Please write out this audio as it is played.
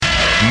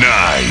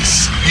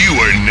You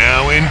are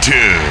now in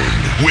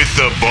tune with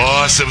the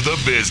boss of the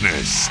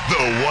business,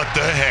 the What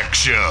the Heck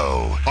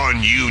Show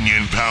on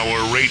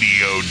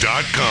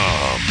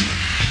UnionPowerRadio.com.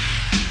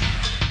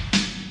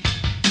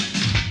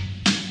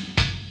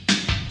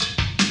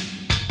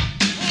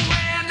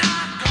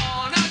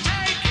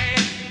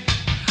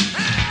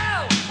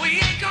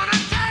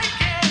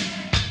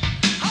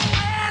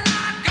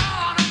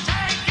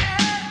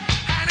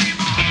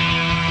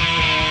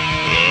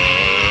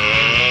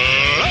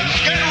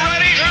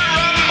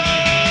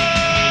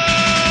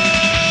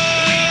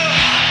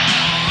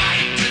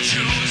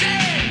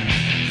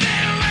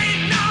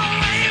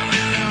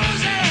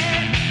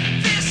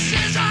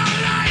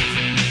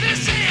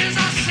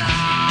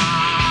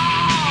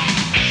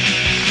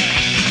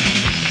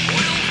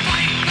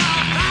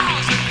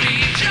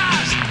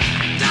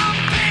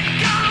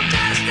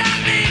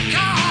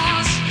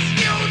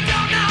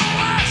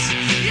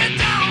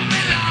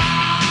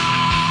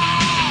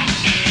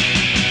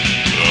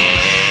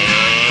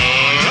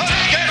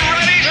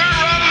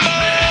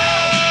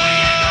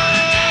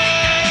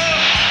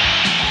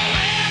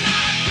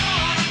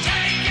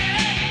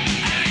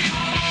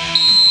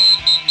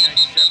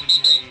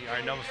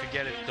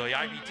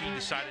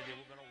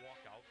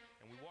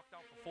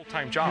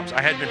 Jobs.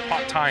 I had been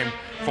part-time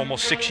for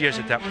almost 6 years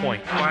at that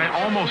point. By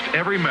almost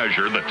every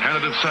measure, the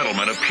tentative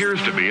settlement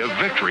appears to be a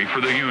victory for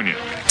the union.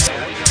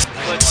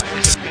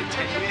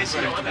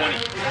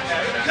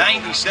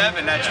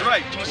 97, that's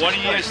right.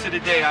 20 years to the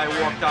day I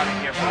walked out of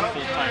here for a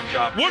full-time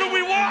job. What do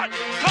we want?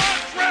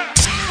 Contract!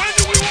 When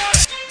do we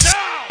want it?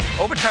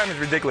 Now! Overtime is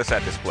ridiculous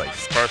at this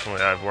place.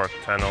 Personally, I've worked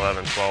 10,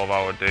 11,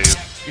 12-hour days.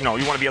 You know,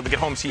 you want to be able to get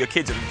home and see your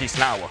kids at a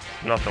decent hour.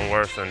 Nothing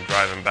worse than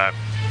driving back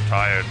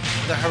tired.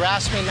 The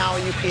harassment now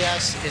at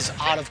UPS is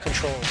out of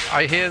control.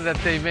 I hear that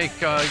they make,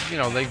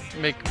 they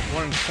make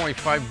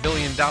 $1.5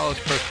 billion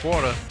per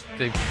quarter.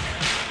 They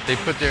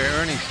put their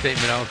earnings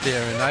statement out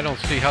there, and I don't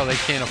see how they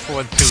can't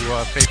afford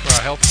to pay for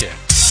our health care.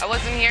 I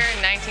wasn't here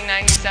in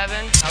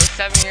 1997. I was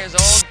 7 years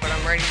old, but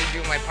I'm ready to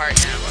do my part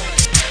now.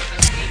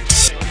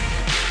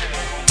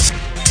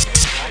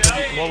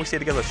 The more we stay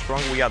together, the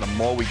stronger we are, the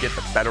more we get,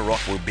 the better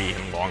off we'll be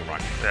in the long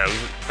run. Yeah, we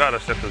gotta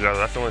stick together.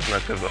 That's the only thing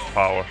that gives us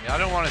power. I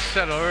don't want to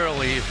settle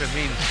early if it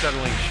means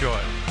settling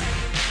short.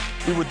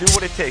 We will do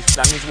what it takes.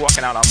 That means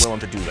walking out. I'm willing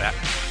to do that.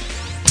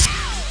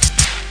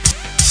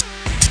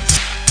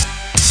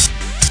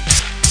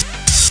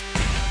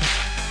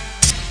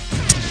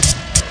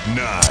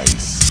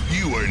 Nice.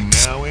 You are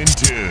now in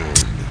tune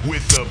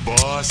with the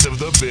boss of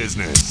the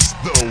business,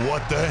 the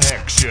What the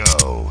Heck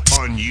Show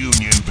on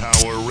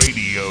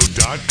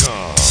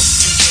UnionPowerRadio.com.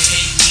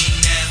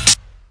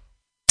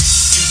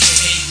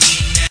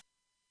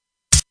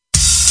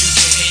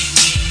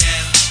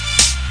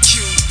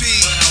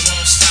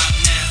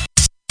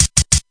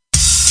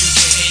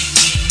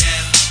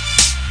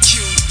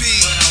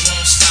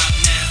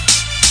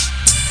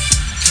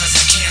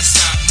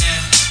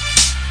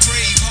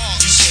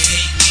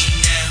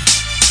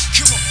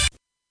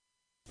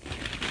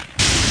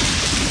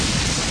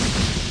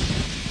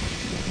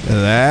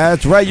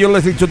 That's right. You're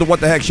listening to the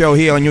What the Heck Show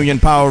here on Union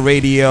Power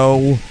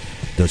Radio.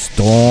 The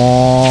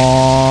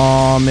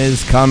storm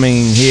is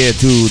coming here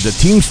to the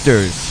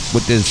Teamsters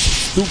with this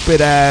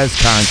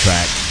stupid-ass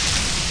contract.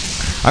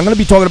 I'm going to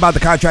be talking about the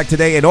contract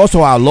today and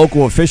also our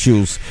local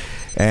officials.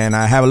 And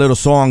I have a little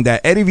song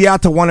that Eddie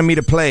Viata wanted me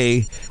to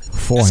play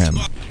for him.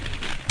 Why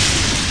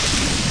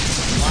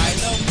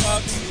the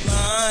fuck you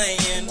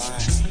lying?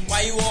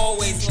 Why you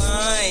always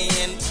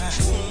lying?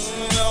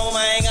 Oh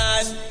my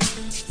God.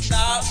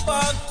 Stop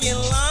fucking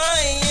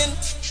lying.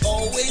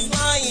 Always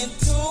lying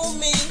to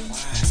me.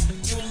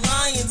 You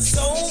lying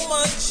so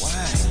much.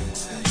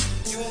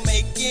 You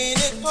making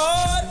it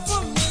hard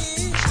for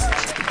me.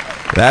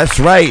 That's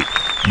right.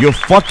 You're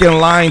fucking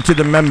lying to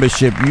the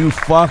membership. You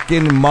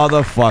fucking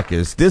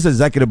motherfuckers. This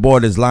executive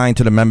board is lying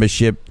to the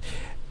membership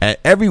at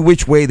every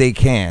which way they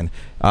can.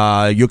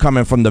 You're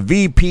coming from the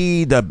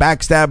VP, the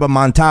backstabber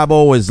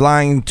Montalvo is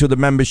lying to the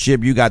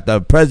membership. You got the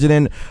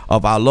president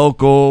of our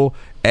local,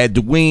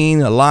 Edwin,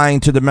 lying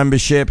to the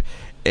membership.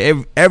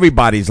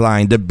 Everybody's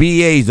lying. The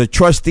BAs, the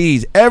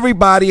trustees,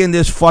 everybody in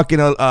this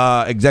fucking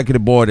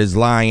executive board is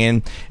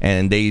lying,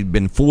 and they've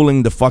been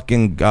fooling the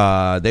fucking.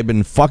 They've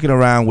been fucking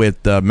around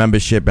with the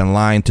membership and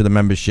lying to the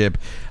membership.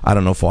 I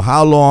don't know for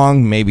how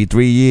long. Maybe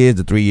 3 years.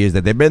 The 3 years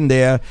that they've been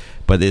there,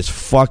 but it's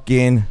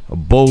fucking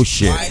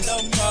bullshit. Why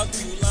the fuck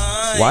you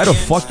lying? Why the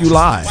fuck you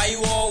lie? Why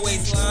you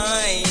always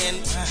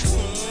lying?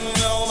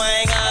 Oh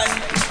my God!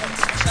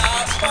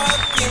 Stop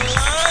fucking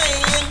lying.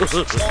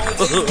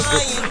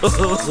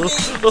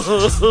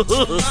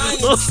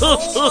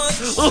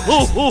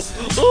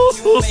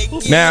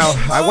 Now,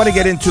 I want to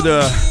get into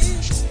the.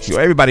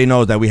 Everybody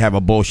knows that we have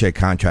a bullshit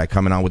contract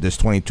coming on with this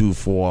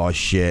 22-4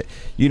 shit.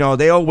 You know,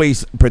 they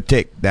always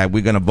predict that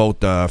we're going to vote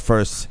the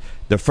first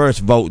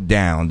vote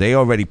down. They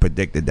already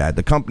predicted that.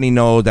 The company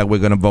knows that we're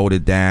going to vote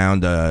it down.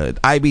 The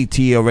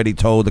IBT already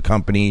told the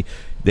company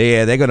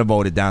they're going to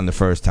vote it down the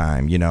first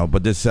time, you know.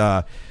 But this,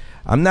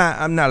 I'm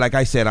not, like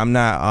I said, I'm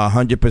not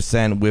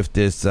 100% with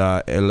this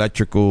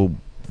electrical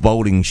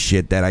voting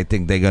shit that I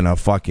think they're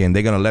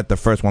gonna let the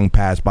first one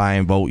pass by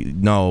and vote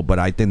no, but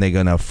I think they're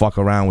gonna fuck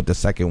around with the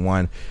second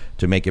one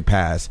to make it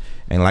pass.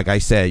 And like I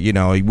said,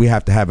 we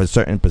have to have a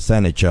certain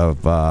percentage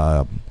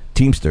of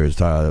Teamsters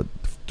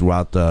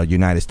throughout the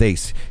United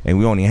States, and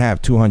we only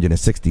have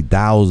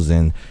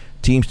 260,000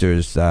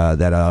 Teamsters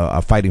that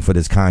are fighting for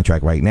this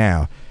contract right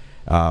now,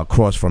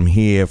 across from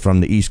here,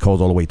 from the East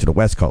Coast all the way to the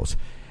West Coast.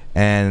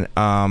 And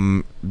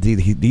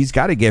he's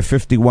got to get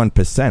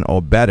 51%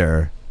 or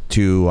better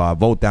to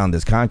vote down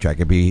this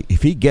contract.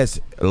 If he gets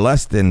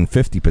less than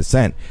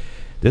 50%,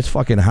 this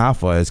fucking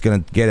Hoffa is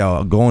gonna get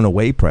a going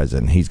away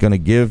present. He's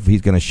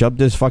gonna shove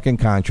this fucking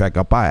contract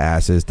up our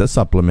asses, the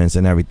supplements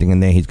and everything,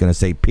 and then he's gonna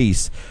say,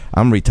 peace,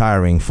 I'm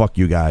retiring, fuck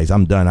you guys,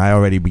 I'm done, I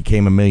already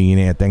became a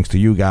millionaire thanks to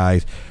you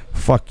guys,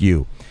 fuck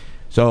you.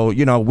 So,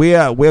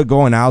 we're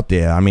going out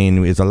there. I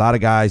mean, there's a lot of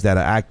guys that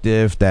are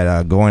active that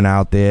are going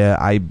out there.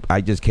 I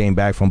just came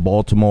back from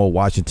Baltimore,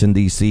 Washington,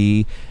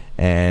 D.C.,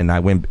 and I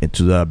went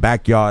into the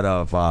backyard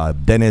of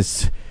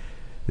Dennis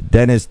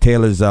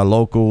Taylor's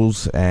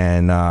locals,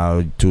 and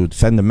to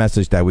send the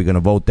message that we're going to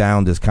vote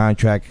down this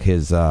contract.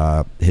 His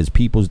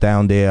peoples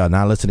down there are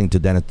not listening to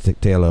Dennis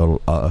Taylor.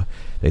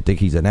 They think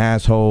he's an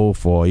asshole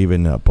for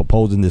even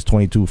proposing this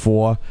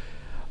 22-4.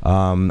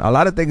 A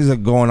lot of things are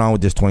going on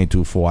with this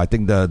 22-4. I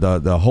think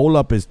the hold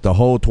up is the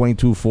whole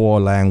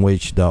 22-4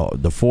 language. The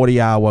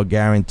 40-hour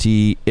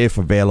guarantee, if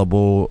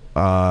available,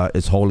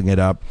 is holding it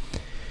up.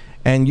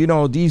 And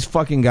these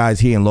fucking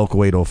guys here in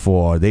Local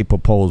 804, they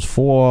propose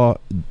 4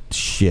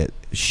 shit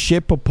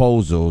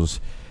proposals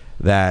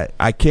that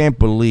I can't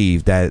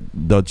believe that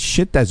the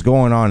shit that's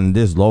going on in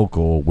this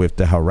local with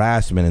the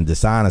harassment and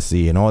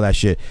dishonesty and all that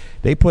shit.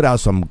 They put out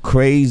some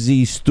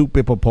crazy,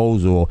 stupid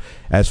proposal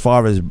as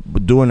far as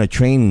doing a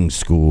training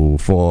school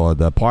for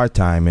the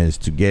part-timers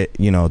to get,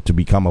 to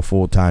become a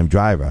full-time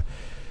driver.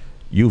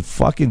 You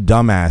fucking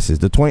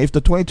dumbasses. If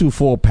the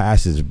 22-4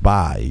 passes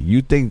by,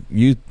 you think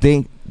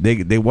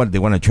they want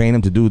to train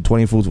them to do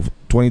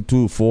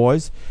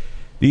 22-4s?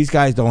 These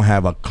guys don't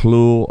have a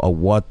clue of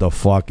what the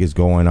fuck is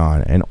going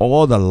on. And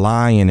all the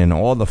lying and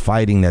all the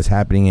fighting that's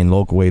happening in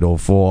Local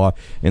 804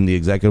 in the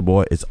executive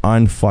board is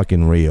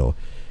unfucking real.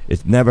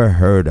 It's never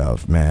heard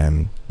of,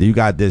 man. You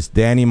got this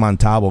Danny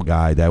Montalvo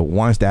guy that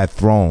wants that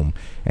throne,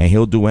 and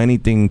he'll do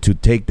anything to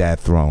take that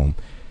throne.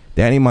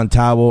 Danny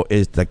Montalvo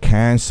is the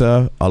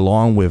cancer,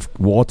 along with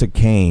Walter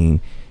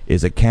Kane,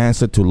 is a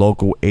cancer to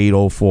Local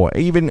 804.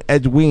 Even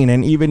Edwin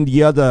and even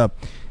the other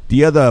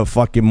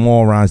fucking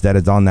morons that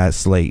is on that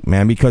slate,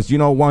 man. Because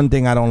one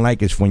thing I don't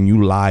like is when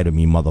you lie to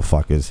me,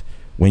 motherfuckers.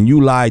 When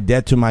you lie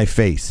dead to my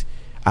face.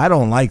 I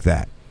don't like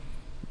that.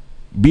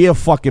 Be a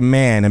fucking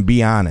man and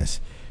be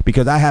honest.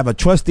 Because I have a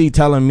trustee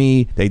telling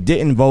me they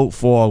didn't vote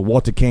for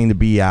Walter Kane to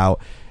be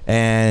out,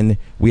 and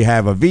we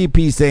have a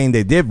VP saying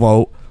they did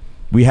vote.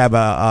 We have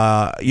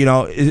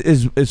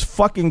it's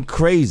fucking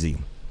crazy.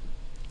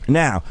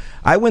 Now,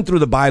 I went through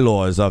the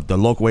bylaws of the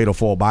Local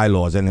 804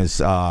 bylaws, and it's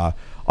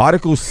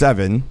Article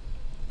 7,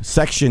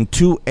 Section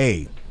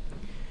 2A.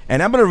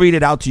 And I'm going to read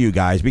it out to you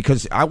guys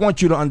because I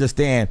want you to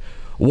understand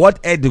what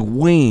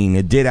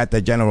Edwin did at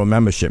the general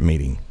membership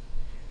meeting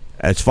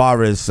as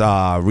far as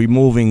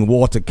removing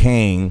Walter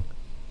Kane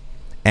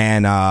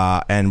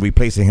and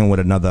replacing him with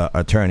another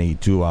attorney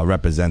to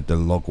represent the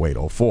Local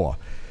 804,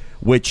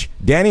 which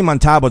Danny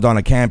Montalvo's on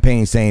a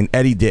campaign saying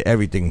Eddie did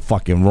everything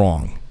fucking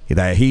wrong.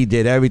 That he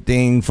did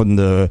everything from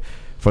the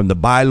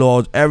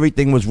bylaws,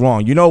 everything was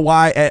wrong. You know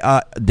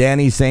why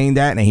Danny's saying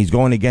that, and he's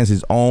going against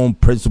his own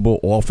principal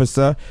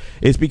officer?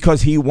 It's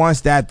because he wants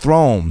that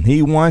throne.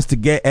 He wants to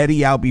get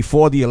Eddie out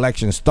before the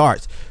election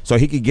starts, so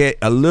he could get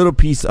a little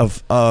piece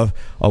of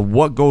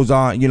what goes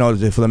on.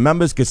 For the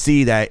members could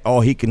see that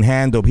he can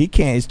handle. He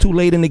can't. It's too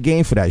late in the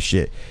game for that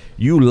shit.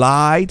 You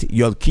lied.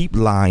 You'll keep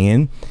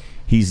lying.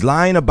 He's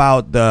lying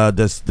about the.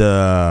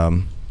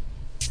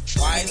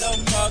 Why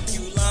the fuck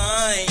you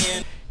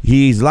lying?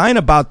 He's lying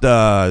about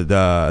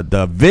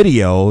the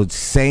video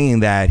saying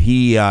that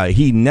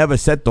he never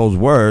said those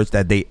words,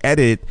 that they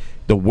edited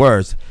the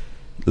words.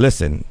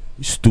 Listen,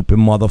 stupid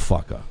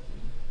motherfucker.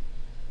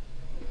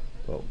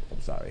 Oh,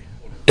 I'm sorry.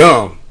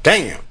 Dumb.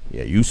 Damn.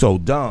 Yeah, you so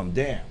dumb.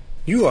 Damn.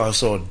 You are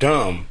so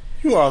dumb.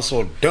 You are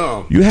so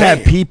dumb. You Damn.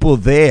 had people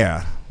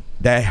there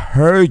that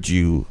heard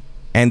you,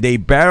 and they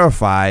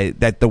verified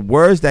that the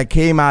words that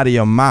came out of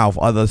your mouth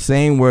are the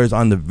same words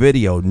on the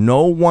video.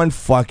 No one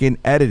fucking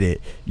edited.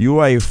 You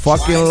are a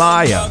fucking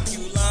liar.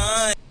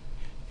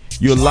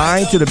 You're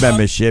lying to the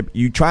membership.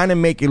 You trying to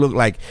make it look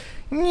like,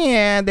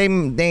 yeah,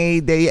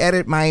 they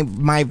edit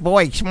my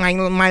voice,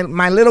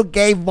 my little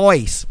gay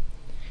voice.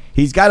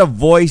 He's got a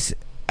voice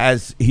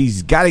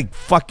he's got a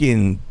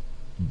fucking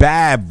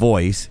bad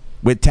voice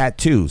with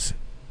tattoos,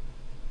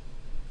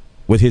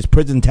 with his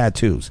prison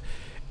tattoos.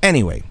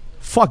 Anyway.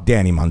 Fuck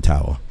Danny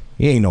Montalvo.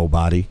 He ain't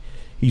nobody.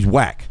 He's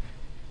whack.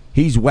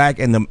 He's whack,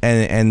 and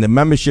the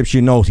membership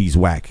should know he's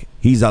whack.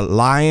 He's a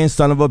lying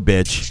son of a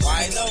bitch.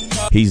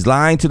 He's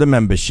lying to the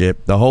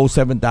membership, the whole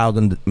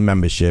 7,000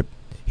 membership.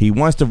 He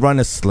wants to run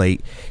a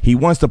slate. He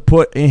wants to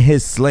put in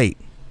his slate.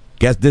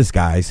 Guess this,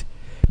 guys.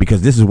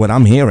 because this is what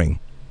I'm hearing.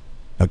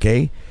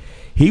 Okay,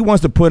 he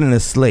wants to put in a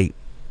slate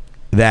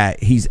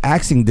that he's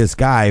asking this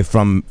guy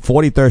from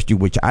 43rd Street,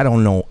 which I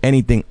don't know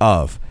anything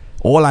of.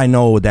 All I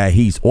know that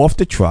he's off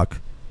the truck.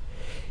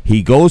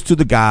 He goes to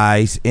the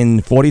guys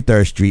in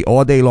 43rd Street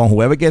all day long.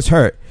 Whoever gets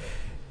hurt,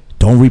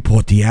 don't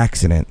report the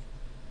accident.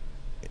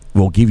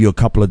 We'll give you a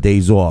couple of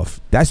days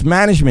off. That's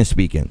management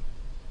speaking.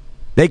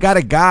 They got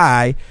a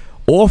guy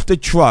off the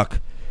truck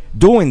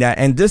doing that,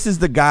 and this is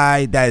the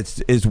guy that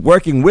is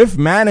working with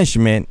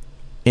management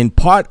in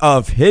part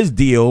of his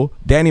deal,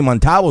 Danny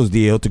Montalvo's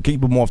deal, to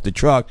keep him off the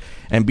truck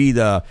and be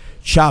the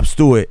shop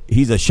steward.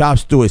 He's a shop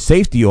steward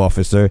safety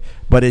officer,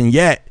 but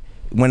yet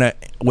when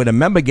a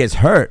member gets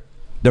hurt,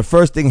 the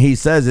first thing he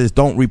says is,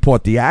 don't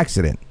report the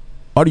accident.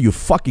 Are you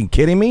fucking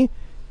kidding me?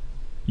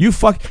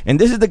 And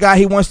this is the guy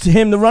he wants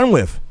him to run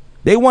with.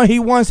 He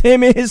wants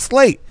him in his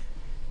slate.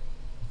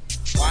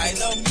 Why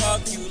the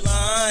fuck you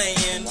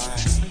lying?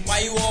 Why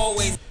you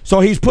always?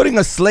 So he's putting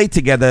a slate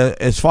together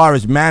as far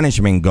as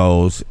management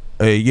goes.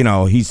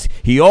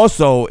 He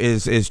also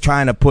is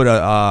trying to put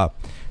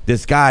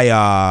this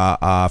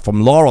guy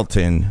from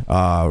Laurelton,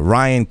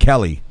 Ryan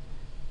Kelly,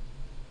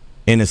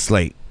 in his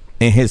slate.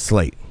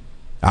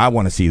 I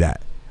want to see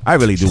that. I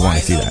really do want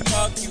to see that.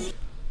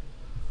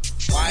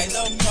 Why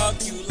the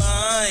fuck you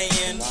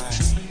lying?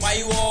 Why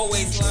you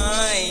always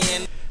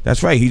lying?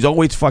 That's right. He's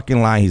always fucking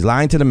lying. He's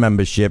lying to the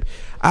membership.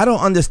 I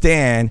don't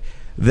understand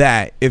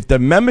that if the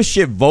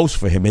membership votes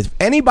for him, if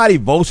anybody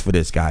votes for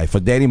this guy, for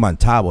Danny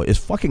Montalvo, it's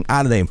fucking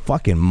out of their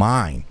fucking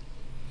mind.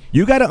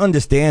 You got to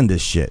understand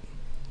this shit.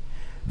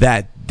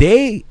 That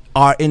they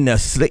are in the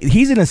slate.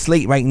 He's in a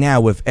slate right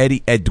now with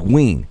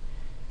Edwin,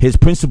 his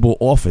principal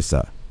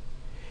officer.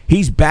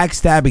 He's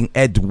backstabbing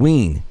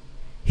Edwin.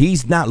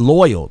 He's not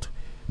loyal.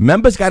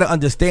 Members got to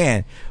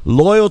understand,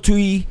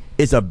 loyalty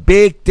is a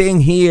big thing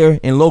here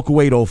in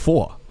Local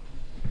 804.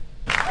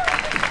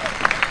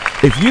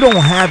 If you don't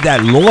have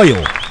that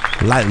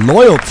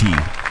loyalty,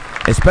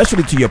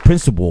 especially to your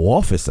principal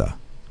officer,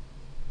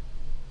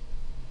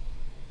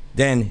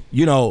 then,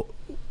 you're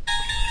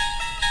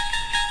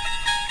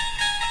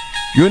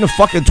in the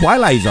fucking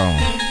Twilight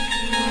Zone.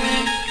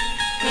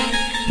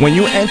 When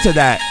you enter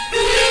that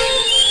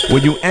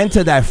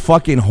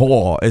fucking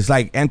hall, it's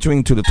like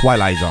entering to the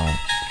Twilight Zone.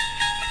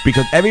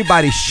 Because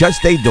everybody shuts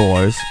their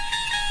doors.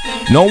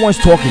 No one's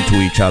talking to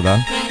each other.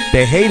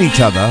 They hate each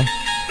other.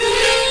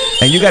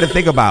 And you got to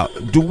think about,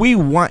 do we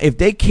want, if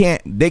they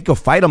can't, they could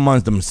fight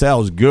amongst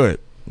themselves good.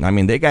 I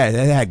mean, they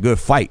had good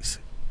fights.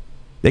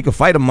 They could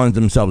fight amongst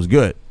themselves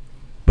good.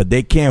 But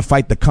they can't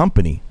fight the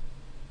company.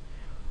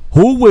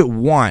 Who would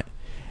want,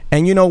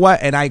 and you know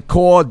what? And I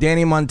call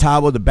Danny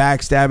Montalvo the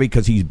backstabber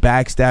because he's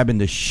backstabbing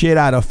the shit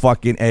out of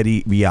fucking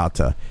Eddie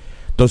Vialta.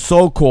 The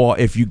so-called,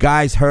 if you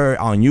guys heard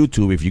on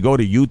YouTube, if you go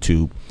to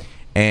YouTube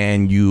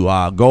and you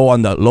go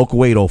on the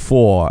Local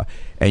 804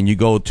 and you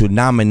go to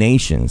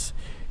nominations,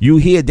 you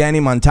hear Danny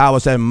Montalvo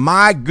say,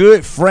 my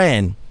good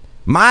friend,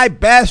 my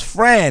best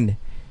friend.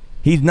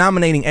 He's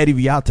nominating Eddie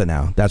Vialta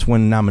now. That's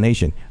one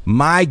nomination.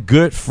 My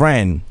good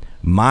friend,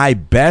 my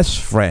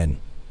best friend,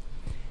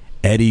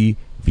 Eddie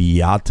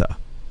Vialta.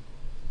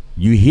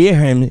 You hear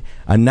him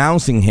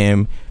announcing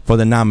him for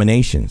the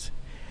nominations.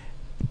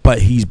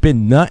 But he's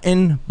been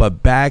nothing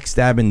but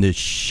backstabbing the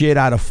shit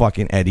out of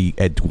fucking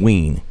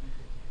Edwin.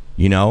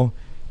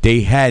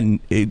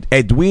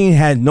 Edwin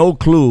had no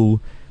clue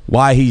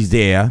why he's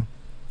there.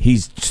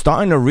 He's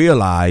starting to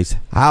realize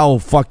how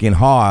fucking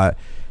hard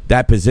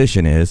that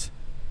position is.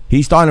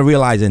 He's starting to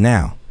realize it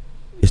now.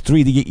 It's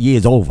 3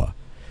 years over.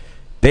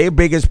 Their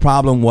biggest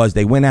problem was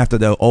they went after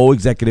the old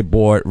executive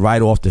board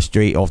right off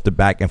the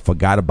back and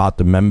forgot about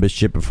the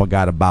membership and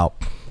forgot about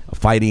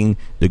fighting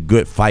the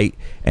good fight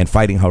and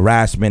fighting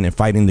harassment and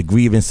fighting the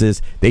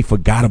grievances. They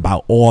forgot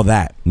about all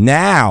that.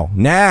 Now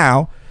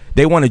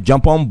they want to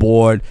jump on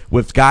board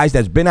with guys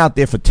that's been out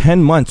there for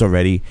 10 months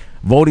already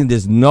voting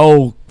this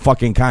no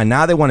fucking kind.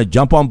 Now they want to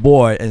jump on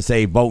board and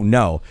say vote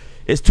no.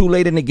 It's too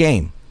late in the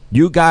game.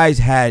 You guys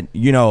had,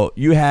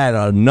 you had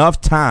enough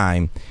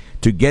time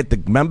to get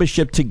the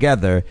membership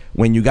together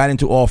when you got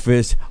into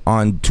office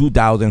on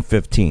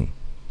 2015.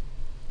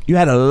 You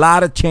had a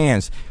lot of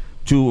chance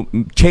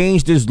to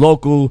change this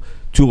local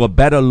to a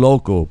better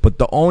local, but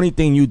the only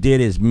thing you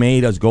did is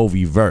made us go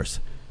reverse.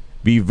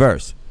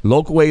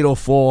 Local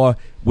 804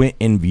 went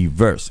in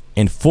reverse,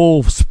 in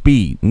full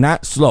speed,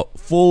 not slow,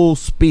 full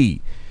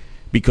speed,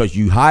 because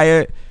you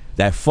hired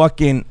that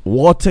fucking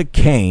Walter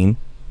Kane,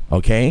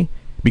 okay?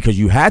 Because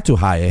you had to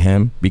hire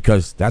him,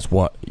 because that's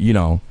what,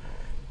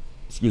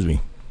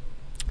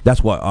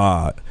 that's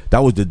what, that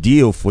was the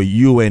deal for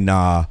you and,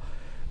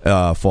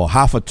 for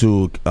Hoffa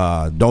to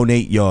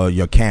donate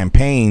your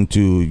campaign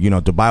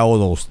to, to buy all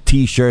those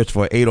T-shirts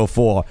for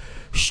 804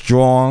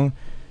 Strong.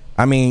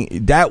 I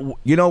mean, that,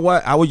 you know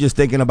what? I was just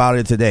thinking about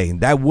it today.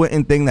 That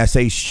wooden thing that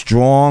says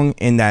Strong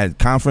in that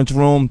conference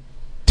room,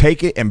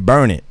 take it and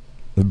burn it.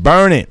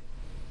 Burn it.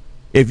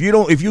 If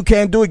you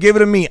can't do it, give it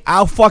to me.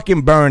 I'll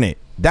fucking burn it.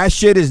 That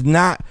shit is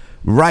not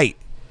right.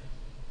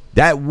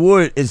 That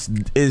wood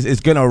is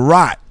gonna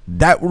rot.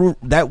 that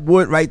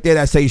wood right there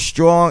that says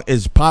strong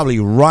is probably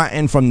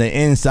rotten from the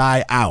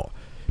inside out,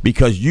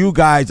 because you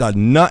guys are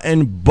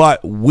nothing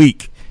but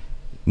weak,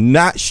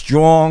 not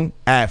strong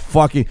at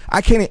fucking.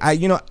 I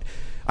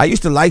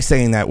used to like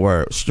saying that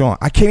word, strong.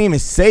 I can't even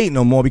say it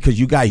no more because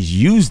you guys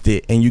used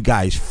it and you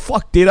guys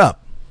fucked it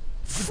up.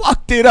 Some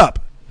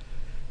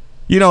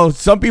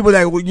people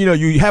that,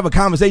 you have a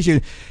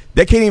conversation,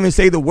 they can't even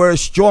say the word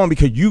strong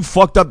because you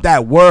fucked up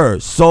that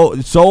word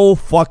so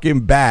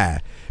fucking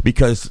bad.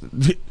 Because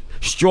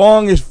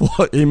strong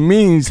it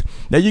means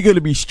that you're going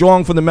to be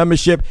strong for the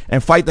membership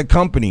and fight the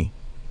company.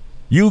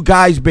 You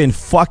guys been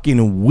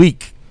fucking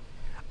weak.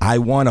 I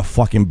want to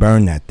fucking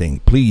burn that thing.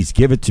 Please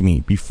give it to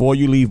me before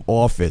you leave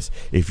office.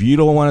 If you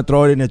don't want to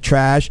throw it in the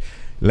trash,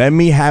 let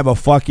me have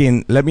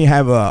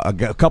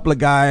a couple of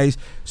guys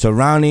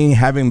surrounding,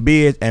 having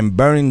beers and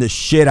burning the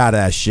shit out of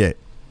that shit,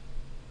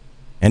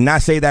 and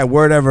not say that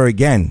word ever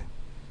again.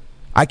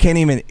 I can't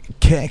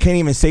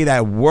even say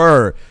that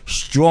word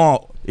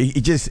strong.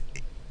 It just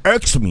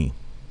irks me.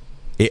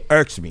 It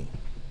irks me.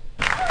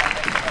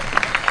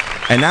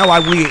 And now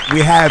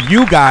we have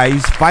you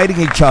guys fighting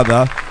each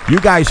other. You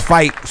guys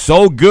fight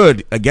so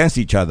good against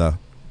each other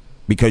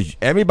because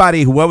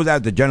everybody, whoever was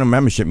at the general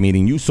membership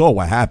meeting, you saw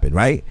what happened,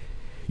 right?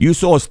 You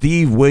saw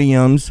Steve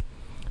Williams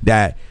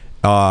that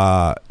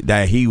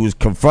he was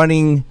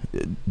confronting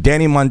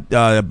Danny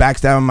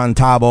Backstabber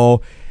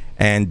Montalvo,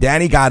 and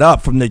Danny got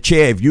up from the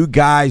chair. If you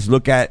guys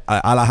look at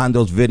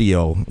Alejandro's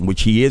video,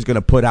 which he is going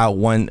to put out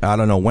I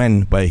don't know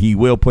when, but he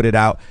will put it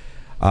out.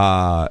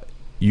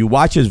 You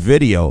watch his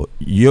video,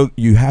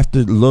 you have to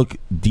look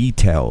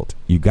detailed.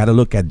 You got to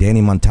look at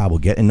Danny Montalvo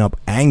getting up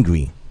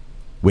angry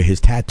with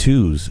his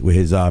tattoos, with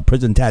his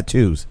prison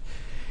tattoos.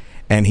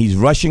 And he's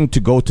rushing to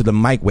go to the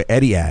mic where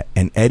Eddie at.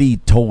 And Eddie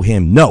told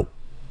him, no,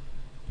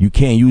 you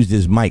can't use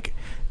this mic.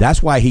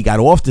 That's why he got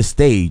off the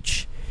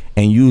stage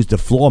and used the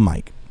floor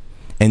mic.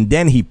 And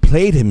then he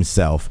played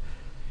himself.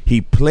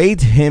 He played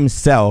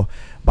himself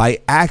by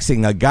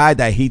asking a guy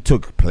that he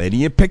took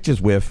plenty of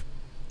pictures with.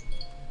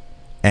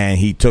 And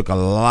he took a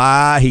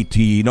lot.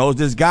 He knows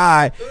this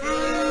guy.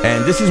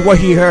 And this is what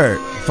he heard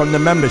from the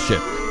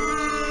membership.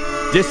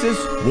 This is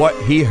what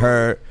he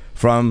heard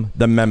from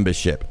the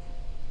membership.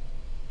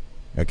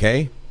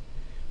 Okay?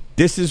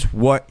 This is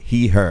what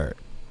he heard.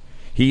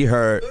 He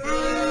heard,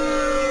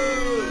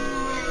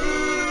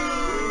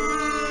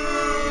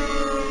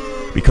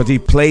 because he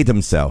played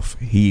himself.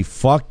 He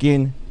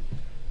fucking...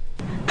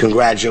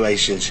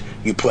 Congratulations,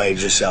 you played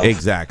yourself.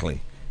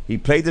 Exactly. He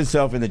played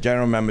himself in the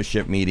general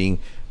membership meeting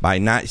by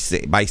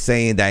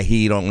saying that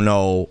he don't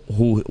know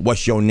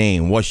what's your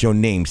name. What's your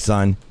name,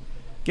 son?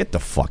 Get the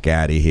fuck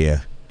out of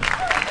here.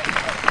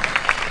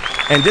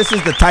 And this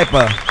is the type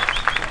of...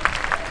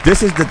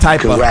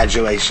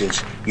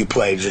 Congratulations, you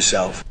played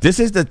yourself. This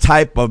is the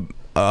type of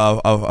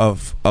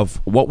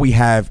what we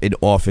have in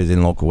office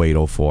in Local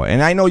 804.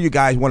 And I know you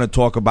guys want to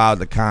talk about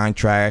the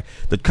contract.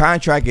 The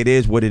contract, it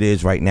is what it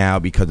is right now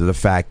because of the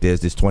fact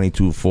is it's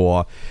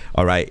 22-4.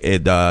 All right.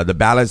 The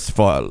ballots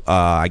for,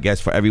 I guess,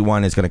 for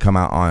everyone is going to come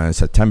out on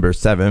September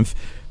 7th.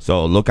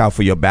 So look out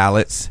for your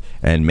ballots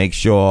and make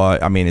sure,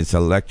 it's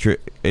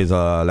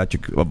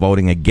electric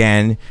voting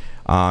again.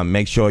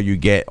 Make sure you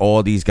get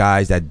all these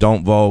guys that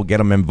don't vote, get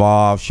them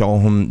involved,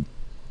 and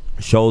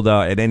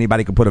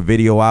anybody can put a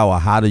video out on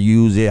how to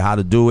use it, how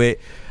to do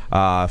it,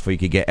 so you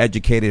can get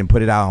educated and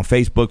put it out on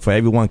Facebook for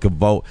everyone can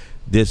vote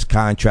this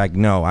contract.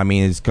 No,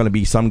 it's going to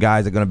be some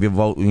guys are going to be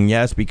voting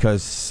yes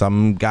because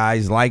some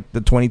guys like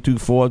the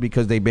 22-4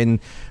 because they've been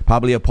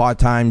probably a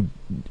part-time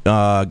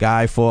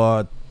guy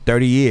for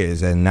 30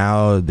 years and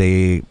now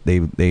they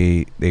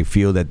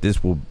feel that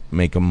this will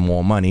make them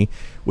more money,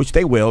 which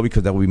they will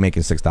because they'll be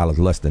making $6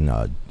 less than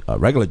a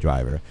regular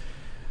driver.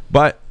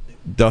 But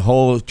the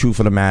whole truth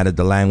of the matter,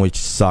 the language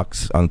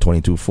sucks on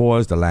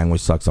 22-4s. The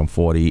language sucks on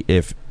 40.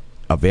 If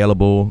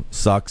available,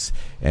 sucks.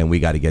 And we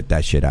got to get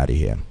that shit out of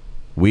here.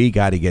 We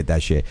got to get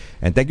that shit.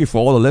 And thank you for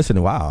all the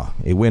listening. Wow.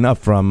 It went up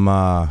from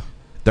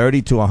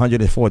 30 to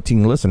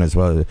 114 listeners.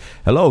 Well,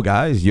 hello,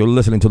 guys. You're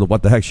listening to the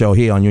What the Heck Show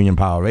here on Union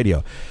Power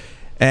Radio.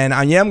 And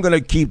I am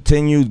going to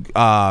continue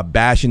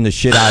bashing the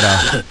shit out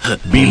of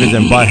Beavis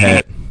and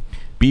Butthead.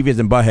 Beavis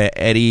and Butthead,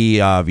 Eddie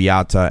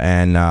Viata,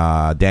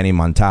 and Danny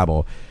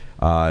Montalvo.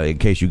 In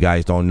case you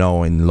guys don't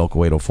know, in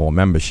Local 804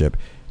 membership,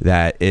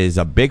 that is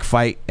a big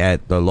fight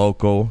at the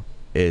local.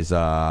 Is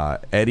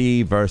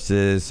Eddie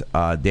versus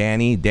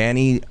Danny.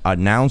 Danny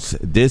announced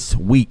this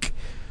week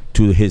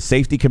to his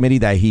safety committee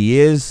that he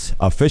is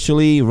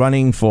officially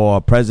running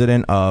for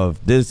president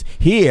of this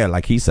here,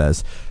 like he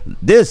says,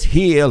 this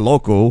here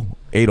Local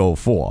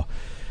 804.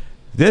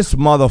 This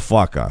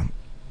motherfucker,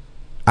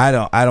 I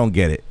don't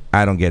get it.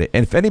 I don't get it.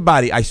 And if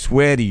anybody, I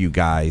swear to you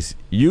guys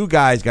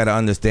got to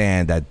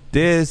understand that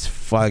this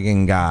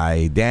fucking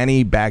guy,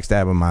 Danny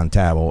Backstabber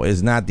Montalvo,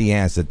 is not the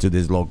answer to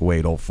this Local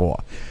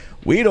 804.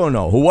 We don't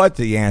know what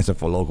the answer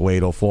for Local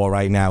 804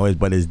 right now is,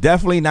 but it's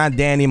definitely not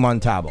Danny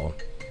Montalvo.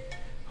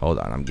 Hold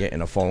on, I'm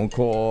getting a phone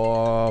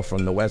call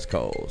from the West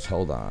Coast.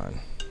 Hold on.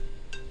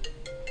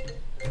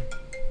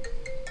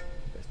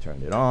 Let's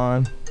Turn it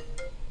on.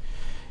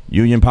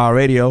 Union Power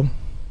Radio.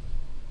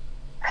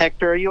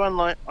 Hector, are you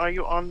on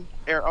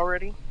air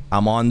already?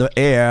 I'm on the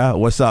air.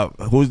 What's up?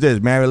 Who's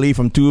this? Mary Lee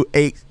from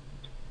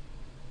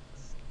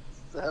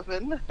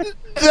 287.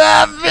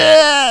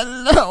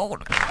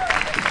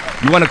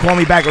 You want to call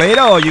me back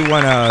later, or you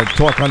want to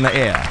talk on the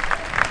air?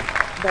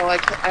 No, I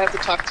have to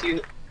talk to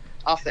you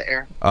off the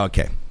air.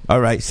 Okay.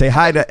 All right. Say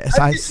hi to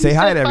say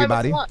hi to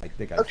everybody. I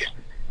think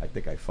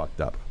I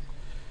fucked up.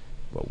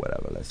 But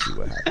whatever. Let's see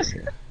what happens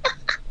here.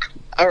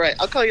 All right.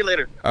 I'll call you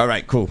later. All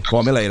right. Cool.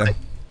 Call me later.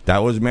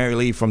 That was Mary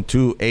Lee from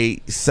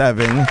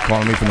 287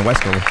 calling me from the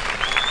West Coast.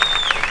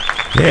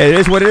 Yeah, it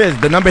is what it is.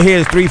 The number here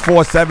is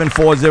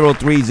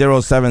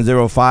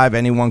 347-403-0705.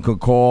 Anyone could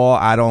call.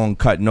 I don't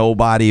cut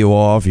nobody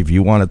off. If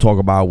you want to talk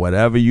about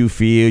whatever you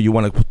feel, you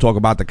want to talk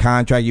about the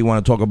contract, you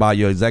want to talk about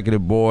your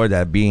executive board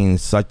that being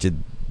such a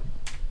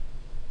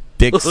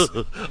dicks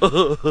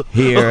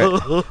here, you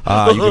can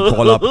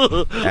call up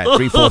at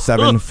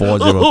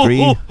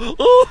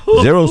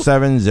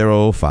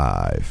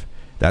 347-403-0705.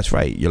 That's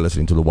right. You're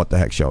listening to the What the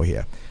Heck Show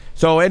here.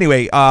 So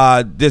anyway,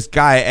 this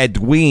guy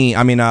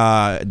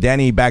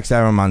Danny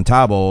Baxter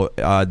Montalvo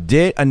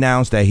did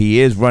announce that he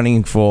is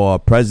running for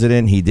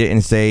president. He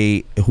didn't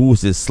say who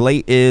his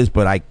slate is,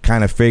 but I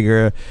kind of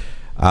figure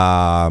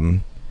who's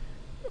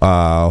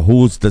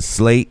the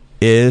slate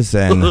is,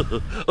 and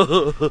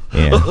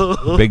yeah,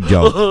 big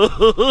joke.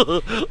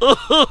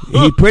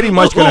 He pretty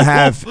much gonna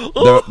have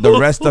the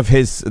rest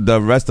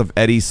of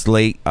Eddie's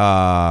slate.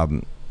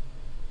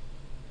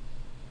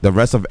 The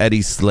rest of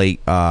Eddie's slate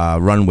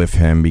run with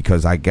him,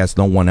 because I guess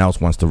no one else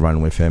wants to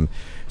run with him.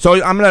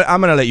 So I'm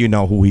gonna let you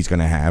know who he's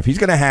gonna have. He's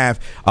gonna have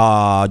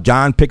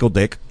John Pickle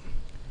Dick.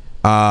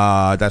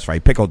 That's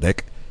right, Pickle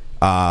Dick.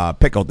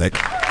 Pickle Dick.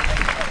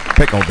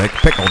 Pickle Dick.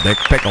 Pickle Dick.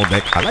 Pickle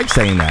Dick. I like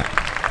saying that.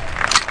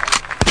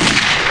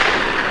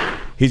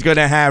 He's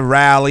gonna have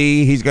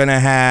Raleigh. He's gonna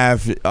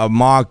have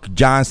Mark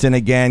Johnson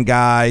again,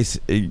 guys.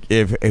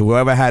 If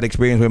whoever had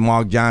experience with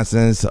Mark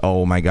Johnson's,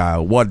 oh my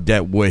God, what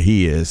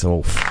he is.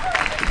 So.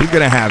 He's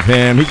going to have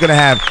him. He's going to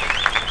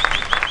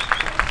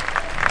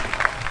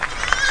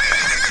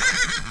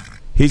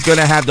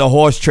have the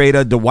horse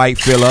trader, Dwight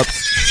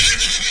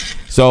Phillips.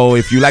 So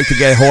if you like to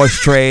get horse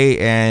trade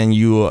and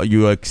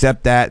you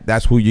accept that,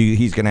 that's who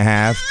he's going to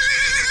have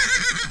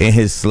in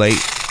his slate.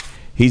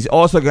 He's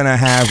also going to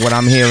have, what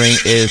I'm hearing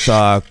is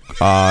a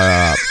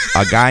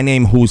guy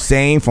named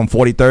Hussein from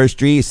 43rd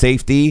Street,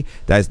 safety,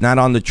 that's not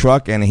on the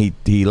truck, and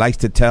he likes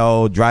to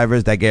tell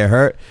drivers that get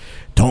hurt,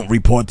 don't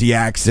report the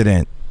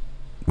accident.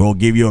 We'll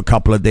give you a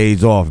couple of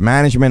days off.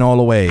 Management all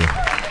the way.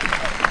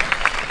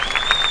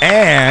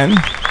 And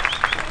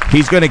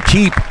he's going to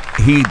keep,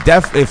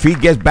 if he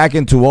gets back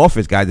into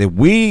office, guys, if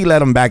we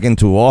let him back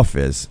into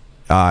office,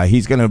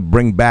 he's going to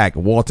bring back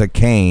Walter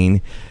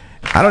Kane.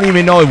 I don't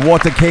even know if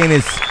Walter Kane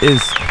is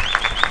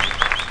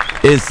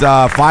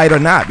fired or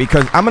not,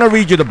 because I'm going to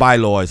read you the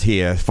bylaws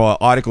here for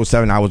Article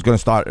 7. I was going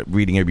to start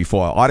reading it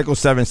before. Article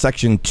 7,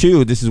 Section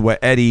 2, this is what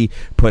Eddie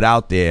put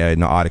out there in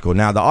the article.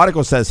 Now, the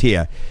article says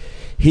here,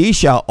 he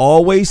shall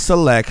always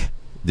select,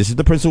 this is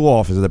the principal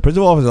officer, the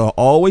principal officer will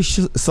always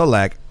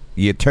select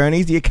the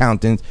attorneys, the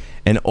accountants,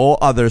 and all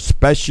other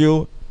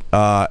special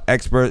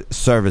expert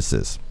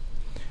services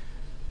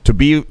to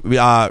be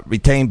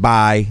retained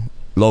by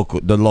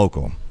the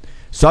local.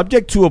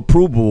 Subject to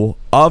approval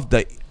of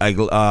the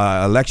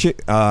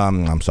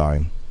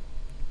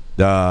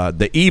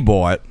the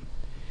E-Board.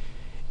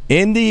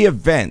 In the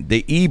event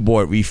the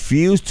E-Board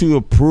refused to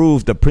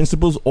approve the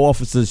principal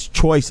officer's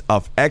choice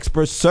of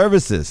expert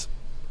services,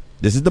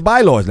 this is the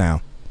bylaws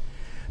now,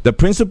 the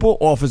principal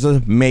officer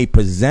may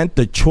present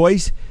the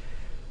choice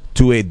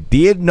to a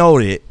dear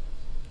noted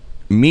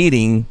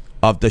meeting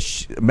of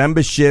the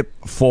membership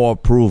for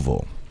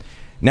approval.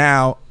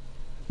 Now,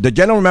 the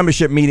general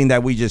membership meeting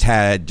that we just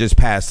had just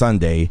past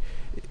Sunday,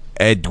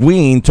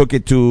 Edwin took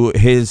it to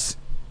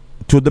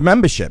the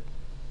membership,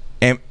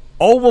 and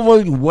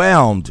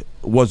overwhelmed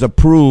was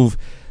approved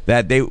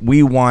that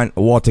we want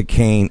Walter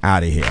Kane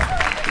out of here.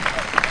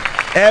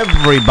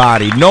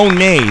 Everybody, no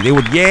nay. They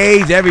were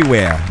yays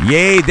everywhere.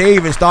 Yay. They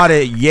even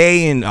started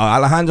yaying.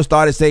 Alejandro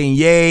started saying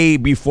yay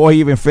before he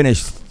even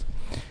finished,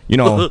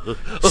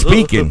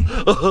 speaking.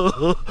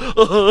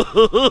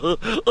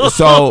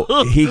 So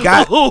he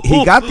got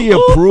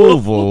the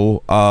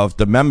approval of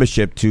the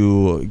membership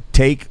to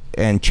take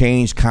and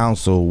change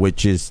counsel,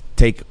 which is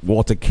take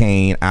Walter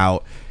Kane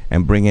out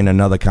and bring in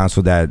another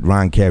counsel that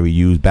Ron Carey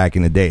used back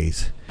in the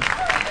days.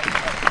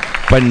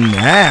 But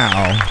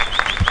now,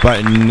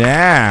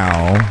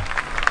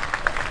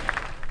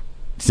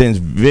 since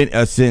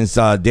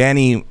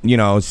Danny,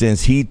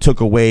 since he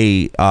took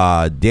away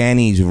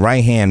Danny's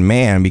right hand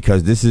man,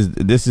 because this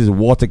is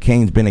Walter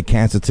Kane's been a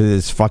cancer to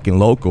this fucking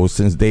local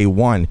since day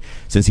one,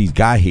 since he's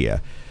got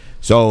here.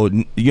 So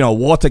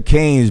Walter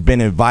Kane's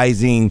been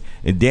advising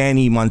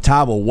Danny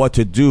Montalvo what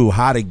to do,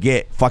 how to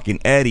get fucking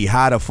Eddie,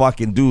 how to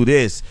fucking do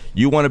this.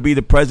 You want to be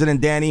the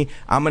president, Danny?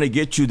 I'm gonna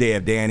get you there,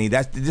 Danny.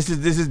 This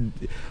is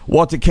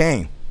Walter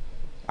Kane.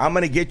 I'm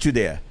gonna get you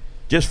there.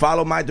 Just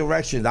follow my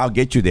directions. I'll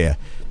get you there.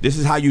 This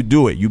is how you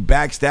do it. You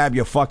backstab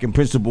your fucking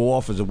principal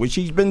officer, which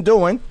he's been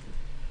doing.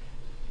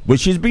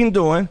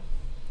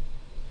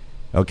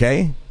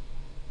 Okay?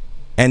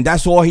 And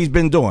that's all he's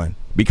been doing.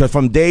 Because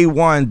from day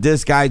one,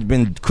 this guy's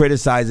been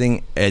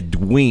criticizing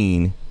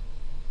Edwin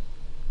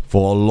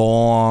for a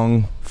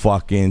long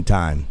fucking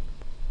time.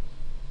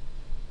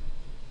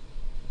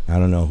 I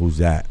don't know who's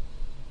that.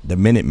 The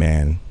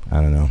Minuteman.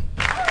 I don't know.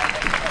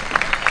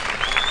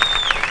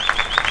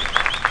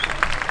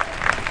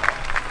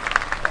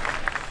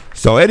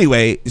 So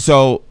anyway,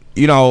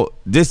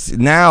 this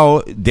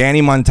now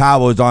Danny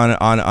Montalvo is on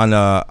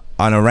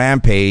a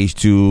rampage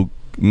to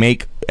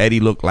make Eddie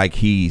look like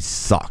he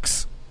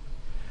sucks,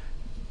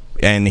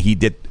 and he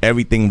did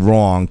everything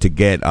wrong to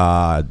get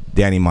DeWalter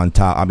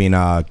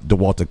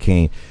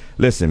King.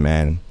 Listen,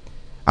 man,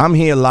 I'm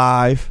here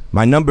live.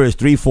 My number is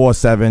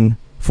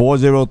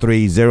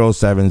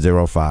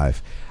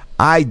 347-403-0705.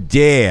 I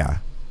dare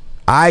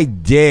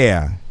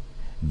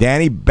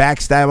Danny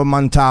Backstabber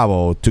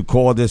Montalvo to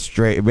call this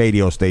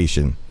radio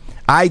station.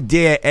 I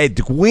dare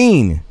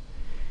Edwin,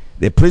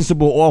 the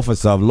principal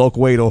officer of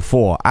Local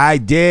 804. I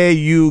dare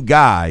you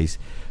guys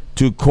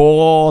to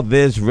call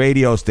this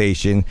radio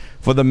station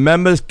for the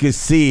members to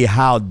see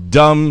how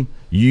dumb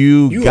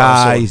you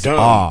guys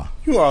are.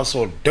 You are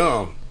so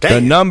dumb.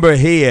 The number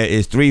here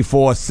is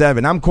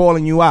 347. I'm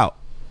calling you out.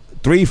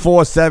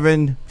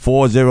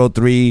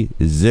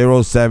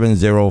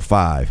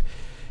 347-403-0705.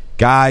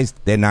 Guys,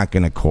 they're not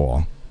going to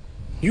call.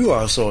 You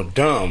are so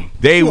dumb.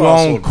 They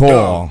won't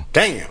call.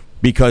 Damn.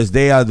 Because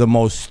they are the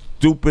most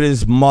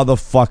stupidest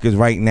motherfuckers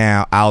right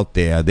now out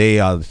there. They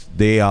are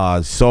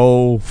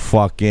so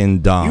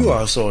fucking dumb. You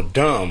are so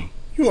dumb.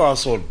 You are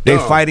so dumb. They're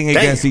fighting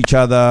against each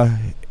other.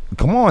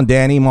 Come on,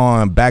 Danny, come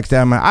on,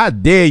 backstabber. I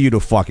dare you to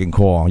fucking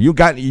call. You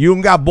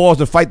don't got balls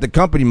to fight the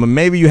company, but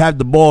maybe you have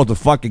the balls to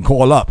fucking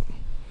call up.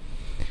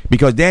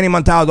 Because Danny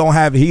Montalvo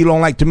he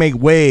don't like to make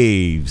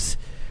waves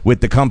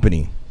with the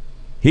company.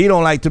 He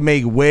don't like to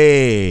make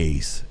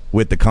waves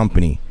with the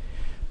company.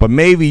 But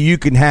maybe you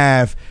can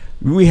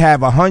we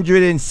have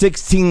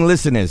 116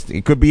 listeners.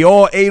 It could be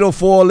all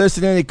 804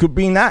 listeners. It could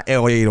be not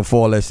all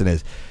 804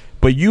 listeners.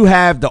 But you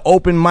have the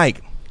open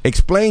mic.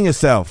 Explain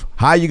yourself.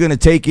 How you going to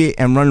take it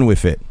and run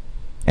with it.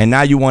 And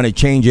now you want to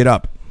change it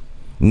up.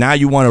 Now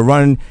you want to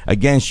run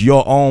against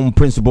your own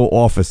principal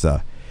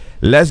officer.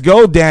 Let's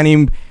go,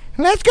 Danny.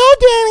 Let's go,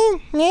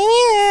 Danny.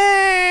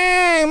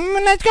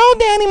 Let's go,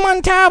 Danny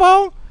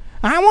Montalvo.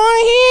 I want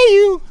to hear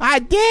you. I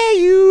dare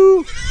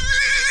you.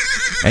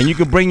 And you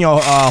can bring your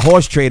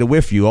horse trader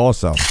with you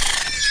also.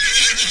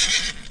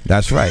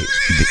 That's right.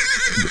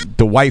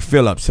 The White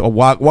Phillips.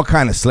 What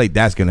kind of slate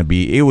that's going to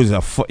be? It was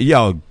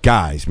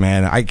guys,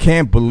 man. I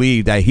can't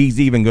believe that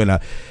he's even going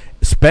to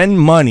spend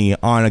money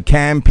on a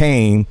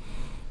campaign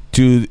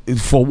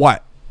for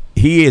what?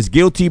 He is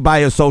guilty by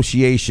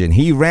association.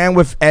 He ran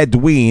with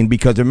Edwin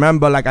because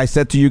remember, like I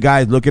said to you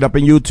guys, look it up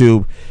on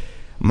YouTube.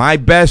 My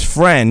best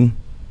friend,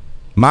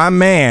 my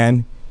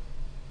man,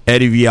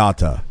 Eddie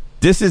Vialta.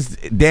 This is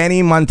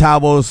Danny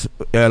Montalvo's,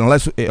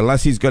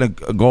 unless he's going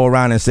to go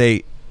around and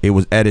say it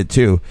was edited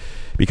too,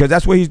 because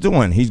that's what he's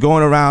doing. He's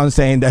going around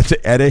saying that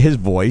to edit his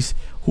voice.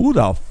 Who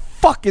the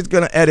fuck is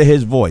going to edit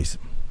his voice?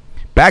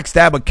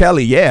 Backstabber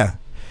Kelly, yeah.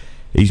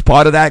 He's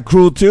part of that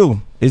crew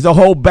too. It's a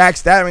whole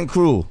backstabbing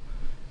crew.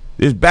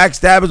 There's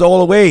backstabbers all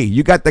the way.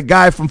 You got the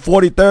guy from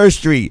 43rd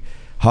Street,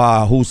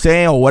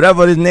 Hussein or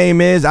whatever his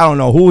name is. I don't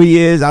know who he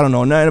is. I don't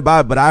know nothing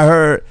about it, but I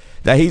heard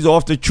that he's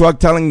off the truck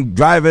telling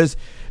drivers,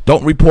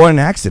 don't report an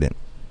accident.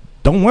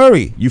 Don't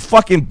worry. You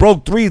fucking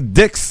broke 3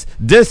 discs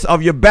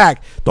of your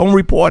back. Don't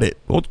report it.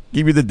 We'll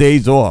give you the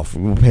days off.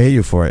 We'll pay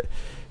you for it.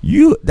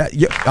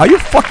 Are you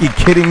fucking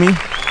kidding me?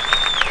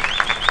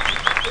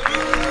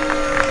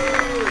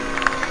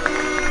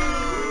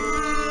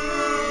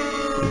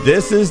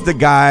 This is the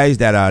guys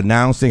that are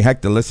announcing,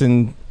 Hector,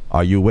 listen,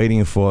 are you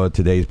waiting for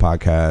today's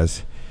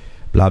podcast?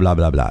 Blah, blah,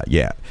 blah, blah.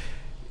 Yeah.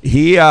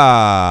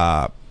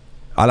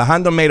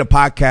 Alejandro made a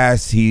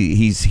podcast.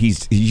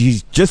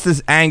 He's just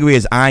as angry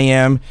as I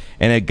am.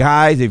 And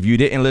guys, if you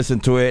didn't listen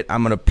to it,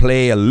 I'm going to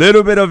play a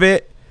little bit of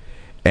it.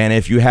 And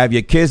if you have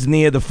your kids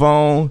near the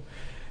phone,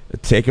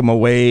 take them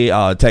away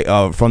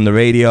from the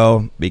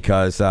radio,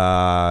 because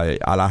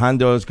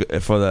Alejandro's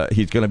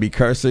he's going to be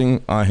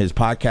cursing on his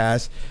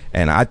podcast.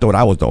 And I thought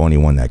I was the only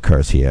one that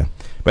cursed here.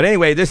 But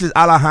anyway, this is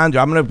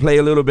Alejandro. I'm going to play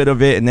a little bit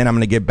of it, and then I'm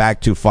going to get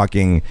back to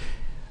fucking...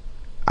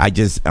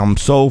 I'm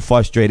so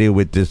frustrated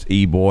with this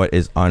e-board.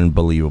 It's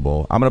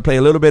unbelievable. I'm going to play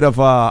a little bit of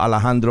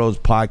Alejandro's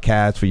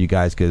podcast for you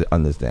guys to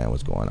understand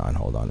what's going on.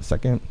 Hold on a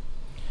second.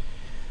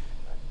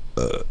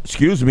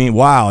 Excuse me.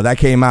 Wow, that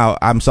came out.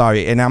 I'm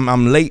sorry. And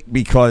I'm late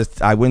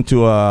because I went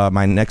to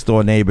my next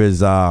door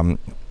neighbor's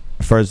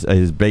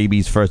his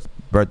baby's first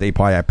birthday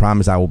party. I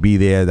promise I will be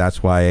there.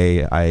 That's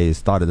why I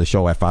started the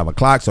show at 5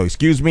 o'clock. So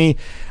excuse me.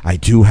 I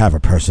do have a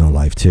personal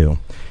life too.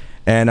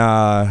 And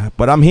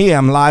but I'm here.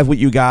 I'm live with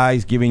you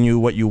guys, giving you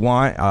what you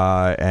want.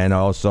 And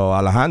also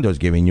Alejandro's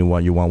giving you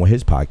what you want with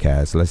his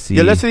podcast. Let's see.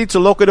 You're listening to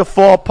Local to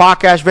 4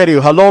 Podcast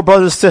Radio. Hello,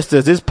 brothers and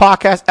sisters. This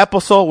podcast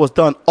episode was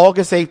done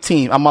August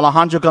 18th. I'm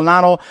Alejandro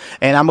Galano,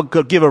 and I'm going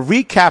to give a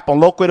recap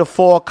on Local to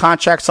 4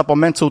 contract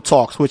supplemental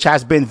talks, which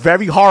has been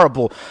very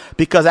horrible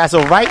because as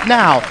of right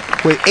now,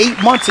 with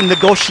 8 months in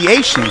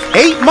negotiations,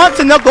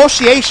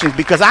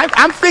 because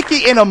I'm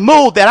thinking in a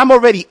mood that I'm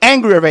already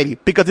angry already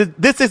because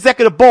this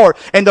executive board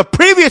and the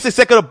previous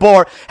executive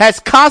board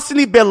has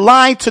constantly been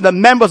lying to the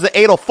members of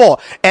 804.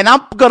 And I'm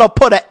going to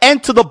put an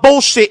end to the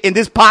bullshit in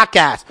this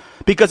podcast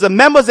because the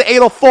members of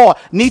 804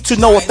 need to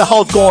know what the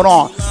hell's going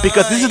on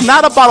because this is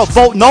not about a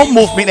vote no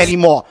movement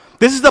anymore.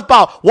 This is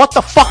about what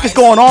the fuck is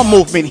going on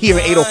movement here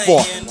in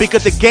 804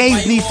 because the game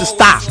needs to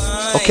stop,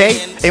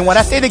 okay? And when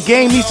I say the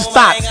game needs to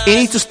stop, it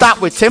needs to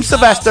stop with Tim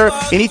Sylvester,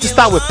 it needs to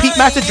stop with Pete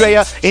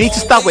Mastandrea, it needs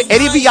to stop with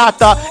Eddie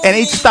Villata, and it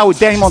needs to stop with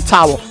Danny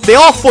Montalvo. They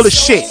all full of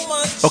shit,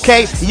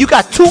 okay? You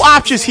got two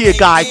options here,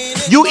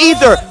 guys. You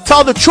either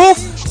tell the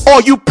truth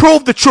or you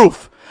prove the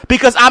truth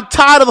because I'm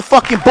tired of the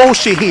fucking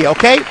bullshit here,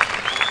 okay?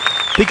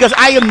 Because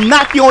I am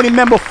not the only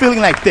member feeling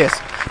like this.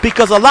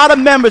 Because a lot of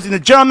members in the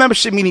general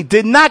membership meeting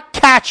did not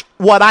catch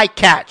what I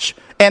catch.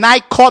 And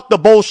I caught the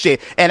bullshit.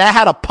 And I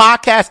had a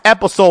podcast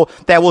episode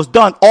that was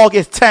done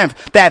August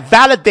 10th that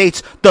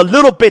validates the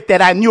little bit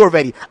that I knew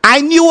already.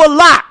 I knew a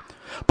lot,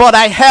 but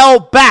I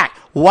held back.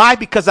 Why?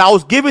 Because I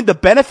was given the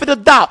benefit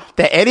of doubt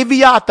that Eddie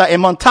Villata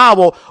and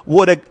Montalvo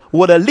would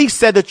at least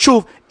said the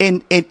truth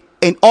in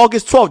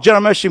August 12th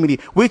general membership meeting,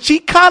 which he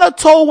kind of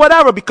told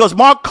whatever because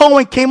Mark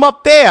Cohen came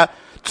up there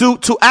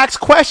to ask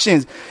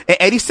questions. And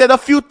Eddie said a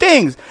few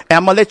things. And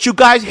I'm going to let you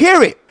guys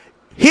hear it.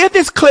 Hear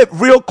this clip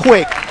real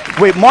quick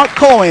with Mark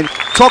Cohen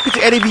talking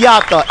to Eddie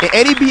Villata. And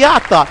Eddie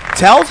Villata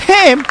tells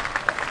him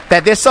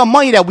that there's some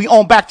money that we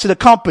own back to the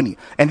company.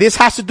 And this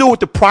has to do with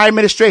the prior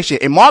administration.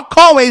 And Mark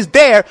Cohen is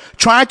there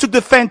trying to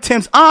defend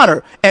Tim's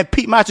honor and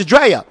Pete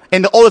Mastandrea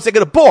and the old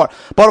executive board.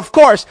 But of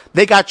course,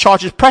 they got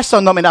charges pressed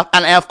on them. And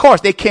of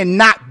course, they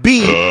cannot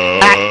be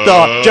at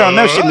the general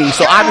membership meeting.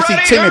 So obviously,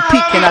 Tim and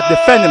Pete cannot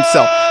defend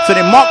themselves. So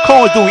then Mark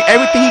Cohen is doing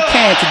everything he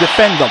can to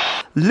defend them.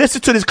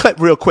 Listen to this clip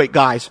real quick,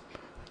 guys.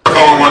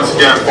 Cohen, once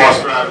again,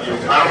 Foster Avenue.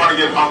 I don't want to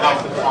get hung up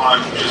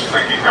on just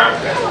thinking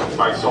that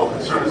my sole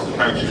concern is the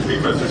pension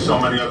because there's so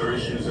many other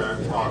issues that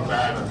are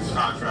bad with this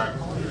contract.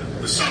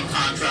 The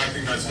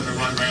subcontracting that's going to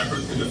run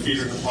rampant in the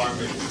feeder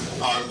department,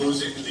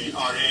 losing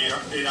our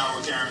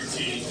 8-hour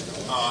guarantee,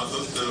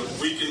 the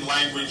weakened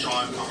language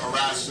on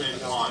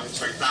harassment, on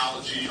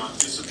technology, on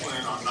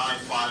discipline, on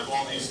 9-5,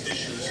 all these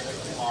issues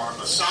are,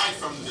 aside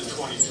from the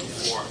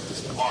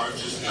 22-4, are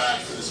just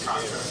bad for this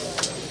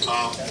contract.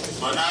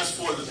 But as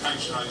for the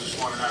pension, I just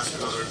want to ask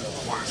another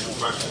one or two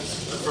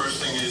questions. The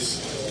first thing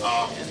is,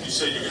 you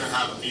said you're going to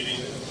have a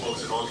meeting, what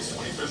was it, August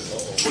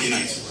 25th?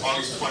 29th.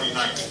 August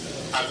 29th.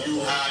 Have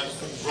you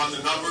run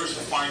the numbers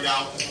to find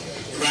out?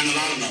 Ran a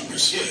lot of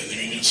numbers, yeah.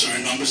 I mean,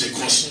 certain numbers, it'll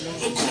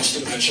cost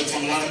the pension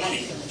fund a lot of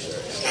money.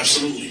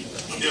 Absolutely.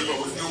 Yeah, but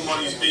with new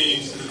monies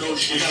being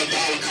negotiated... We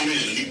got $1 coming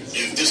in.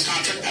 If this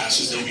contract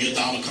passes, there'll be $1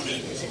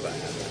 coming in.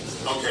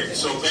 Okay,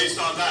 so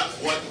based on that,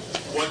 what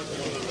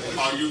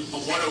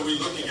are we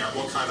looking at?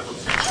 What kind of a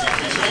pension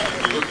increase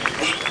are we looking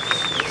at?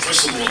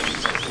 First of all,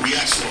 we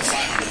asked for a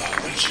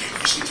 $500 pension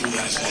increase. We threw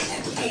that as one of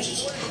our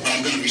proposals. But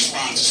I'm going to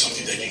respond to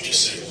something that you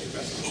just said.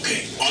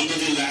 Okay, under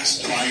the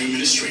last prior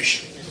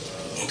administration,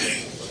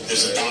 okay,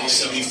 there's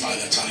 $1.75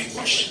 that's on in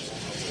question.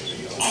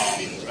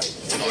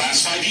 For the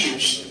last 5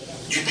 years,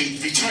 you've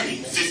been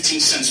returning 15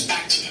 cents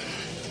back to them.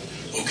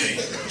 Okay,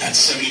 that's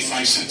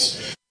 75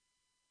 cents.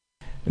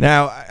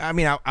 Now, I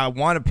mean, I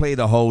want to play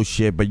the whole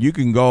shit, but you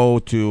can go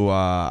to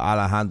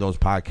Alejandro's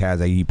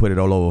podcast. He put it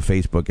all over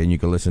Facebook, and you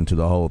can listen to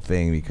the whole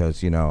thing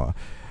because, you know,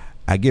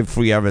 I give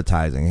free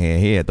advertising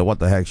here at the What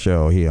the Heck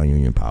Show here on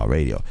Union Power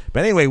Radio.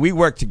 But anyway, we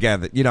work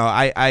together. You know,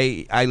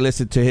 I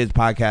listen to his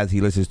podcast. He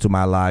listens to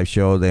my live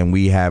show. Then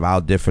we have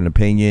our different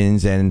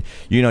opinions. And,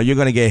 you know, you're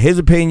going to get his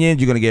opinions.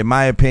 You're going to get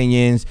my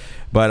opinions.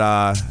 But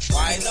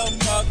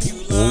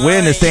we're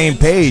in the same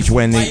page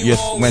when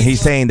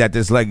he's saying that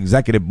this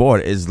executive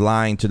board is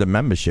lying to the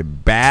membership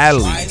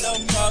badly.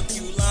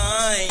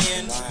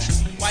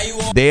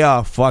 They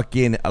are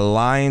fucking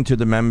lying to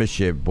the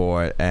membership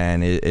board,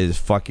 and it is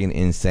fucking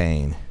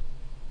insane.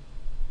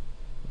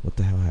 What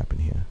the hell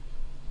happened here?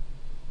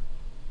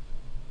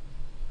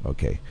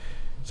 Okay.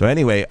 So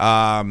anyway,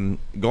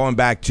 going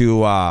back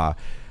to our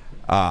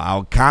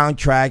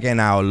contract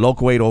and our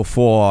Local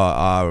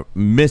 804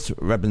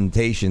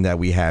 misrepresentation that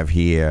we have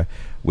here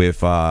with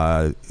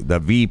the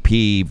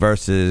VP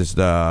versus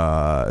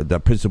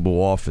the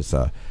principal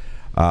officer.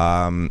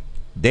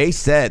 They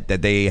said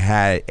that they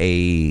had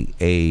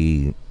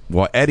Edwin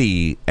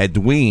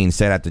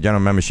said at the general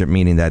membership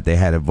meeting that they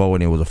had a vote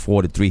and it was a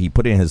 4-3. He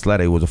put in his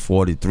letter, it was a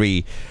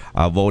 4-3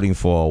 voting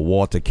for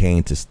Walter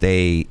Kane to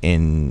stay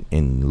in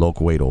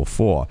Local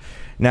 804.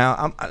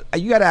 Now,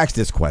 you got to ask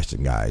this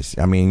question, guys.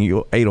 I mean,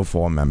 you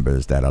 804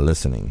 members that are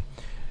listening.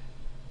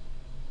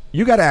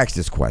 You got to ask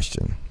this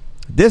question.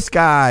 This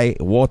guy,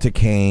 Walter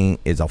Kane,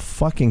 is a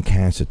fucking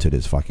cancer to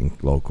this fucking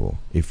local.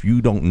 If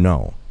you don't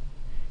know,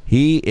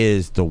 he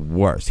is the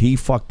worst. He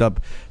fucked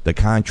up the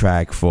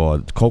contract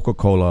for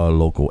Coca-Cola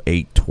Local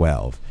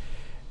 812.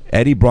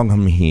 Eddie brought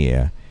him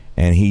here,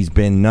 and he's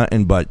been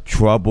nothing but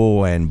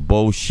trouble and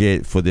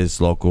bullshit for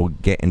this local,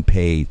 getting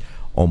paid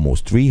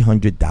almost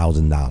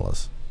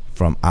 $300,000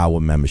 from our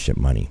membership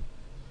money.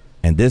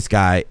 And this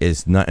guy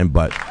is nothing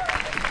but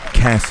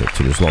cancer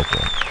to this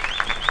local.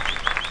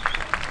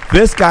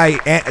 This guy,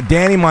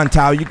 Danny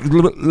Montalvo, you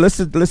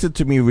listen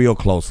to me real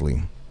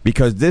closely,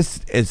 because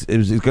this is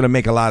going to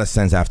make a lot of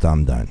sense after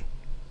I'm done.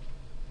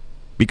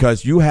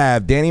 Because you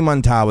have Danny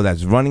Montalvo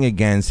that's running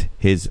against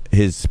his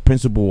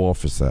principal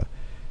officer,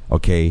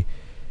 okay?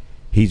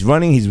 He's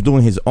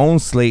doing his own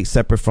slate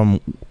separate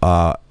from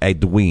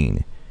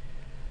Edwin.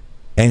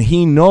 And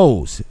he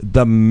knows,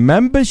 the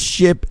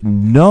membership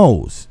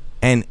knows,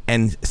 and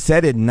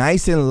said it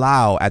nice and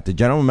loud at the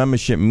general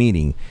membership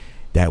meeting,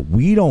 that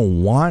we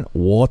don't want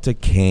Walter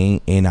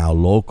Kane in our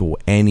local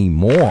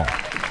anymore.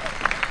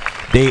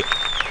 They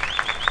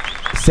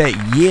said,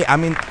 yeah. I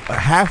mean,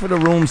 half of the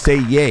room say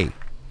yay.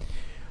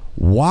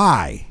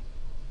 Why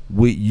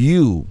would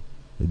you,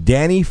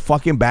 Danny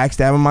fucking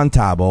Backstabber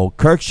Montalvo,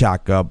 Kirk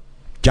Shaka,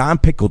 John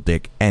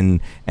Pickledick,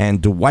 and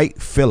Dwight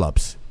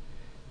Phillips,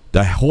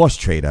 the horse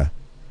trader,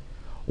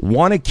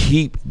 want to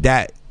keep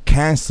that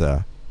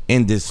cancer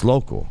in this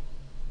local?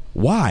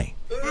 Why?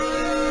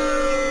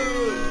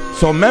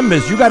 So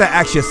members, you got to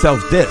ask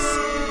yourself this.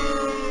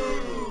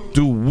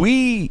 Do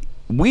we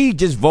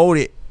just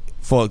voted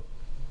for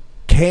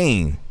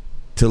Kane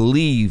to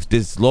leave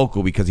this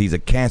local because he's a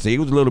cancer? It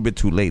was a little bit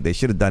too late. They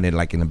should have done it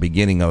like in the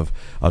beginning of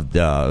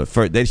the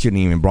first. They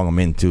shouldn't even bring him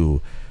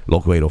into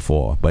Local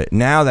 804. But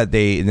now that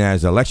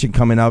there's an election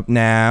coming up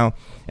now,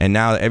 and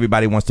now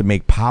everybody wants to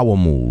make power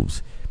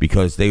moves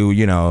because they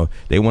want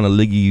to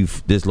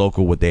leave this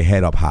local with their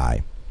head up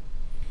high.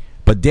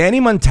 But Danny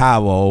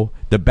Montalvo,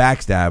 the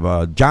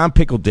Backstabber, John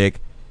Pickledick,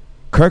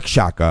 Kirk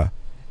Shaka,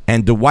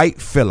 and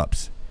Dwight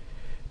Phillips,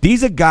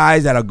 these are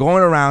guys that are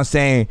going around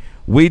saying,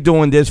 we're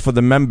doing this for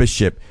the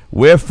membership.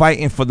 We're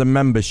fighting for the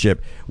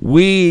membership.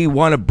 We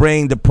want to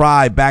bring the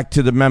pride back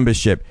to the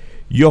membership.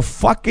 You're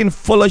fucking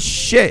full of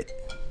shit.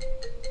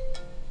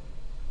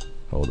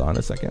 Hold on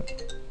a second.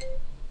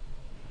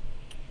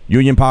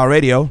 Union Power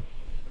Radio.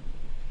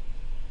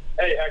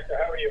 Hey, Hector,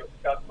 how are you?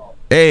 Scott Damone.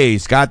 Hey,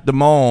 Scott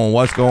Damone,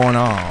 what's going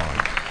on?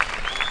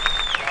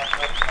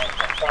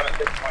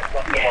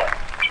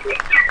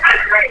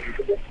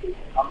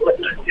 I'm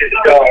listening to your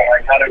show.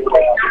 I got to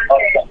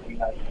talk something.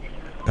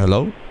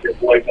 Hello? Can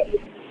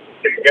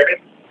you hear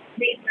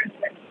me?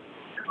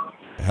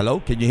 Hello,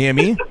 can you hear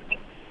me?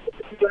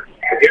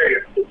 I hear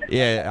you.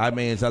 Yeah, I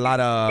mean, it's a lot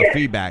of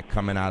feedback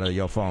coming out of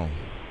your phone.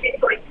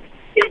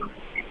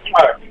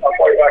 All right, I'll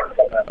call you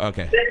back.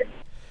 Okay.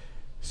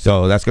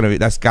 So that's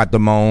Scott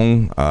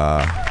Damone.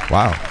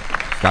 Wow,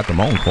 Scott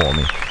Damone called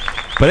me.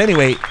 But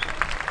anyway,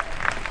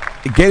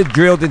 get it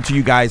drilled into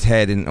you guys'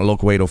 head in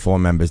Local 804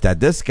 members that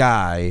this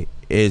guy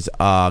is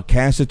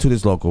cancer to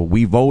this local.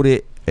 We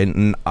voted,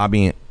 and I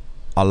mean,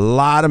 a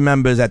lot of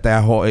members at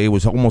that hall. It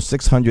was almost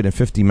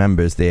 650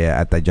 members there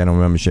at that general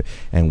membership,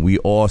 and we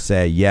all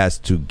said yes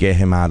to get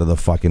him out of the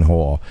fucking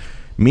hall.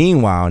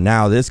 Meanwhile,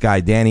 now this guy,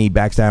 Danny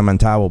Backstabber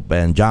Montalvo,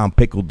 and John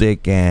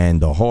Pickledick,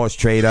 and the horse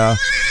trader,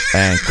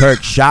 and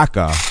Kirk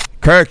Shaka,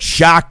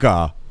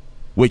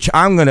 which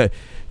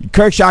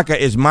Kirk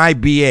Shaka is my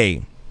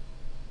BA.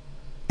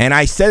 And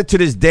I said it to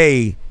this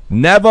day,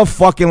 never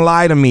fucking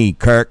lie to me,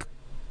 Kirk.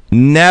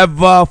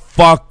 Never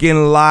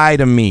fucking lie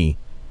to me.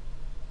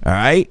 All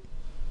right?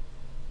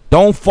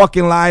 Don't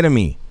fucking lie to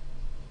me.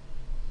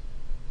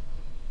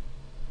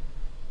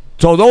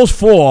 So those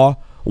four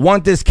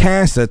want this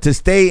cancer to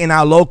stay in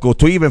our local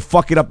to even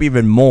fuck it up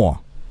even more.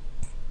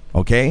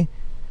 Okay?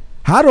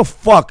 How the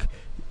fuck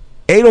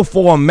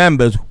 804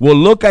 members will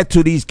look at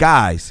to these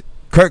guys,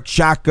 Kirk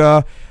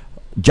Shaka,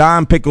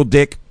 John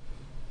Pickledick,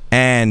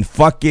 and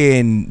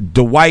fucking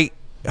Dwight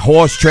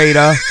horse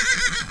trader,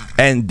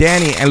 and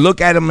Danny, and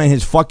look at him in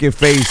his fucking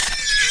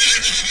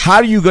face? How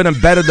are you gonna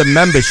better the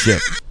membership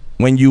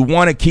when you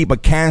want to keep a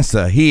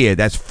cancer here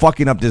that's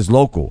fucking up this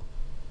local?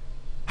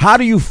 How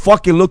do you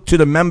fucking look to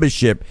the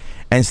membership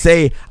and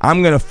say,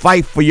 I'm going to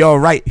fight for your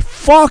right?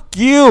 Fuck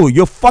you.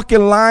 You're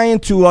fucking lying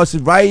to us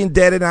right and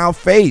dead in our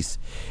face.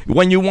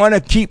 When you want to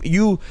keep,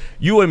 you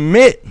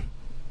admit,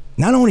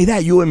 not only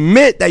that, you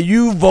admit that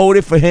you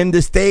voted for him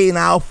to stay in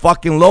our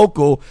fucking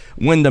local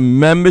when the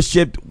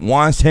membership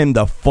wants him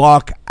to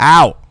fuck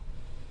out.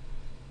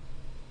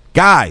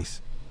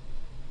 Guys,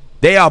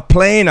 they are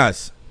playing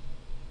us.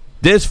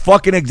 This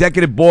fucking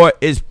executive board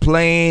is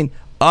playing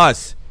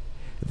us.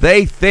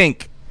 They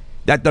think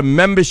that the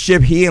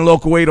membership here in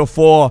Local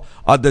 804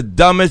 are the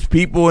dumbest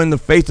people in the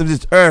face of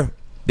this earth.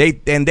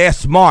 They're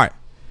smart.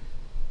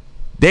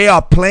 They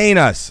are playing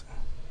us.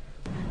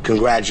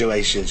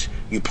 Congratulations,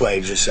 you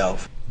played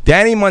yourself.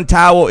 Danny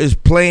Montalvo is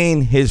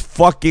playing his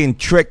fucking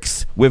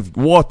tricks with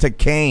Walter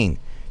Kane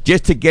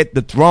just to get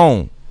the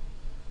throne.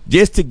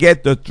 Just to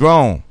get the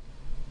throne.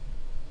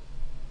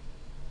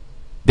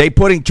 They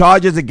putting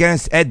charges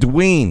against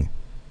Edwin.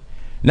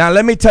 Now,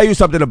 let me tell you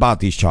something about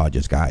these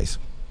charges, guys.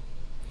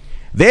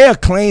 They are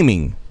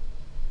claiming,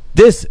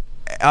 this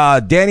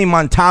Danny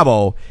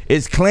Montalvo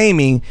is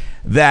claiming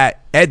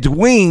that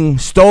Edwin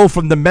stole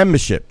from the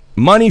membership,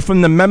 money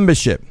from the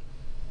membership.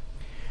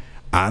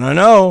 I don't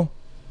know,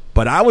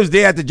 but I was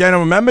there at the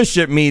general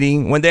membership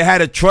meeting when they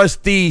had a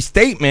trustee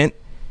statement.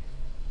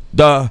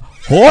 The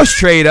horse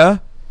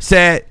trader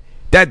said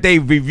that they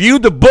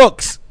reviewed the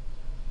books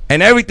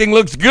and everything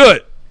looks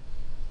good.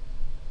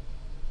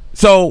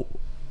 So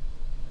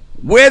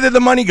where did the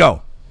money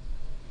go?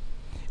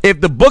 If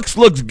the books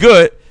looks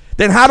good,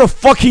 then how the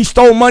fuck he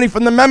stole money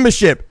from the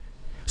membership?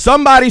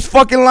 Somebody's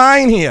fucking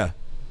lying here.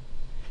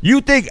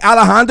 You think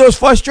Alejandro's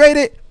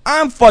frustrated?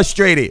 I'm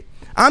frustrated.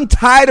 I'm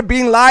tired of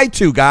being lied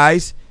to,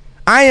 guys.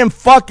 I am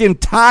fucking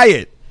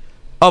tired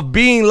of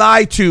being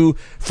lied to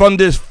from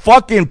this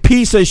fucking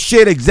piece of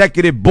shit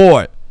executive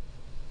board.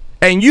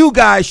 And you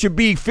guys should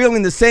be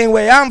feeling the same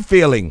way I'm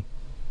feeling.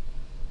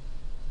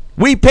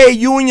 We pay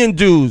union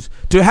dues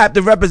to have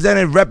the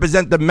representative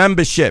represent the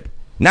membership,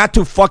 not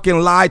to fucking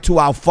lie to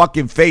our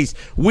fucking face.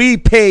 We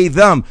pay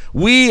them.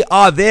 We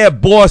are their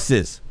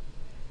bosses.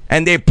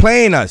 And they're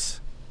playing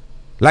us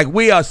like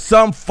we are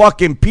some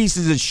fucking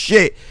pieces of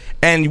shit.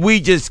 And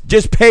we just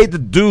pay the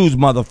dues,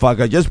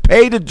 motherfucker. Just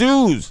pay the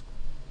dues.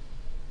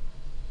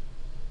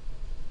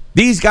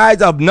 These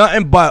guys are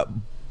nothing but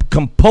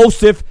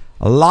compulsive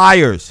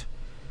liars.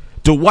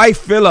 Dwight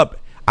Phillip,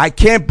 I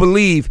can't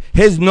believe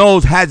his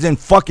nose hasn't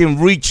fucking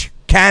reached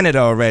Canada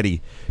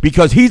already,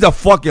 because he's a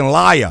fucking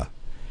liar.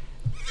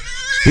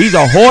 He's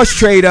a horse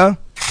trader.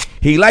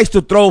 He likes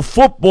to throw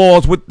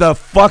footballs with the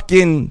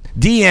fucking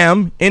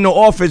DM in the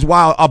office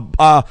while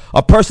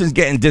a person's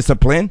getting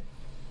disciplined.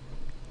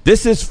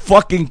 This is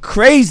fucking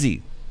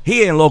crazy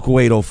here in Local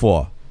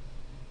 804.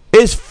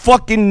 It's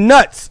fucking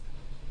nuts.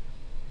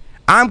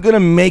 I'm going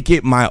to make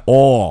it my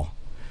all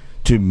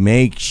to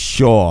make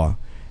sure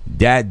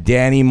that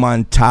Danny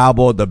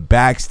Montalvo, the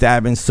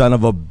backstabbing son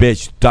of a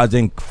bitch,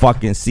 doesn't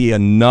fucking see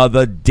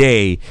another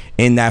day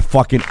in that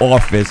fucking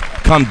office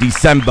come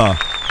December.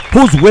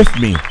 Who's with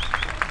me?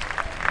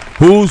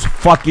 Who's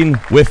fucking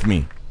with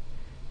me?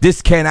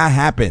 This cannot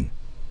happen.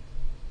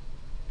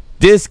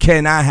 This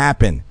cannot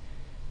happen.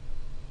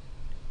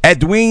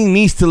 Edwin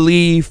needs to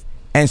leave,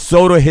 and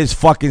so do his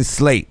fucking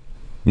slate.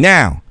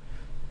 Now,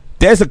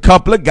 there's a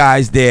couple of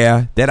guys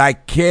there that I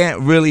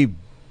can't really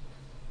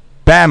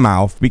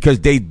badmouth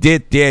because they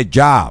did their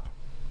job.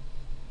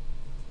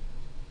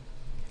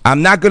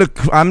 I'm not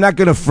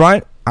gonna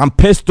front. I'm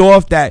pissed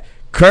off that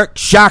Kirk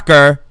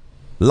Shocker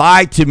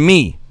lied to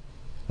me,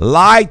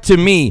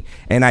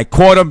 and I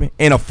caught him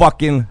in a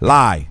fucking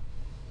lie.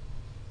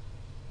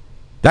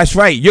 That's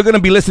right. You're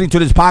gonna be listening to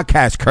this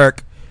podcast,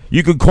 Kirk.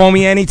 You can call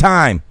me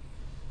anytime.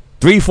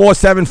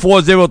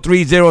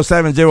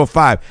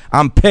 347-403-0705.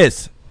 I'm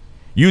pissed.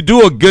 You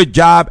do a good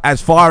job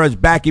as far as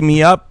backing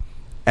me up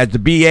as the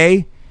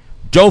BA.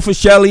 Joe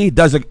Fischelli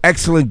does an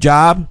excellent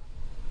job.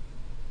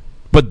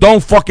 But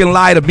don't fucking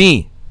lie to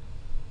me.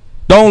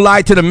 Don't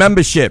lie to the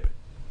membership.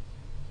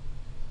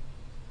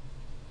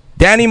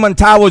 Danny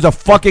Montalvo is a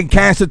fucking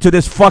cancer to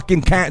this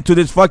fucking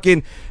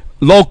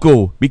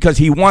local because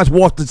he wants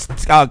Walter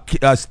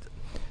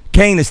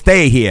Kane to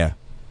stay here.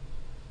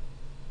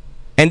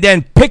 And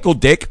then Pickle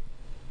Dick.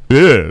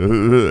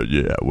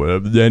 Yeah,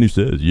 whatever Danny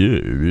says.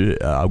 Yeah,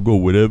 I'll go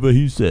whatever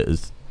he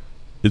says.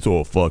 It's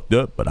all fucked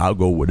up, but I'll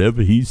go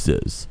whatever he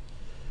says.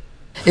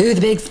 Ooh,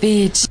 the big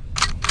speech.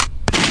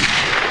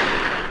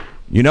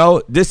 You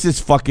know, this is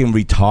fucking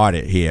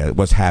retarded here,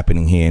 what's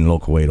happening here in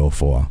Local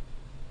 804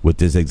 with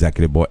this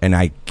executive board. And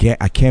I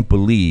can't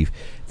believe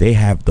they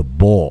have the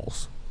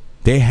balls.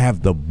 They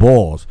have the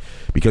balls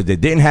because they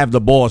didn't have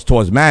the balls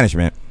towards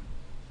management.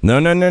 No.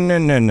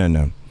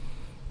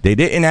 They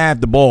didn't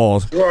have the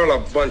balls. You're all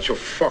a bunch of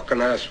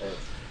fucking assholes.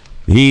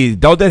 He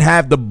didn't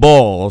have the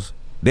balls.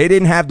 They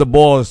didn't have the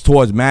balls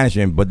towards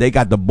management, but they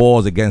got the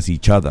balls against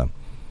each other.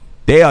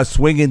 They are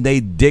swinging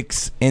their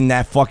dicks in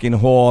that fucking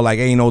hall like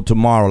ain't no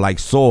tomorrow, like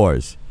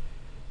swords.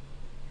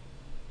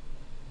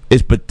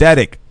 It's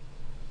pathetic.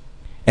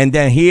 And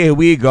then here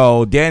we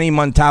go. Danny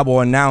Montalvo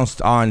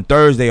announced on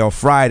Thursday or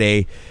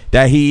Friday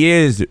that he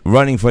is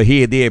running for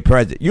their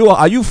president.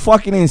 Are you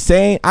fucking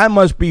insane? I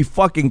must be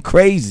fucking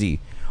crazy.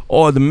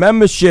 Or the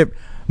membership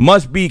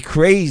must be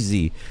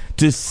crazy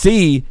to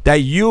see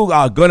that you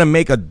are going to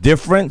make a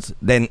difference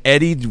than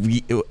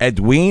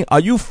Edwin. Are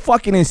you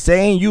fucking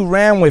insane? You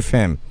ran with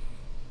him.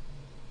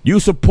 You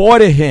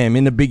supported him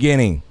in the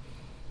beginning.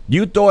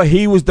 You thought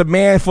he was the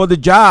man for the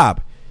job.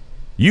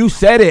 You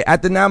said it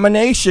at the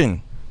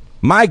nomination.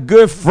 My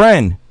good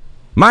friend,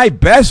 my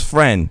best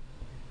friend,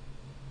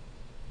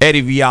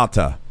 Eddie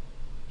Vialta.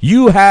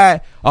 You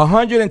had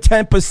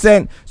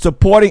 110%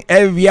 supporting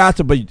Eddie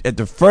Vialta, but at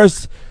the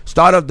first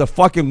start of the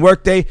fucking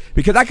workday,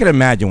 because I can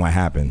imagine what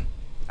happened.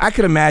 I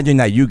could imagine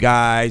that you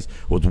guys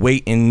was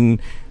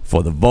waiting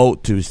for the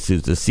vote to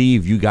see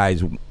if you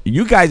guys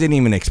didn't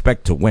even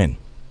expect to win.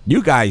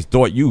 You guys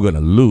thought you were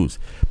going to lose.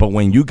 But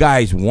when you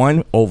guys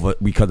won over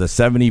because of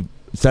 70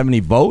 70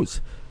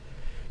 votes.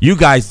 You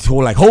guys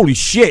were like, holy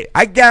shit.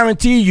 I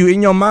guarantee you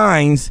in your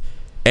minds,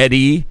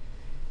 Eddie,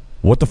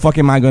 what the fuck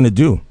am I going to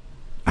do?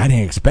 I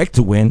didn't expect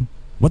to win.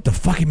 What the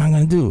fuck am I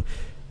going to do?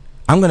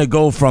 I'm going to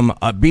go from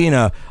being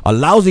a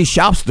lousy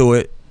shop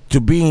steward to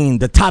being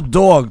the top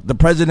dog, the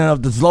president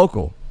of this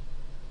local.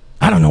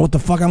 I don't know what the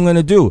fuck I'm going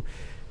to do.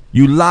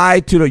 You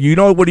lied to you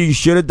know what you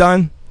should have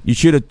done? You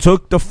should have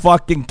took the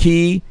fucking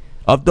key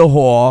of the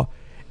whore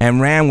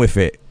and ran with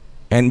it.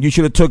 And you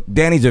should have took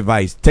Danny's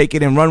advice. Take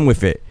it and run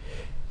with it.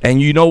 And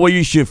you know what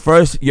you should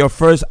your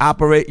first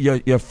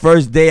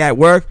day at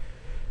work?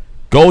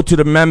 Go to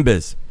the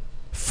members.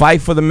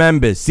 Fight for the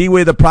members. See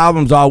where the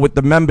problems are with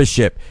the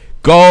membership.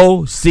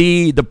 Go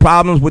see the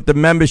problems with the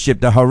membership,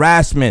 the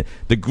harassment,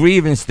 the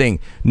grievance thing.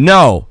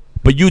 No,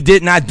 but you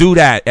did not do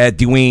that, Ed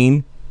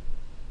Dwayne.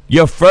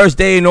 Your first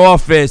day in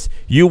office,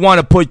 you want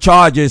to put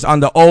charges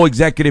on the old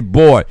executive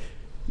board.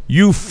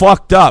 You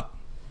fucked up.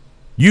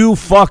 You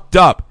fucked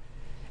up.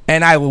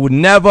 And I would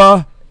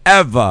never,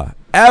 ever,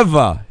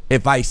 ever,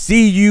 if I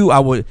see you,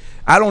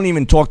 I don't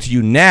even talk to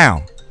you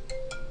now.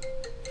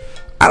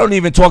 I don't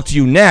even talk to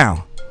you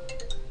now.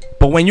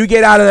 But when you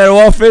get out of that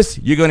office,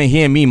 you're going to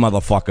hear me,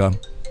 motherfucker.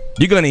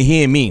 You're going to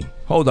hear me.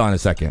 Hold on a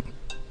second.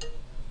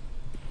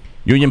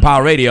 Union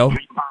Power Radio.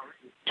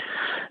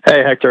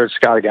 Hey, Hector, it's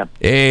Scott again.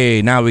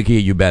 Hey, now we can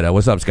hear you better.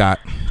 What's up, Scott?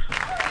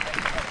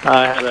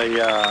 I had a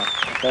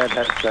bad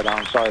headset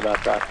on. Sorry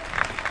about that.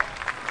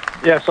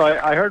 Yeah, so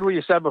I heard what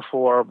you said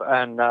before,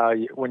 and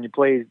when you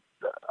played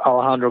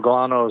Alejandro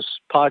Galano's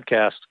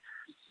podcast,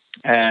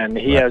 and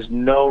he has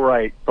no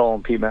right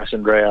calling Pete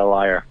Massandrea a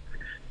liar.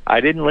 I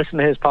didn't listen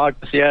to his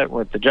podcast yet.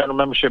 With the general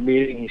membership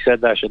meeting, he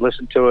said that I should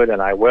listen to it,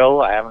 and I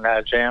will. I haven't had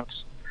a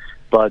chance.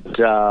 But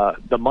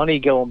the money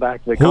going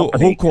back to the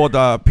company... Who called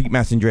Pete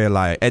Massandrea a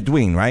liar?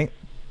 Edwin, right?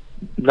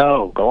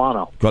 No,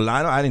 Galano.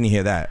 Galano? I didn't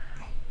hear that.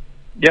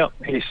 Yep.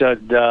 He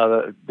said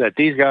that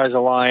these guys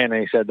are lying,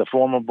 and he said the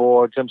former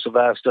board, Tim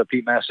Sylvester,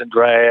 Pete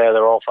Massandrea,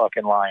 they're all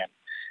fucking lying.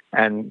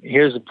 And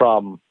here's the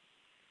problem.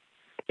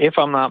 If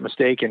I'm not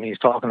mistaken, he's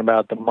talking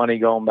about the money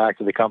going back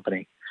to the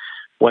company.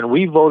 When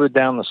we voted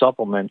down the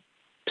supplement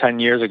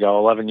 10 years ago,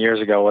 11 years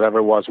ago, whatever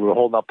it was, we were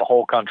holding up the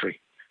whole country.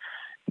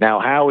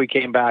 Now, Howie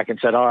came back and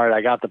said, all right,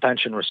 I got the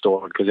pension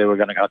restored because they were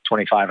going to cut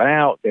 25 and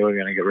out. They were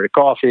going to get rid of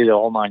coffee, the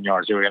whole 9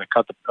 yards. They were going to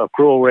cut the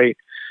accrual rate.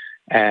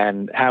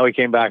 And Howie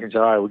came back and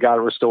said, all right, we got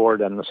it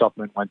restored, and the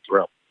supplement went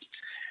through.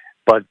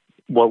 But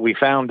what we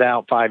found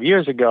out 5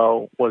 years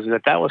ago was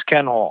that was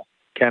Ken Hall.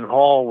 Ken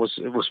Hall was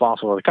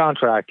responsible for the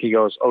contract. He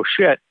goes, oh,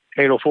 shit,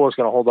 804 is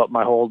going to hold up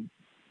my whole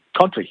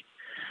country.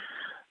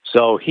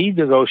 So he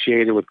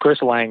negotiated with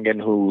Chris Langan,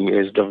 who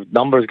is the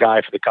numbers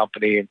guy for the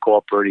company in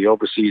corporate. He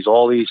oversees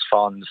all these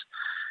funds.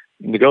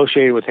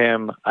 Negotiated with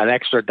him an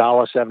extra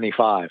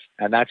 $1.75,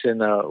 and that's in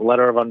the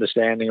letter of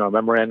understanding or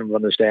memorandum of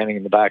understanding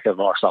in the back of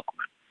our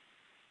supplement.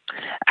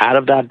 Out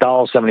of that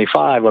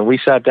 $1.75, when we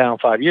sat down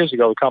 5 years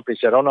ago, the company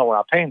said, oh, no, we're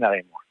not paying that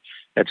anymore.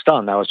 It's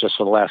done. That was just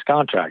for the last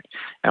contract.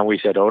 And we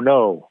said, oh,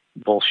 no,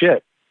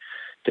 bullshit.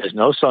 There's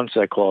no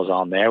sunset clause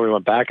on there. We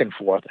went back and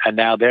forth, and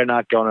now they're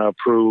not going to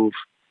approve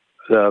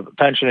the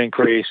pension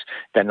increase.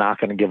 They're not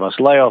going to give us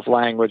layoff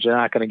language. They're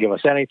not going to give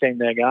us anything.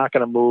 They're not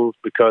going to move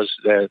because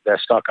they're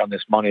stuck on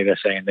this money. They're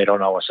saying they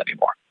don't owe us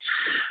anymore.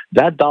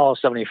 That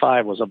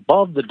 $1.75 was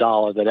above the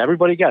dollar that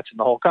everybody gets in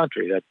the whole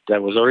country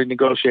that was already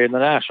negotiated in the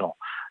national.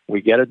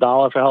 We get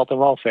 $1 for health and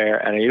welfare,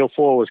 and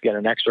 804 was getting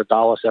an extra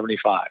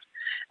 $1.75.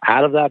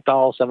 Out of that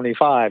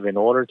 $1.75, in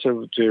order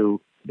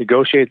to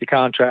negotiate the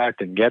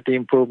contract and get the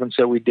improvements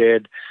that we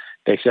did,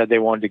 they said they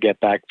wanted to get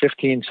back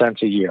 15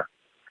 cents a year.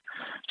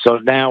 So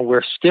now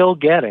we're still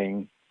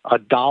getting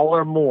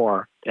 $1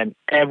 more than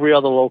every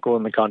other local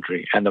in the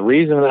country. And the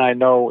reason that I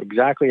know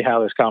exactly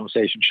how this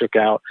conversation shook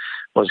out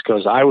was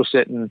because I was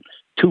sitting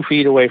 2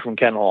 feet away from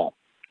Ken Hall.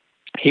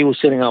 He was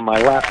sitting on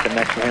my left, and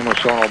next to him was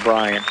Sean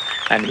O'Brien.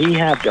 And he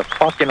had the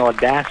fucking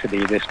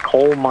audacity, this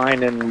coal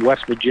mining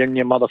West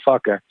Virginia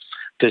motherfucker,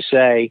 to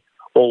say,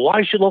 well,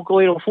 why should Local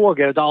 804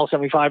 get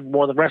 $1.75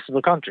 more than the rest of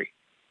the country?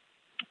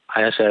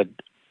 And I said,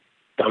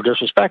 no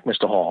disrespect,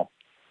 Mr. Hall,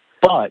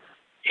 but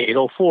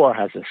 804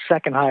 has the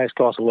second highest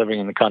cost of living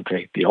in the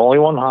country. The only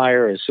one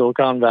higher is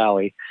Silicon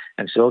Valley,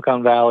 and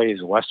Silicon Valley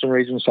is a Western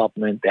Region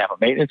supplement. They have a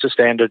maintenance of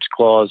standards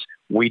clause.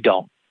 We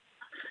don't.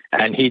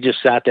 And he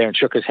just sat there and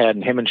shook his head,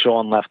 and him and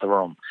Sean left the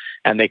room.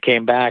 And they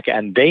came back,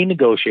 and they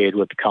negotiated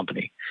with the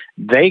company.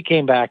 They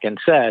came back and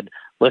said,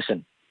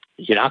 listen,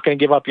 you're not going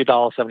to give up your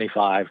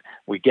 $1.75.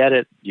 We get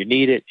it. You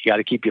need it. You got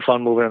to keep your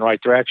fund moving in the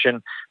right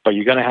direction, but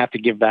you're going to have to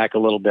give back a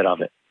little bit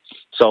of it.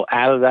 So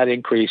out of that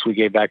increase, we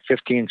gave back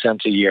 15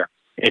 cents a year.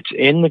 It's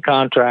in the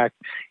contract.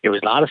 It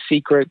was not a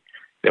secret.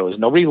 There was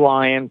nobody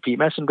lying. Pete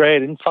Massandrea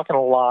didn't fucking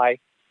lie.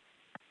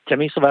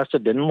 Timmy Sylvester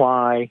didn't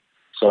lie.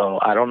 So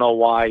I don't know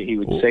why he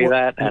would say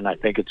that, and I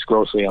think it's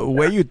grossly unfair.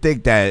 Where you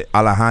think that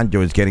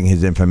Alejandro is getting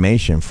his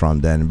information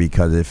from then?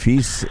 Because if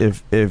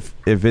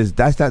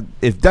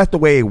that's the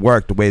way it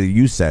worked, the way that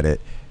you said it,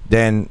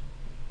 then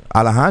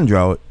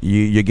Alejandro,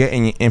 you're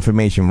getting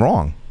information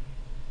wrong.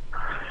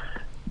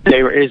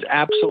 There is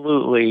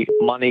absolutely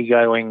money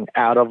going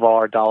out of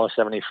our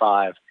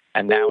 $1.75,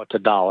 and now it's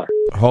 $1.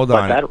 Hold But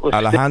on. that was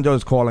Alejandro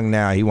is calling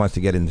now. He wants to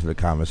get into the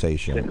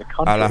conversation.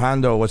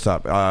 Alejandro, what's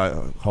up?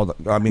 Hold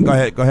on. I mean, go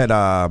ahead. Go ahead.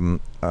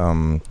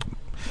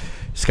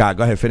 Scott,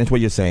 go ahead. Finish what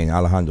you're saying.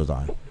 Alejandro's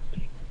on.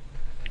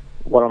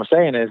 What I'm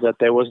saying is that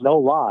there was no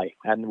lie,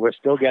 and we're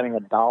still getting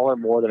 $1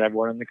 more than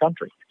everyone in the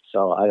country.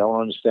 So I don't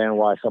understand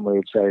why somebody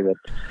would say that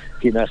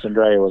Pete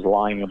Massandrea was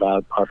lying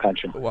about our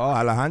pension. Well,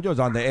 Alejandro's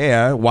on the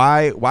air.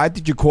 Why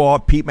did you call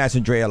Pete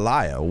Massandrea a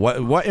liar?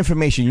 What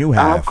information you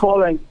have?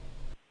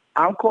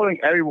 I'm calling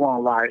everyone a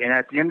liar, and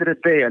at the end of the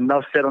day,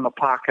 enough said on the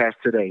podcast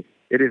today.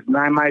 It is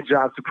not my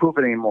job to prove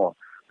it anymore.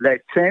 Let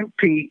Tim,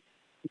 Pete,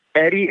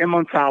 Eddie, and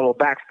Montalvo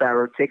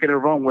backstabber take it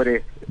and run with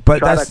it.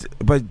 But that's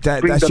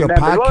your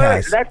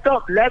podcast.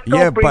 Let's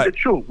don't bring the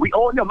truth. We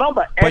all know.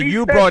 Remember, but Eddie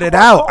you said brought it to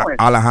out, Mark Cohen,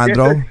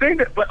 Alejandro.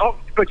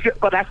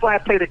 But that's why I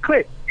played the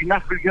clip. You're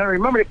not going to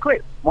remember the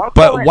clip. Mark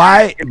But Cohen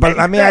why? asked, But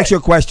let me ask you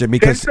a question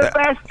because Tim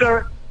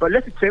Sylvester. But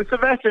listen, Tim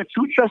Sylvester and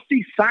 2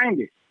 trustees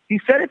signed it. He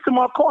said it to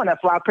Mark Cohen.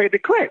 That's why I played the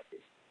clip.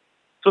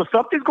 So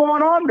something's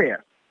going on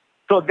there.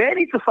 So they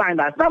need to find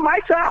out. It's not my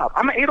job.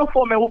 I'm an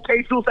 804 man who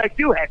pays dues like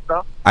you,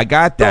 Hector. I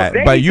got that,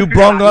 So but you they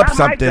brung figure out, up not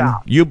my something.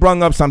 job. You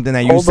brung up something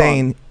that you're Hold on.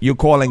 saying you're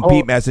calling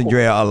Pete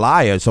Massandrea a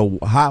liar. So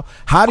how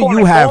do Calling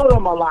you have? all of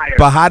them a liar.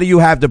 But how do you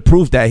have the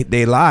proof that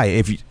they lie?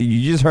 If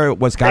you just heard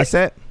what Scott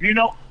said. You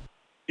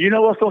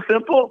know what's so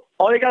simple?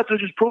 All they got to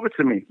do is just prove it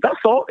to me. That's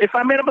all. If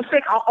I made a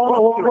mistake, I'll own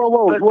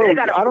Whoa.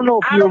 I don't know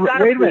if you...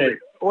 Wait a minute.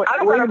 Wait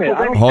a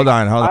minute. Hold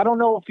on. I don't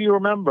know if you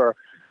remember,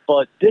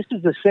 but this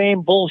is the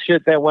same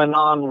bullshit that went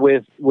on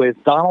with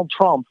Donald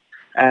Trump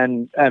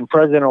and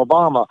President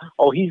Obama.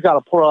 Oh, he's got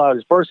to pull out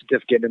his birth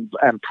certificate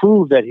and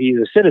prove that he's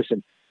a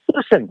citizen.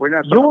 Listen,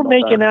 you're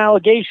making an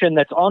allegation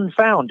that's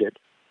unfounded,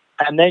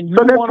 and then you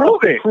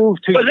want to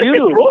prove to you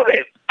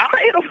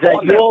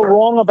that you're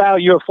wrong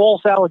about your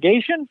false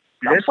allegation.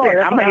 I'm sorry,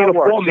 I'm an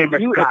 804 member.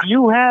 If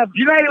you have,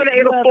 you're not even an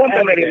 804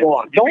 member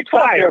anymore. Don't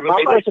fire.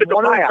 Listen,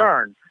 One at a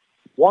turn.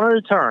 One at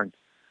a turn.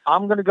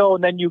 I'm going to go,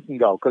 and then you can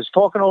go, because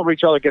talking over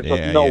each other gets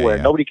us nowhere.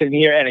 yeah. Nobody can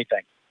hear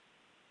anything.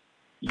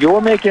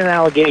 You're making an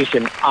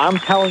allegation. I'm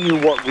telling you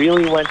what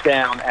really went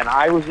down, and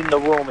I was in the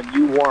room, and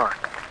you weren't.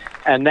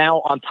 And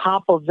now, on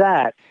top of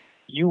that,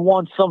 you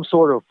want some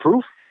sort of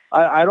proof?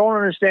 I don't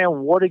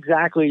understand what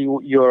exactly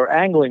you're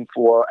angling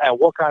for and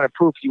what kind of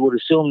proof you would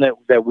assume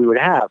that we would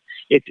have.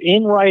 It's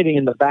in writing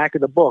in the back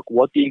of the book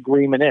what the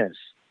agreement is.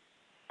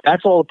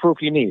 That's all the proof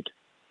you need.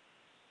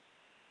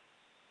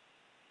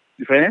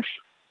 You finished?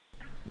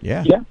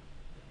 Yeah. Yeah.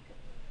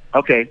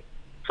 Okay.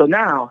 So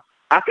now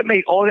I can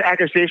make all the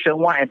accusations I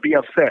want and be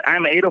upset.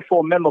 I'm an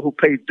 804 member who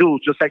pays dues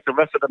just like the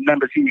rest of the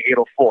members here in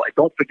 804.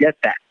 Don't forget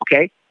that,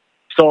 okay?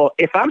 So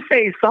if I'm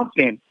saying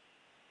something,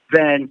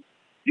 then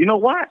you know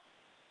what?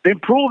 Then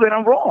prove that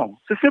I'm wrong.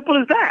 It's as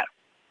simple as that.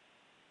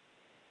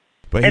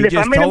 But And he if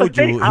I just made a told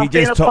mistake, you. I'll He say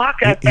in just a told.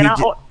 podcast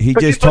and He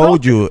but just but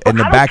told don't- you but in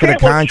the I don't back of the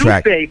care what you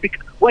contract. say,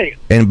 wait.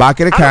 In the back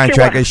of the I don't care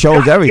contract, what it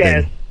shows Scott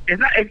everything. says. It's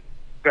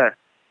not.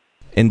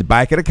 In the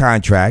back of the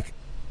contract,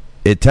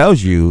 it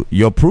tells you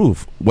your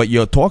proof, what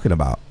you're talking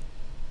about.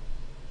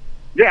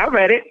 Yeah, I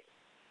read it.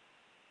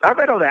 I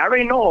read all that. I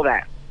already know all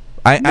that.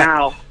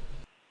 Now,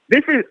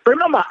 this is,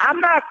 remember, I'm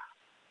not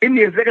in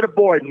the executive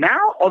board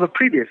now or the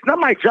previous. It's not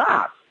my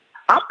job.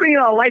 I'm bringing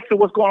on light to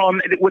what's going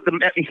on with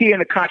the here in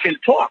the content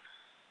talk.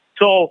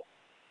 So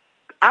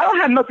I don't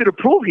have nothing to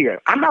prove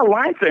here. I'm not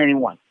lying to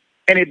anyone.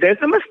 And if there's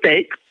a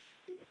mistake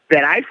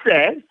that I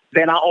said,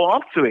 then I'll own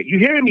up to it. You're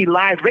hearing me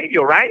live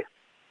radio, right?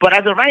 But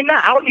as of right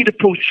now, I don't need to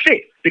prove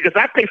shit because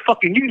I pay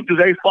fucking union dues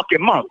every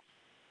fucking month.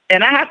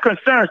 And I have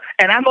concerns,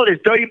 and I know there's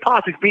dirty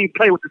politics being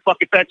played with the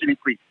fucking pension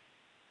increase.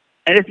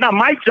 And it's not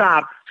my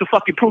job to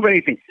fucking prove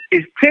anything.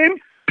 It's Tim,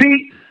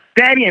 Pete,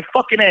 Danny, and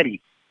fucking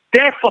Eddie.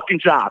 Their fucking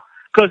job.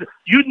 Because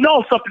you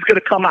know something's going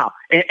to come out.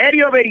 And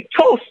Eddie already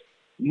told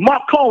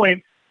Mark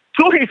Cohen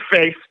to his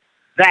face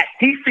that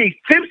he sees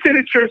Tim's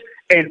signatures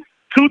and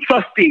 2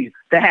 trustees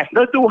that has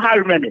nothing to do with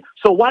hiring amendment.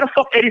 So why the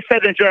fuck Eddie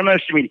said in German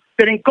meeting?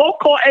 Then go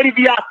call Eddie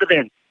Viasta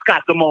then,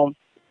 Scott Damone.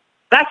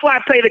 That's why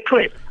I played the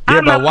clip. Yeah,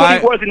 I'm but not why?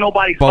 putting words in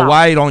nobody's But mouth.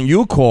 why don't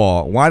you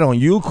call? Why don't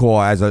you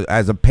call as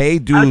a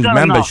paid dues don't know.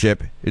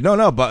 membership?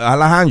 No. But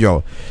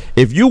Alejandro,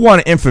 if you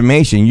want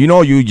information,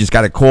 you just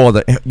got to call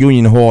the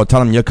union hall, tell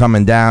them you're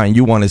coming down, and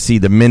you want to see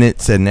the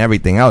minutes and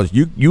everything else.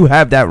 You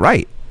have that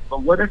right.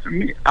 But what is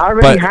me? I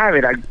already have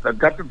it. I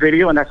got the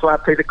video, and that's why I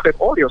played the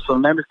clip audio, so the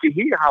members can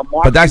hear how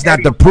Mark. But that's not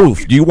the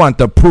proof. You want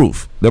the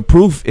proof. The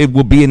proof, it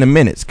will be in the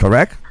minutes,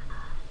 correct?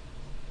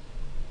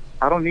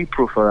 I don't need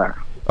proof for that.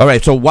 All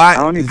right. So why?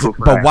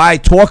 But why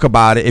talk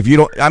about it if you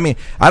don't? I mean,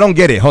 I don't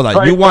get it. Hold on.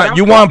 But You want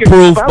I'm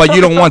proof, talking- but you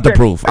don't want the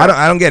something- proof.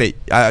 I don't get it.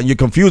 You're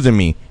confusing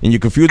me, and you're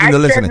confusing I the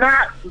said listener.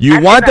 not- You I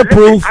want the said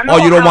not- listen, proof, I know or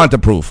you don't how- want the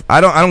proof.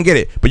 I don't get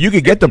it. But you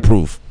could get the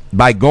proof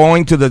by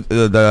going to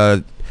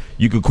the.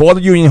 You could call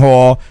the union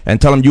hall and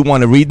tell them you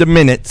want to read the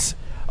minutes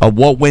of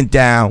what went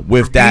down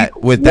with that.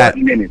 What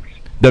minutes?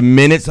 The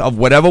minutes of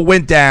whatever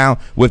went down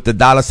with the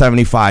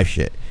 $1.75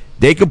 shit.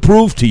 They could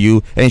prove to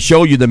you and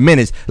show you the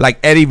minutes. Like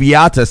Eddie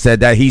Viata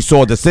said that he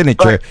saw the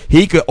signature.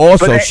 He could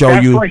also show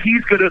you.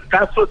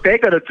 That's what they're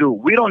gonna do.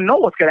 We don't know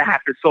what's gonna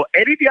happen. So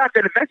Eddie Viata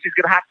eventually is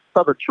gonna have to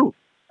tell the truth.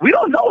 We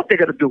don't know what they're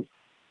gonna do.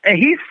 And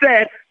he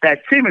said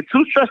that Tim and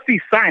 2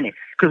 trustees signed it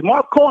because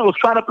Mark Cohen was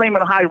trying to blame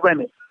it on High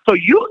Remit. So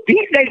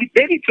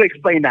they need to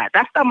explain that.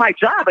 That's not my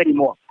job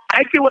anymore.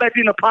 I did what I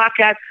did in the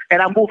podcast,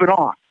 and I'm moving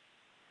on.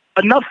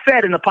 Enough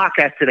said in the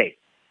podcast today.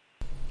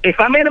 If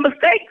I made a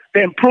mistake,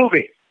 then prove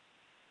it.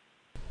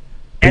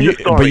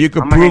 But you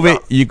could prove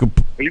it.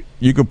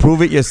 You could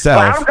prove it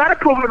yourself. But I don't gotta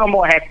prove it no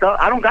more, Hector.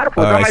 I don't gotta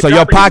prove it. All right. So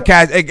your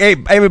podcast, hey,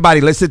 everybody,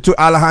 listen to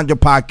Alejandro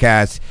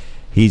podcast.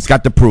 He's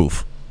got the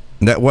proof.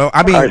 Well,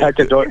 I mean, all right,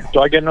 Hector,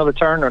 do I get another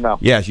turn or no?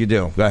 Yes, you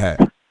do. Go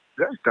ahead.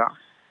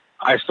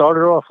 I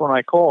started off when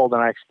I called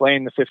and I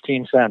explained the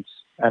 15 cents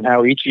and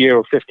how each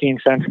year 15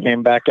 cents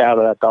came back out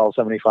of that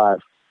 $1.75.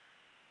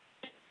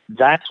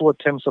 That's what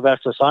Tim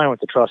Sylvester signed with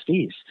the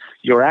trustees.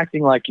 You're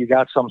acting like you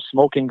got some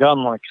smoking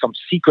gun, like some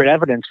secret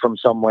evidence from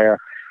somewhere.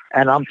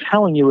 And I'm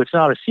telling you, it's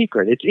not a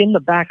secret. It's in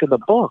the back of the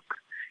book.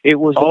 It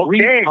was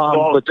agreed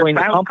upon between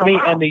the company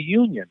and the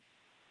union.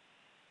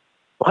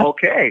 What?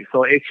 Okay,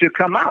 so it should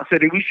come out. So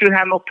that we should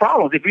have no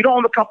problems. If we don't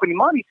own the company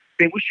money,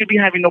 then we should be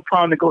having no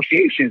problem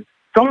negotiations.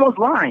 Someone's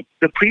lying.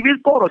 The previous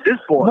board or this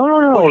board?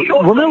 No.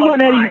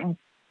 Remember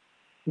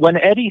when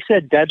Eddie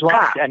said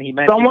deadlocked and he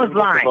meant someone's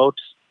lying.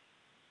 Votes?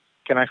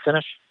 Can I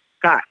finish?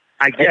 God,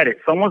 I get it.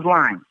 Someone's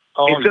lying.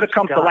 It should have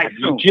come to light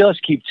soon. You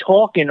just keep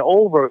talking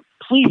over.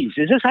 Please,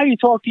 is this how you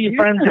talk to your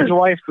friends and your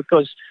wife?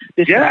 Because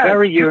this is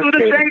very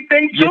irritating. You do the same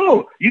thing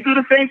too. You do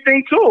the same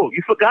thing too.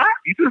 You forgot?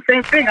 You do the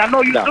same thing. I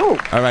know you do.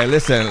 All right,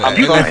 listen. Let's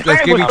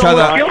give each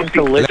other.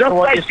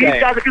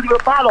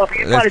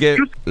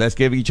 Let's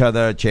give each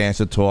other a chance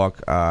to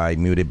talk. I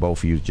muted both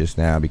of you just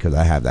now because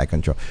I have that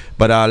control.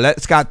 But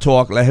let Scott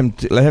talk. Let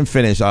him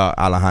finish,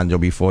 Alejandro,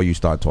 before you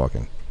start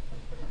talking.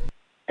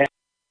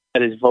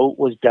 That his vote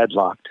was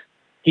deadlocked.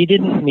 He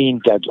didn't mean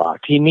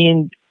deadlocked. He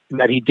mean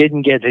that he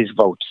didn't get his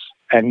votes,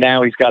 and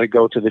now he's got to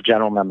go to the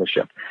general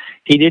membership.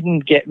 He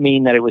didn't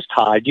mean that it was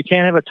tied. You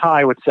can't have a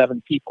tie with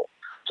 7 people.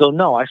 So,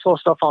 no, I saw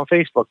stuff on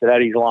Facebook that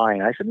Eddie's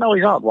lying. I said, no,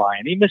 he's not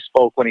lying. He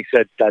misspoke when he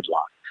said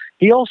deadlocked.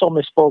 He also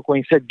misspoke when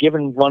he said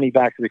giving money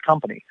back to the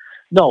company.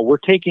 No, we're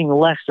taking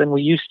less than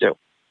we used to.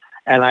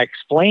 And I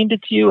explained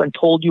it to you and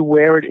told you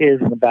where it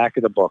is in the back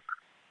of the book.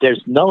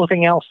 There's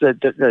nothing else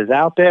that is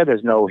out there.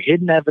 There's no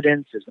hidden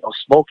evidence. There's no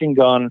smoking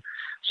gun.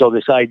 So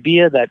this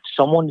idea that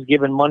someone's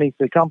giving money to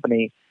the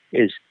company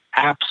is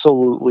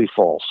absolutely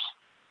false.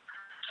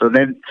 So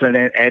then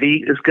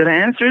Eddie is going to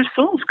answer his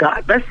soon,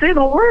 Scott. That's it.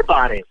 Don't worry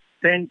about it.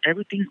 Then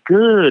everything's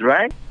good,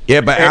 right?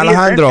 Yeah, but Eddie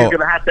Alejandro, is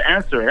going to have to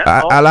answer it.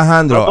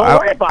 Alejandro,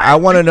 I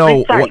want to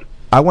know.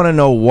 I want to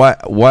know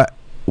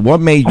what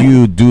made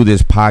you do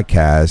this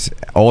podcast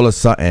all of a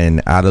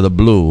sudden out of the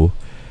blue,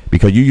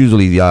 because you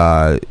usually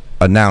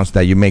announce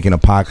that you're making a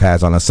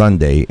podcast on a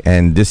Sunday,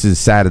 and this is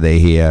Saturday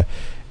here.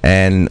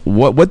 And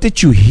what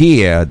did you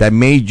hear that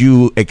made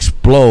you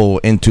explode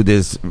into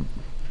this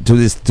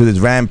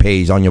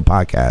rampage on your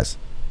podcast?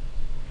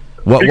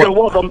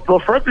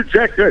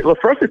 The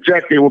first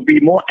objective would be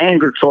more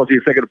anger towards the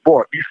executive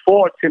board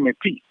before Tim and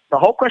Pete. The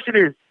whole question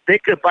is they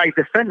could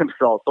defend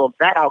themselves, so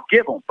that I'll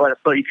give them. But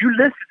if you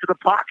listen to the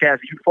podcast,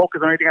 you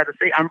focus on anything I have to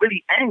say. I'm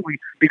really angry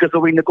because of the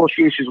way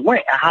negotiations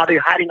went and how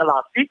they're hiding a lot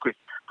of secrets.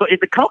 So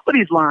if the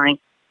company's lying,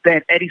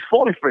 then Eddie's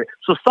falling for it.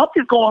 So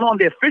something's going on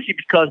there fishy,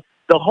 because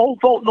the whole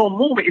vote no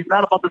movement is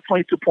not about the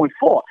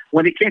 22.4.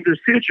 When it came to the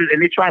signatures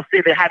and they try to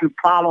say they're having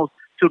problems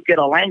to get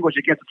a language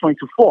against the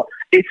 22.4,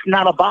 it's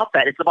not about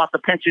that. It's about the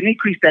pension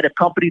increase that the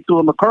company threw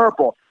them a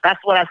curveball. That's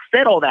what I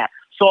said, all that.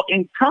 So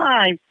in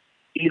time,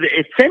 either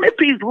if Tim and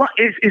Pete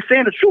is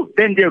saying the truth,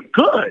 then they're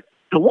good.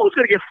 The one who's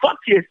going to get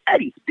fucked here is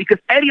Eddie, because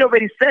Eddie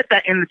already said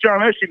that in the general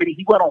membership meeting.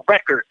 He went on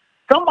record.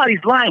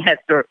 Somebody's lying,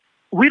 Hector.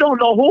 We don't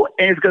know who,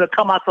 and it's going to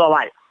come out to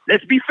light.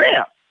 Let's be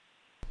fair.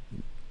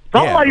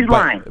 Somebody's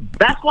lying.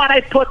 That's why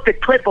I put the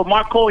clip of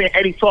Mark Cohen and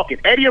Eddie talking.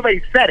 Eddie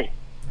already said it.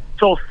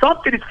 So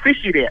something is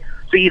fishy there.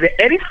 So either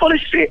Eddie's full of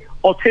shit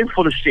or Tim's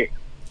full of shit.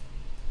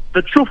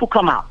 The truth will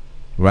come out.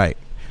 Right.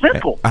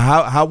 Simple.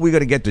 How are we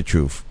going to get the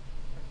truth?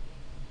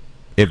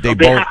 If they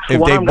both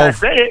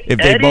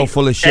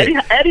full of shit.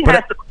 Eddie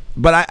has to.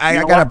 But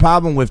I got a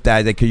problem with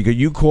that. Because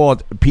you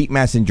called Pete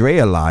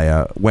Massandrea a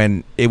liar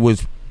when it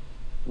was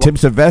Tim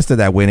Sylvester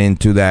that went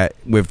into that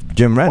with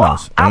Jim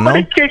Reynolds. Well, I'm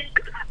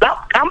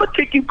gonna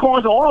kick you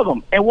corners all of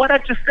them. And what I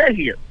just said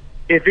here,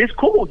 if it's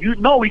cool,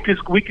 we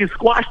can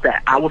squash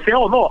that. I will say,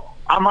 oh no,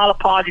 I'm not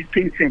apologizing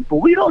to Tim, but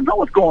we don't know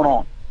what's going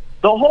on.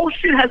 The whole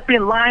shit has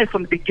been lying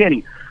from the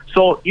beginning.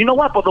 So you know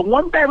what? But the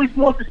one that is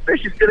more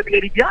suspicious is going to be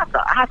Eddie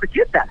Viata. I have to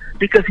get that,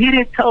 because he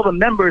didn't tell the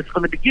members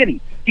from the beginning.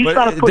 He's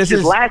trying to push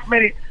his last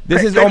minute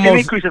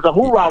increase as a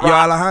hoorah,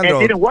 and it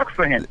didn't work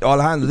for him.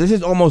 Alejandro, this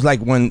is almost like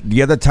when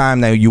the other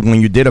time that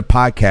when you did a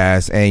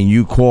podcast and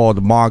you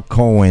called Mark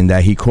Cohen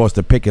that he crossed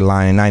the picket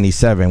line in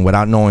 '97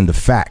 without knowing the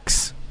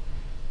facts.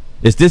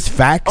 Is this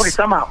facts? Okay,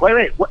 come on.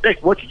 Wait.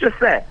 What you just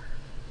said?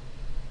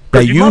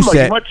 that you remember,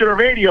 said. You went to the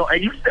radio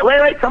and you said,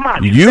 wait, come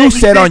on. You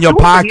said on your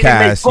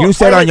podcast. You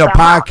said on your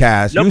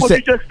podcast. Look You what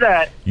said you just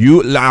said.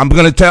 I'm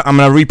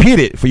gonna repeat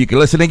it for you can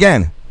listen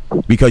again,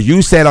 because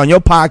you said on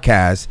your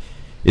podcast.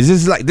 This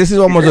is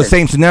almost the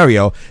same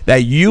scenario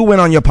that you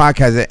went on your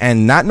podcast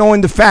and not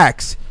knowing the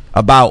facts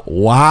about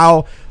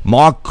how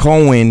Mark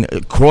Cohen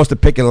crossed the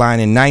picket line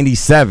in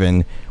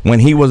 '97 when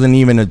he wasn't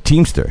even a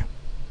Teamster.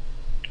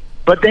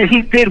 But then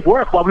he did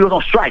work while we was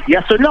on strike.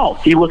 Yes or no?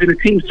 He wasn't a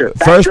Teamster.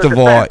 First of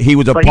all, he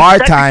was a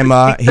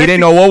part-timer. He didn't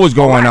know what was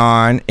going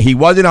on. He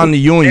wasn't on the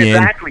union.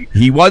 Exactly.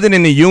 He wasn't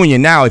in the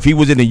union. Now, if he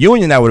was in the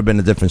union, that would have been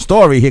a different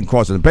story. He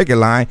crossed the picket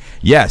line.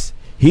 Yes.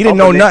 He didn't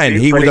know nothing.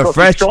 He was a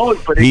fresh.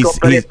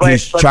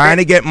 He's trying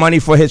to get money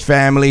for his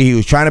family. He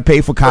was trying to pay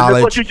for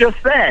college. That's what you just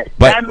said.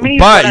 But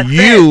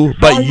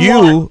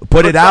you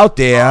put it out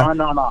there.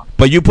 No.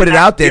 But you put it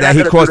out there that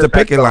he crossed the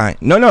picket line.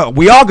 No.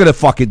 We are gonna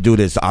fucking do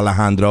this,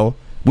 Alejandro.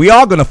 We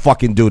are gonna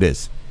fucking do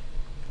this.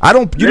 I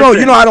don't. You know.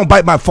 I don't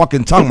bite my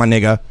fucking tongue, my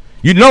nigga.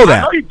 You know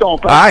that. I know you don't.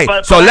 But, all right.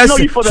 But I know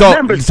you for the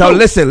members too.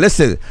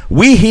 Listen.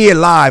 We here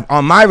live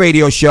on my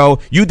radio show.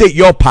 You did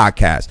your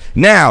podcast.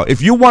 Now,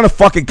 if you want to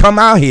fucking come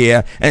out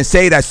here and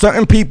say that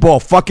certain people are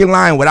fucking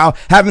lying without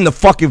having the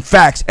fucking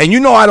facts, and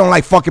you know I don't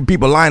like fucking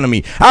people lying to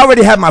me. I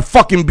already have my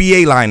fucking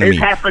BA lying to me. It's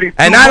happening.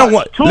 And I don't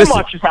want too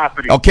much is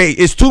happening. Okay,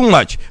 it's too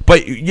much.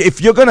 But if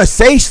you're gonna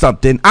say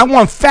something, I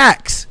want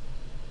facts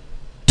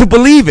to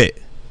believe it.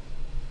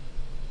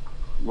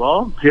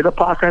 Well, hear the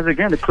podcast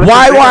again.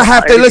 Why do I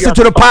have to listen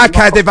to the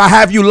podcast if I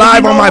have you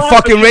live on my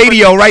fucking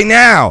radio right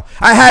now?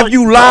 I have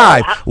you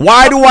live.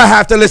 Why do I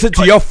have to listen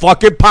to your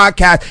fucking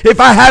podcast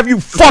if I have you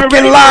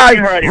fucking live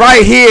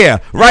right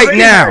here, right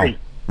now?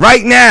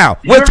 Right now.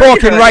 We're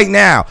talking right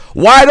now.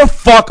 Why the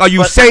fuck are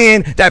you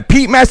saying that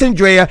Pete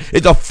Massandrea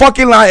is a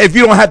fucking lie if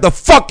you don't have the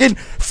fucking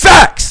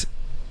facts?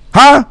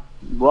 Huh?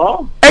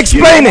 Well,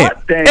 explain it.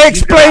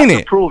 Explain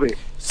it. Prove it.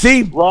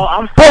 See? Well,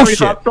 I'm sorry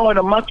if I'm throwing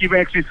a monkey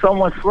wrench in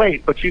someone's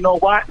slate, but you know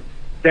what?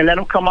 Then let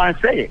him come on and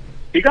say it.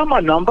 He got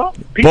my number.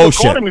 People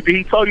calling me. Did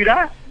he tell you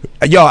that?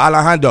 Yo,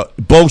 Alejandro,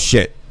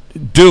 bullshit.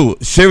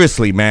 Dude,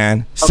 seriously,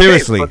 man.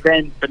 Seriously.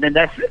 Okay, but then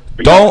that's it.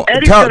 But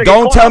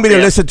don't tell me to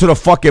listen to the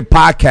fucking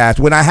podcast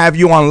when I have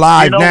you on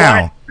live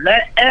now. What?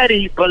 Let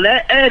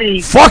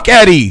Eddie. Fuck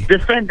Eddie.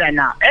 Defend that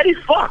now. Eddie,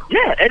 fuck.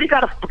 Yeah, Eddie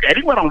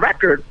went on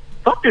record.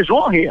 Fuck is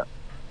wrong here.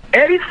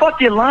 Eddie's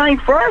fucking lying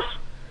first.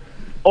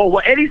 Or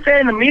what Eddie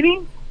said in the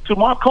meeting to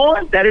Mark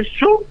Cohen, that is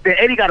true, then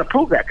Eddie got to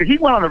prove that. Because he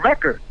went on the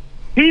record.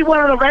 He went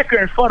on the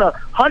record in front of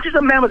hundreds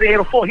of members of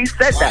 804. He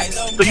said that.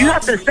 So you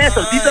have to understand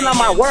something. These are not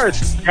my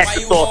words, Hector.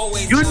 So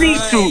you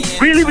need to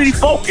really, really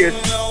focus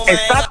and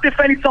stop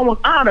defending someone's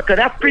honor, because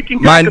that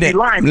freaking guy could be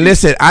lying.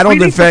 Listen, I don't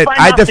defend.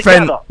 I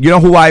defend. You know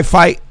who I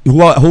fight?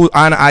 Who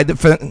honor I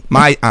defend?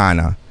 My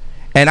honor.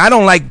 And I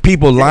don't like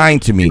people lying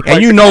to me,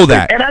 and you know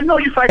that. And I know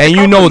you fight. And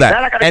you know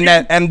that.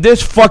 And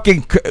this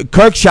fucking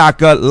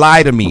Kirkshaka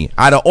lied to me.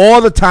 Out of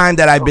all the time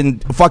that I've been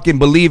fucking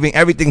believing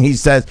everything he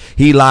says,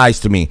 he lies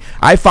to me.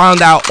 I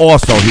found out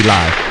also he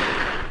lied.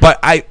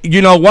 But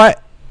you know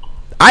what?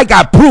 I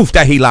got proof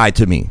that he lied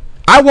to me.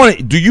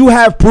 Do you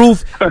have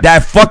proof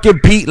that fucking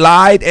Pete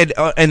lied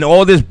and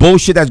all this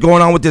bullshit that's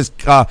going on with this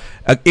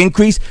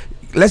increase?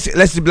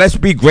 Let's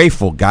be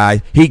grateful,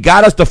 guys. He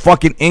got us the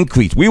fucking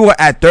increase. We were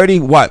at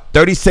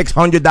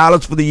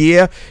 $3,600 for the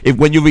year.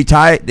 When you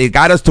retired, they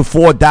got us to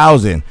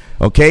 $4,000.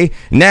 Okay.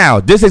 Now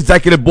this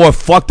executive board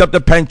fucked up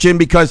the pension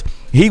because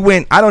he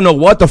went. I don't know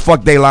what the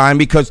fuck they lying,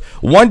 because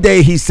one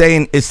day he's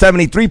saying it's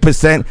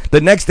 73%.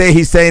 The next day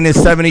he's saying it's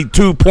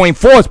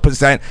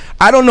 72.4%.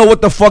 I don't know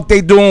what the fuck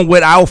they doing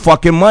with our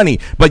fucking money.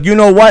 But you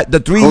know what? The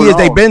 3 years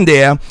they've been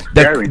there,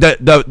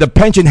 the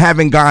pension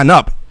haven't gone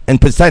up in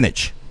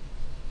percentage.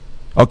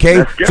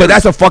 Okay, so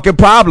that's a fucking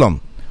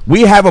problem.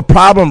 We have a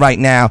problem right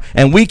now,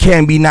 and we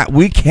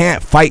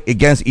can't fight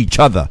against each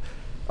other,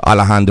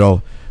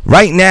 Alejandro.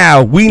 Right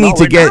now, we need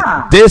to get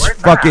this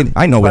fucking.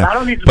 I know, but I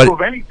don't need to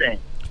prove anything.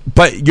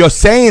 But you're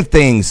saying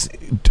things,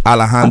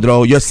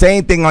 Alejandro. You're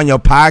saying things on your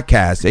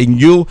podcast, and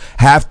you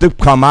have to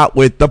come out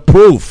with the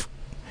proof.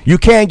 You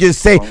can't just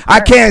say,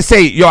 I can't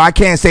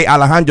say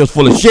Alejandro's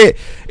full of shit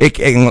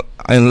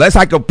unless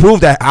I could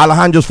prove that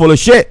Alejandro's full of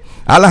shit.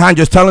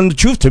 Alejandro's telling the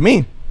truth to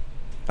me.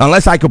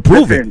 Unless I could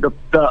prove it.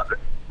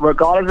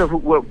 Regardless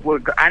of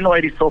what I know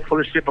Eddie's so full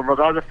of shit, but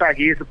regardless of the fact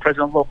he is the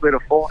president of Local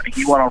 804, and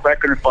he went on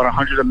record in front of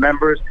hundreds of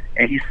members,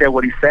 and he said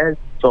what he said.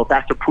 So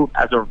that's the proof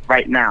as of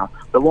right now.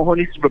 The one who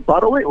needs to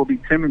rebuttal it will be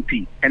Tim and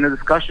Pete. End of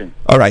discussion.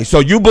 All right. So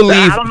you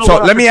believe? So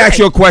let me ask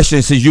you a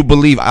question. Since you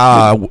believe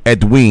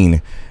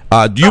Edwin,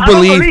 do you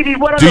believe? He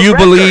went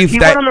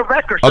on the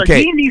record, so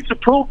he needs to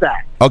prove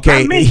that.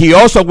 Okay. He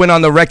also went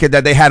on the record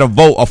that they had a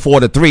vote of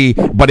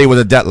 4-3, but it was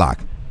a deadlock.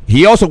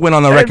 He also went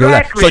on the record.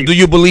 Exactly. So do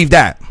you believe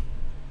that?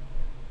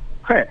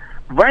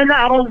 Right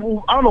now, I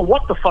don't know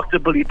what the fuck to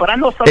believe, but I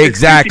know something.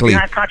 Exactly.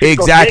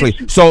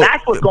 So,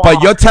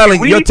 but you're telling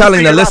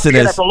the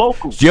listeners.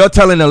 You're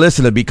telling the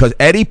listener because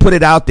Eddie put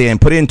it out there and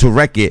put it into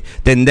record.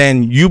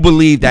 Then you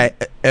believe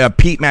that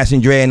Pete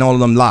Massandrea and all of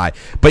them lie.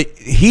 But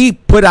he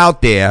put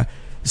out there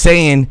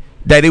saying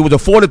that it was a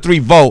 4-3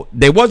 vote.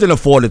 There wasn't a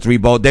 4-3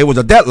 vote. There was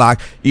a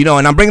deadlock, you know,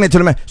 and I'm bringing it to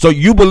the man. So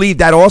you believe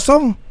that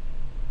also?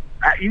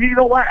 You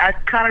know what? I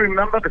kind of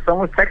remember because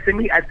someone was texting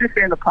me. I did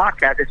say in the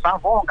podcast, if I'm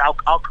wrong,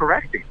 I'll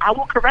correct it. I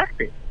will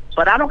correct it.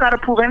 But I don't got to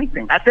prove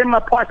anything. I did my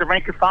part as a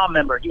rank and file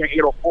member here in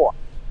 804.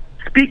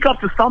 Speak up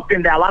to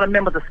something that a lot of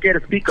members are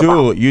scared to speak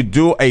about. Dude, you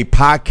do a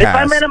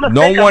podcast.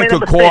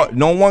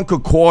 No one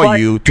could call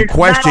you to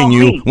question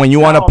you when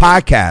you're on a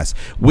podcast.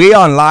 We're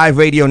on live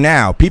radio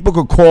now. People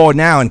could call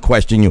now and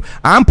question you.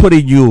 I'm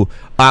putting you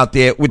out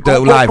there with the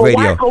live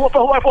radio.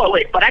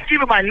 Wait, but I give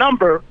you my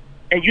number,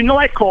 and you know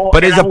I call.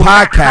 But it's a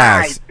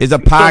podcast. It's a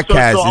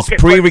podcast. It's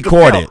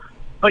pre-recorded.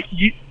 But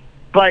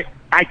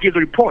I give the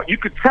report. You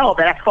could tell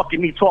that that's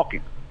fucking me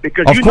talking.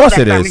 Because of you course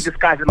know it is.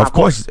 Of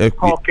course.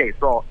 Okay,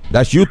 so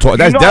that's you talking.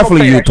 That's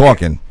definitely you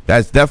talking.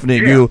 That's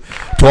definitely you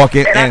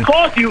talking. And I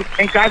called you,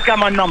 and guys got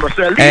my number.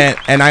 So at least,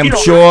 and I'm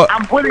sure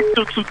I'm willing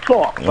to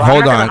talk. So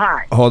hold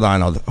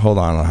on,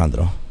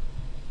 Alejandro.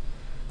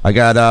 I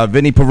got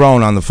Vinny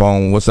Perone on the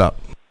phone. What's up?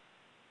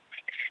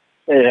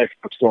 Hey,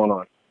 what's going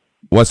on?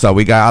 What's up?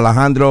 We got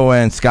Alejandro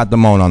and Scott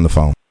Damone on the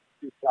phone.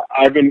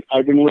 I've been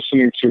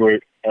listening to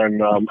it,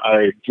 and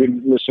I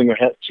didn't listen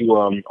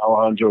to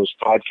Alejandro's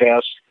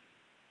podcast.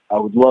 I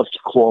would love to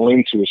call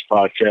into his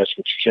podcast,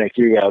 but you can't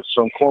do that,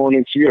 so I'm calling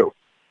into you.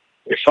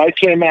 If I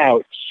came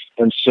out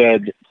and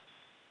said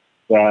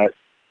that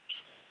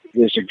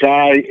there's a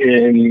guy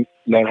in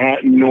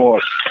Manhattan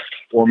North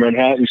or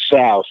Manhattan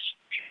South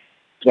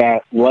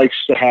that likes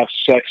to have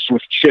sex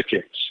with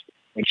chickens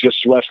and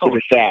just left it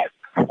at that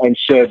and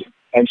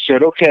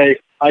said, okay,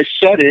 I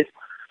said it,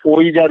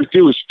 all you got to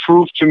do is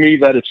prove to me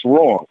that it's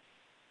wrong.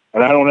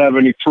 And I don't have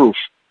any proof.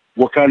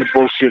 What kind of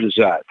bullshit is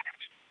that?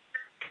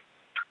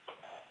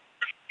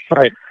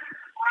 Right.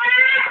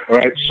 All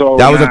right. So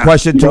that was a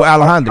question to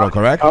Alejandro,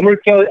 correct? I'm going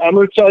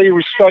to tell you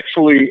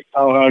respectfully,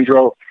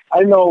 Alejandro.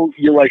 I know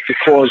you like to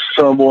cause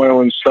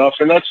turmoil and stuff,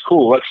 and that's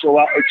cool. It's a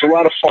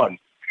lot of fun.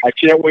 I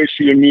can't wait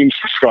for your memes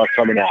to start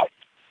coming out.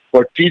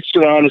 But Pete's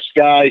an honest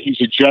guy. He's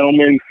a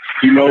gentleman.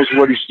 He knows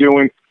what he's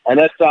doing. And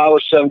that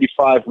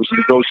 $1.75 was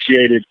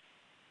negotiated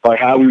by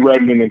Howie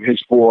Redman and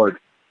his board.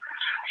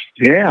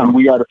 Yeah, and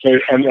we got to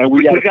pay, and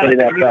we got to pay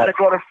that back.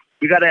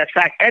 We got to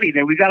attack Eddie.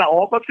 Then we got to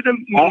all go to the.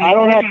 I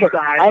don't have to.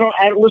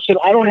 Listen,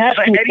 I don't have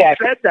to attack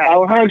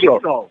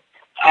Alejandro.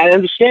 I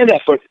understand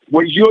that, but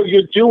what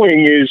you're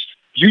doing is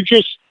you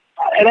just.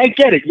 And I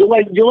get it. You're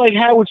like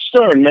Howard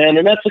Stern, man,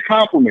 and that's a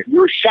compliment.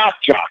 You're a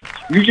shock jock.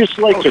 You just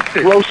like to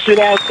throw shit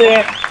out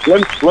there.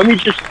 Let me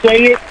just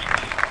say it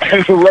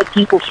and let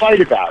people fight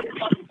about it.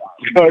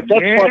 That's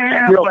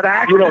but I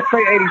actually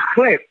say Eddie's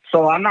clip,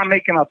 so I'm not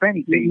making up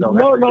anything. No.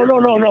 You're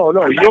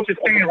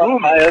just saying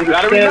rumors. I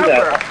understand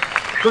that.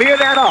 Clear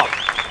that up.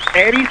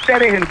 Eddie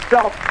said it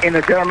himself in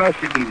the general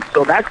mercy meeting,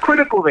 so that's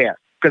critical there.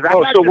 So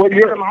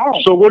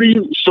what are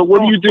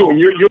you doing?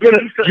 You're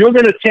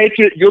gonna take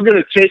it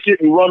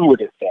and run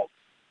with it then.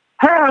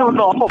 Hell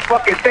no! I'm gonna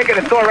fucking take it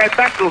and throw it right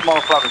back to those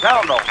motherfuckers.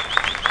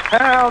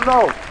 Hell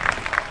no!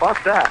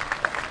 Fuck that.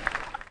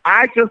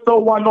 I just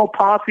don't want no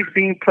politics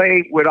being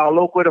played with our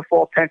local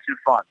default pension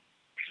fund.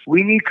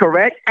 We need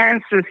correct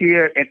answers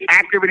here and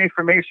accurate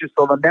information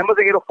so the members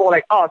of 804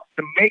 like us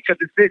to make a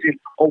decision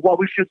on what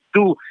we should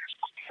do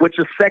with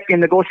the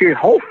second negotiation.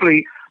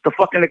 Hopefully, the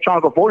fucking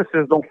electronic voting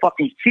systems don't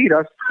fucking cheat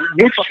us.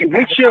 Which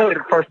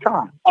the first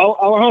time.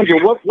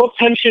 Alejandro, what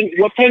pension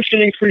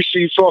increase are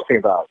you talking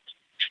about?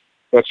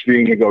 That's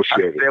being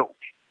negotiated.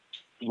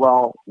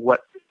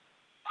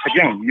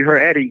 Again, you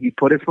heard Eddie. He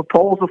put his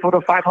proposal for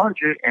the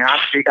 500, and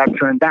obviously got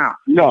turned down.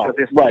 No,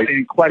 right.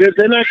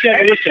 They're not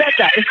getting. Listen,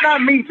 that. It's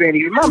not me,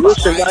 Vinny. Remember?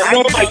 Listen,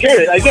 I get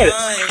it.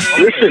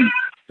 Listen,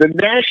 the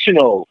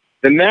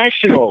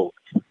national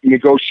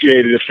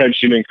negotiated a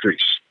pension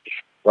increase,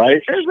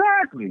 right?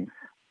 Exactly.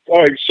 All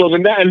right. So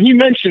and he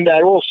mentioned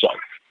that also.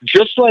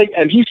 Just like,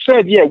 and he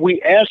said, yeah,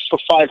 we asked for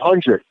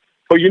 500,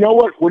 but you know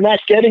what? We're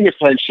not getting a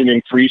pension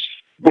increase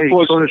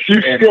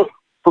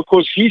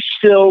because he's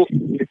still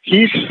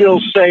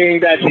saying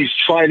that he's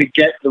trying to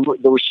get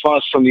the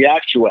response from the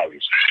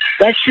actuaries.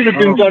 That should have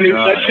been done.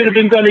 That should have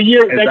been done a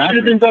year. Exactly. That should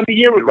have been done a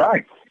year ago.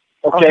 Right.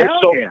 Okay,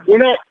 so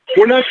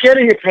we're not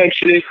getting a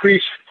pension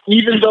increase,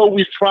 even though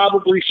we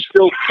probably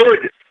still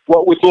could.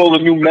 What with all the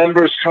new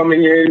members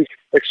coming in,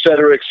 et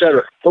cetera, et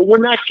cetera. But we're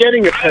not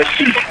getting a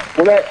pension.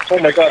 We're not. Oh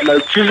my God, my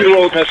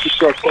 2-year-old has to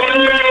start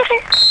crying.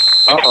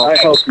 I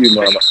help you,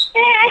 Mama.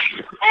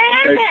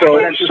 And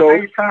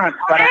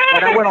but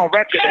I went on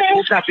record that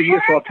it's not the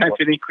year for a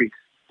pension increase.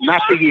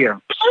 Not the year.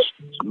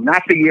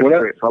 Not the year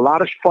for it. There's a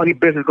lot of funny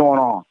business going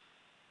on.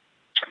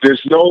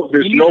 There's no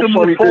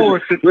funny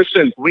business.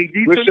 Listen, we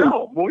need to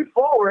know. Moving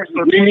forward.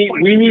 We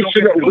need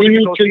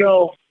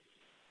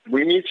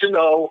to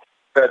know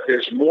that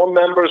there's more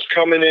members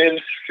coming in.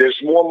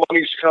 There's more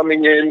monies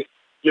coming in.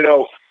 You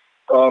know,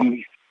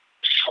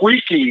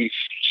 Squeaky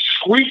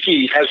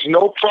has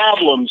no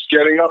problems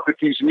getting up at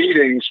these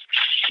meetings,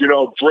 you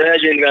know,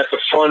 bragging that the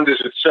fund is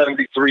at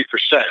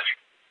 73%.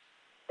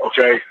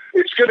 Okay,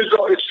 it's gonna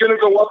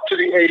go up to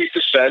the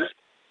 80%.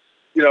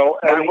 You know,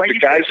 and the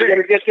guys are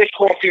going to get their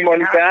coffee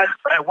money back.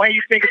 When do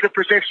you think it's a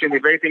prediction if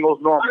everything goes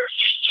normal?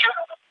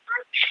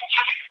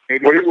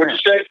 What did you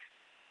say?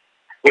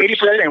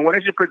 80%. What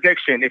is your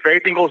prediction if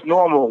everything goes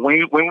normal?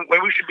 When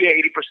we should be at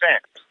 80%?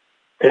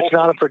 It's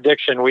not a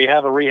prediction. We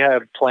have a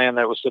rehab plan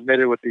that was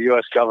submitted with the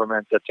U.S.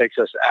 government that takes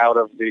us out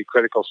of the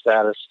critical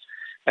status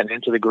and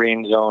into the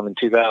green zone in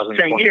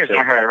 2022. 10 years,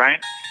 I heard, right?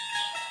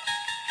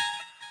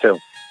 2.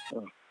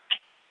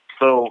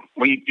 So,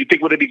 you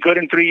think would it be good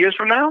in 3 years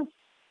from now?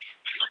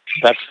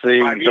 That's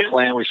the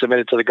plan we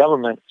submitted to the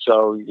government.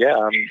 So,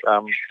 yeah,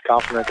 I'm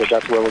confident that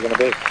that's where we're going to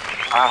be.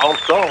 I hope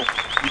so.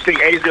 You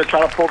think Eddie's going to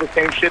try to pull the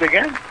same shit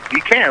again? He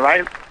can,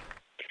 right?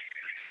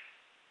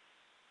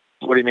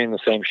 What do you mean the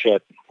same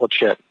shit? What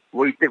shit?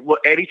 What do you think? Will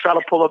Eddie try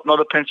to pull up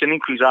another pension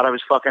increase out of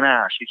his fucking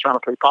ass? He's trying to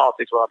play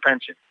politics with our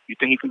pension. You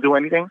think he can do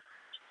anything?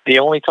 The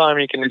only time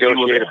he can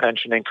negotiate a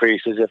pension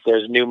increase is if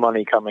there's new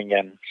money coming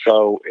in.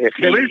 So if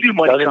he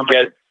doesn't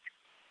get...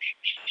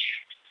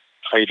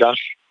 Are you done?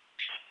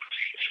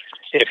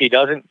 If he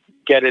doesn't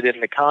get it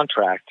in the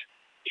contract,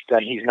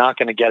 then he's not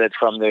going to get it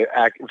from the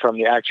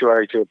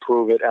actuary to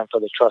approve it and for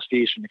the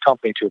trustees from the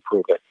company to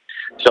approve it.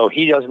 So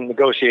he doesn't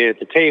negotiate at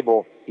the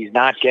table. He's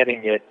not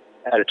getting it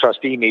at a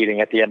trustee meeting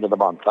at the end of the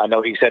month. I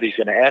know he said he's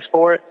going to ask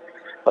for it,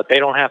 but they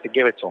don't have to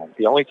give it to him.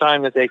 The only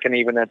time that they can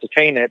even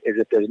entertain it is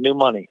if there's new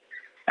money.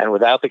 And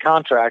without the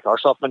contract, our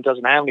supplement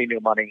doesn't have any new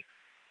money.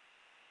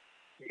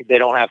 They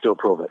don't have to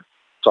approve it.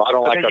 So I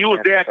don't like. You was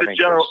there at the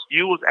general.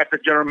 You was at the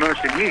general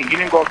membership meeting. You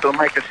didn't go up to the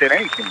mic and said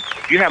anything.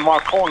 You had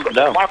Mark Cohen.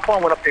 No. Mark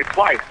Cohen went up there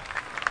twice,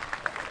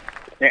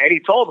 and Eddie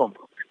told him,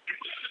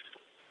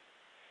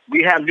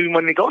 "We have new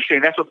money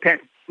negotiating." That's what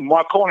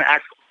Mark Cohen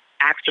asked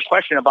the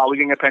question about. We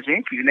getting a pension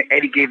increase, and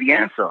Eddie gave the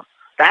answer.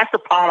 That's the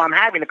problem I'm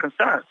having. The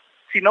concern.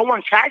 See, no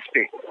one catched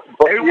it.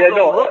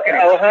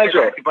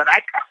 Alejandro. But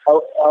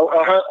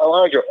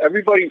Alejandro,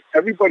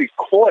 everybody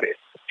caught it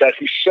that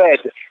he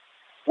said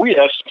we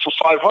asked for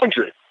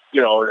 500.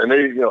 You know, and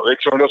they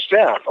turned us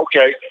down.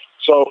 Okay,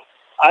 so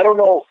I don't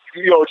know.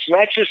 You know, it's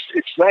not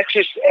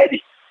just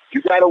Eddie.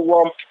 You got to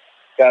lump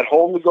that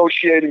whole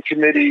negotiating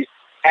committee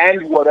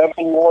and whatever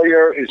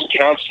lawyer is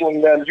counseling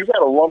them. You got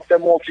to lump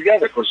them all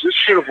together because this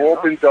should have all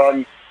been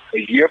done a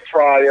year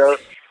prior.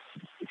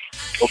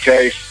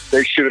 Okay,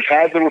 they should have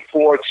had the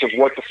reports of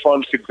what the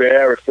funds could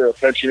bear if the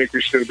pension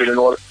increase should have been in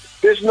order.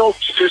 There's no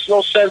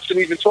sense in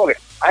even talking.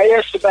 I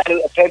asked about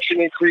a pension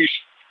increase.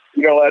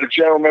 You know, at a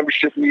general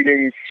membership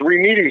meeting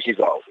 3 meetings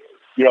ago,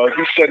 you know,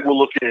 he said we'll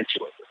look into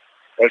it.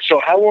 And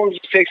so how long does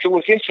it take to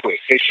look into it?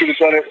 They should have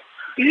done it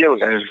a year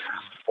ago.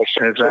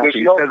 Exactly.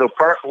 You said the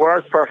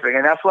word's perfect.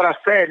 And that's what I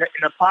said in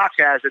the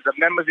podcast, that the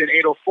members in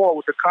 804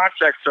 with the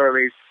contract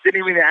surveys didn't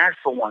even ask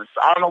for one.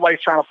 So I don't know why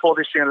he's trying to pull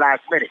this shit in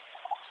last minute.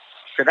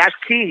 So that's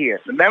key here.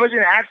 The members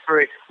didn't ask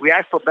for it. We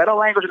asked for better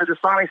language in the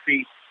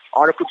dishonesty,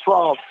 Article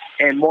 12,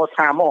 and more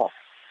time off.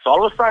 So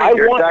all of a sudden,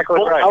 you're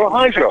exactly right.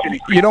 Alejandro.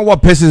 You know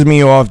what pisses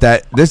me off?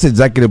 That this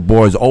executive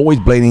board is always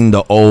blaming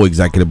the old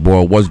executive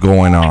board. What's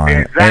going on?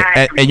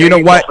 Exactly. And you know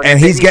what? And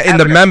he's getting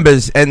the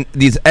members, and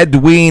these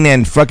Edwin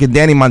and fucking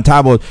Danny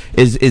Montalvo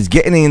is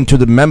getting into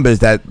the members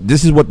that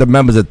this is what the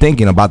members are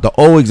thinking about the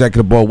old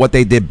executive board, what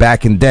they did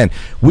back and then.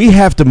 We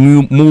have to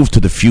move to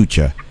the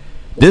future.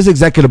 This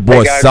executive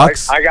board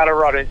sucks. I got to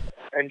run it.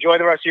 Enjoy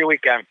the rest of your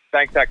weekend.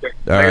 Thanks, Hector.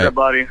 Later,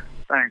 buddy.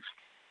 Thanks.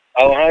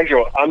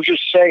 Alejandro, I'm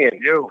just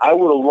saying, I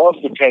would have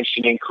loved the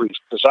pension increase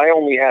because I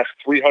only have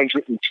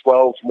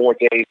 312 more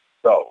days to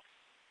go.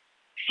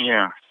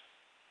 Yeah.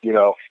 You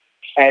know,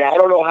 and I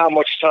don't know how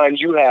much time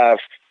you have.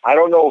 I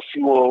don't know if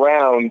you were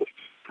around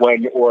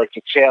or at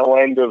the tail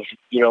end of,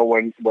 you know,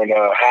 when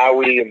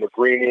Howie and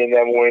McGreeny and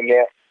them were in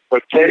there.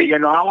 But I was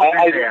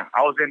in there.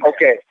 I was in there.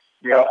 Okay.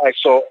 Yeah.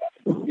 So,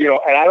 you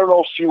know, and I don't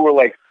know if you were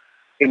like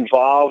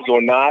involved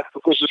or not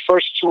because the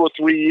first 2 or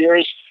 3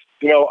 years,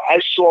 you know, I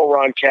saw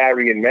Ron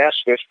Carey in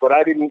Maspeth, but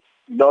I didn't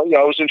know. You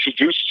know, I was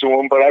introduced to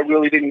him, but I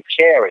really didn't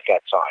care at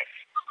that time.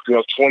 You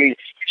know,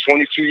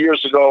 22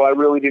 years ago, I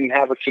really didn't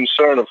have a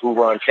concern of who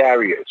Ron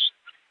Carey is.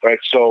 Right?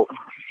 So,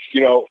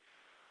 you know,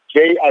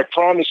 I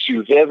promise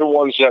you, they're the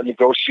ones that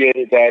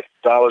negotiated that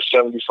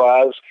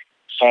 $1.75,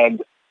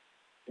 and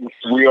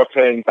we are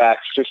paying back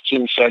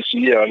 15 cents a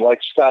year. And like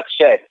Scott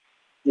said,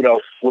 you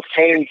know, we're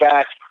paying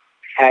back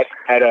at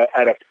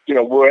a you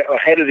know, we're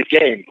ahead of the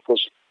game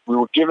because we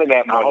were given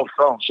that money,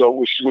 so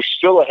we're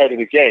still ahead of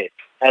the game.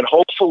 And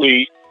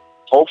hopefully,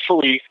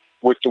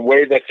 with the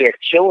way that they're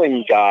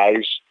killing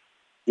guys,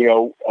 you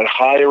know, and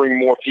hiring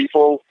more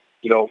people,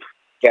 you know,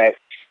 that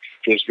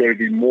there's going to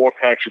be more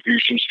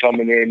contributions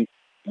coming in,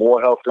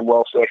 more health and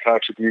welfare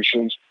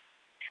contributions.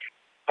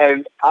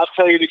 And I'll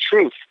tell you the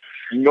truth,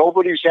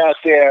 nobody's out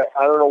there,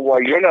 I don't know why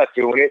you're not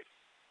doing it,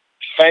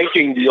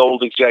 thanking the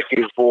old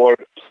executive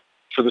board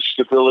for the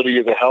stability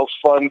of the health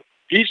fund.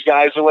 These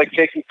guys are like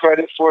taking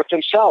credit for it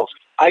themselves.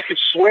 I could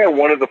swear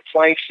one of the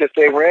planks that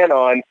they ran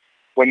on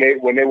when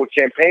they were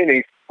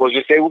campaigning was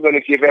that they were going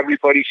to give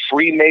everybody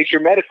free major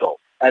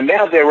medical. And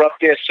now they're up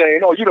there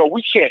saying, oh, you know,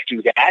 we can't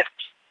do that.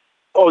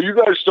 Oh, you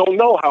guys don't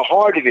know how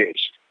hard it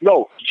is.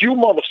 No, you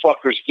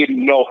motherfuckers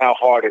didn't know how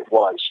hard it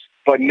was.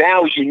 But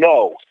now you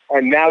know,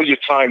 and now your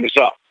time is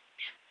up.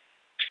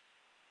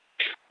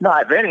 No,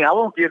 Vinny, I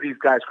won't give these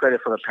guys credit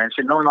for the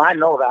pension. No, I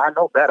know that. I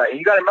know better. And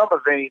you got to remember,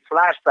 Vinny,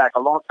 flashback, a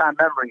long-time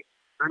memory.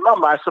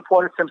 Remember, I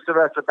supported Tim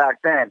Sylvester back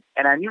then,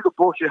 and I knew the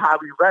bullshit Howie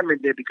Redman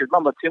did because,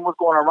 remember, Tim was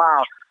going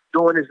around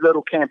doing his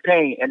little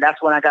campaign, and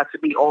that's when I got to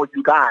meet all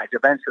you guys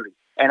eventually.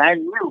 And I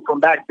knew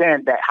from back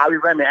then that Howie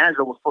Redman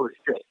Angelo was full of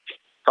shit.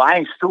 So I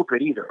ain't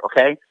stupid either,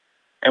 okay?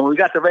 And when we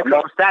got the red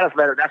cover status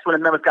letter, that's when the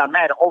members got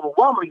mad and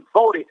overwhelmingly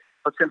voted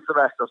for Tim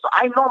Sylvester. So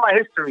I know my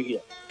history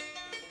here.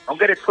 Don't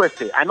get it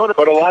twisted. I know the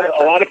but a lot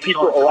of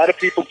people don't. A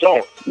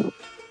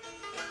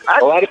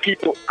lot of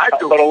people, I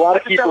do. But a lot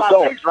of people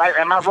don't. Things, right?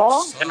 Am I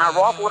wrong? Am I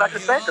wrong for what I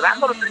just said? Because I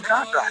know the big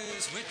contract.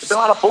 There's been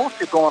a lot of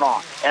bullshit going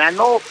on, and I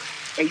know,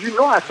 and you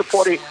know, I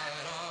supported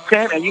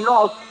Tim, and you know,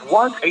 I was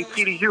once a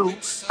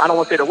TDU. I don't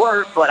want to say the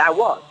word, but I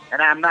was,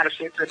 and I'm not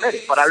ashamed to admit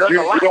it. But I learned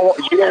a lot.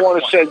 You don't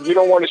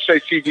want to say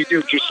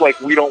TDU, just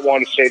like we don't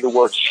want to say the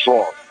word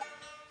strong.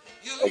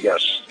 I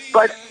guess.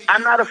 But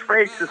I'm not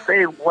afraid to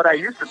say what I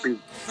used to be.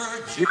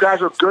 You guys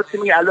were good to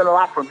me. I learned a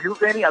lot from you,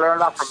 Vinny. I learned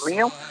a lot from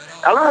Liam.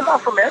 I learned a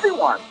lot from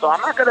everyone. So I'm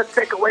not going to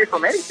take away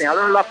from anything. I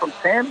learned a lot from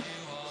Tim,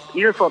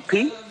 even from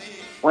Pete.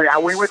 When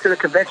we went to the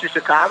convention in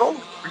Chicago,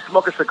 we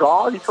smoked a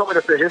cigar. He told me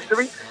the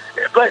history.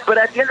 But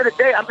at the end of the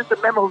day, I'm just a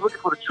member who's looking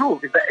for the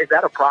truth. Is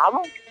that a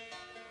problem?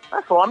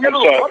 That's all. I'm your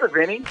little brother,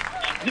 Vinny.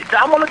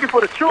 I'm looking for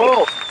the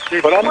truth.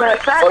 But I'm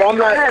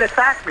not.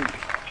 Attack me.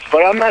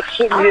 But I'm not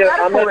sitting here.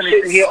 I'm not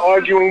sitting here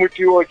arguing with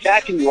you or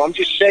attacking you. I'm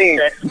just saying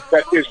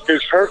that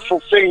there's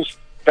hurtful things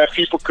that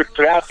people could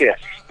put out there.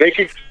 They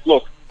could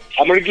look.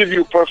 I'm going to give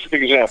you a perfect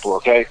example.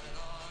 Okay,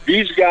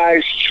 these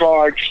guys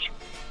charged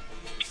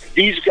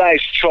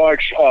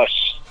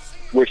us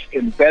with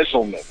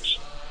embezzlement.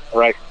 All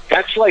right,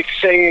 that's like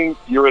saying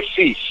you're a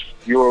thief,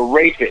 you're a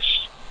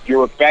rapist,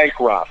 you're a bank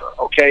robber.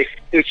 Okay,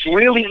 it's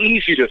really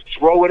easy to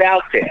throw it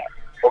out there.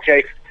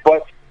 Okay,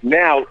 but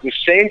now, the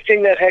same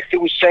thing that Hector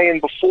was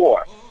saying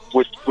before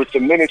with the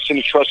minutes and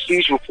the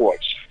trustees'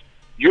 reports,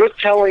 you're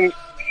telling,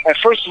 and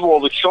first of all,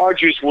 the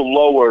charges were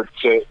lowered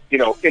to,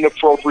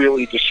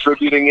 inappropriately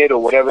distributing it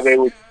or whatever they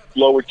would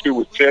lower to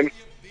with Tim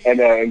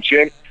and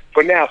Jim.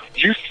 But now,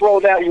 you throw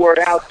that word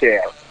out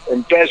there,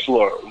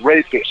 embezzler,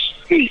 rapist,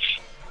 thief,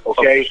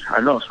 okay?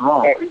 I know it's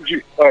wrong.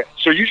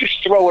 So you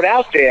just throw it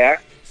out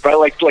there, right?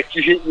 Like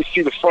you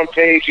see the front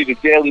page of the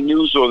Daily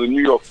News or the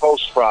New York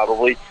Post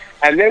probably.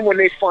 And then when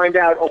they find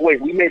out, oh,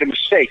 wait, we made a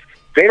mistake,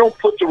 they don't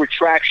put the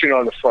retraction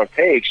on the front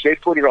page. They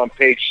put it on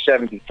page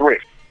 73,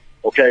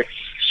 okay?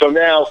 So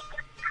now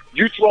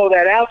you throw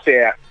that out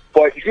there,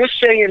 but you're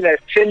saying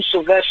that Tim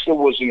Sylvester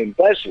was an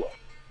embezzler.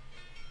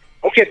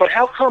 Okay, but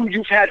how come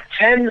you've had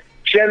 10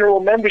 general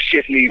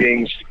membership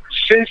meetings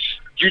since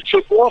you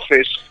took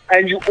office,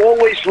 and you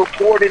always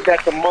reported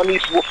that the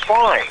monies were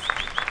fine?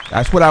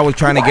 That's what I was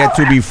trying to get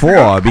to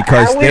before,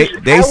 because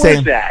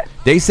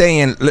they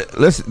saying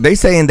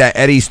that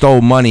Eddie stole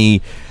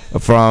money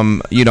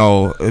from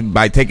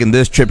by taking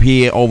this trip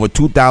here over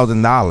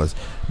 $2,000.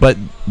 But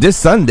this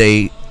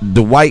Sunday,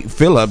 Dwight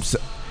Phillips,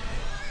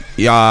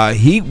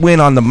 he went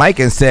on the mic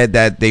and said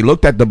that they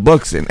looked at the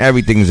books and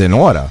everything's in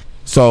order.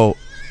 So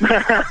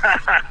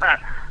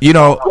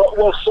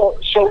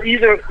so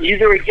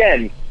either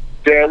again,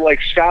 they're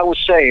like Scott was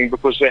saying,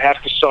 because they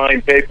have to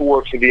sign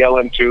paperwork for the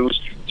LM2s.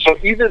 So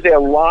either they're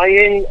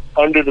lying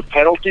under the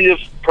penalty of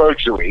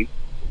perjury,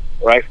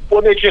 right,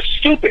 or they're just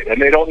stupid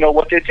and they don't know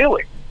what they're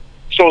doing.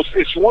 So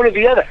it's one or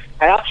the other.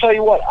 And I'll tell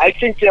you what, I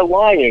think they're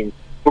lying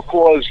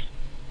because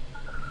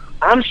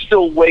I'm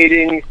still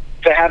waiting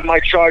to have my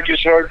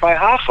charges heard by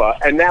Hoffa,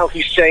 and now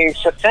he's saying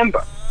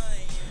September.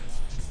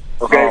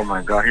 Okay? Oh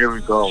my God, here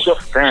we go. So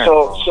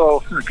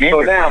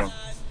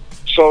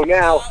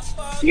now,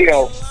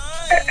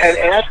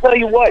 and I'll tell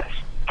you what,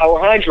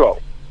 Alejandro,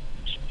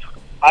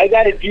 I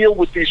got to deal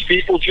with these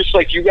people just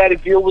like you got to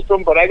deal with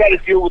them, but I got to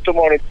deal with them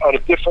on a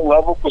different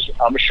level because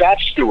I'm a shop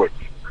steward.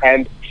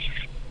 And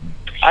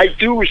I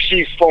do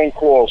receive phone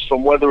calls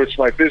from whether it's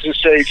my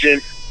business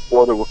agent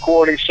or the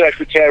recording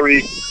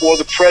secretary or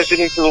the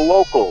president of the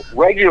local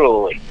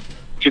regularly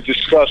to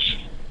discuss,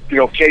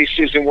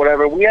 cases and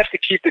whatever. We have to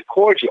keep it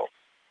cordial,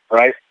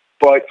 right?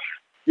 But,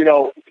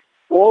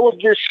 all of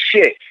this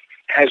shit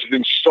has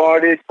been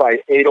started by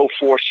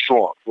 804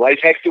 Strong, like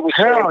Hector was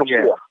saying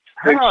before.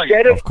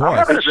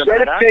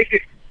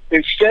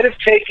 Instead of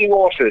taking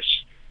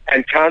office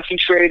and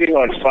concentrating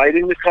on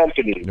fighting the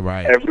company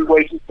every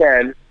way you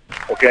can,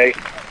 okay?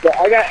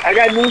 I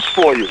got news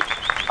for you.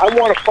 I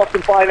want to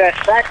fucking buy that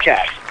fat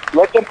cat.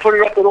 Let them put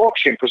it up at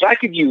auction because I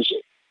could use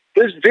it.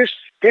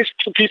 There's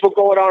people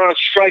going on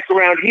strike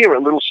around here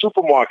at little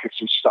supermarkets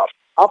and stuff.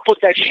 I'll put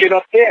that shit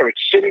up there.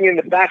 It's sitting in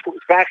the back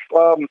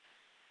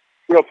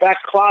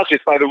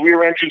closet by the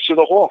rear entrance of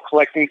the hall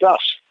collecting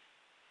dust.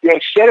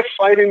 Instead of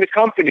fighting the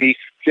company,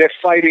 they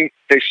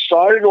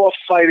started off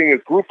fighting a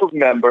group of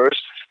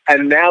members,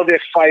 and now they're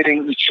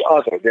fighting each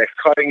other. They're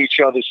cutting each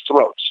other's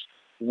throats.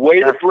 Way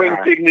to bring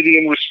dignity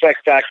and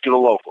respect back to the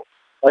local.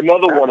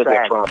 Another one of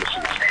their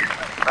promises.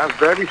 That's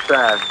very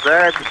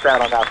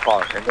sad on that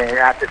part. And then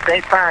at the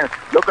same time,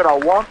 look at our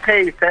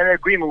one-page Senate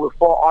agreement with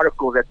 4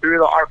 articles, that 3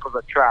 of the articles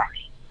are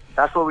trash.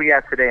 That's what we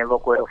have today in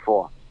Local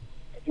 804.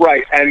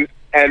 Right, and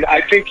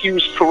I think he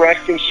was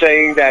correct in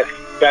saying that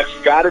that's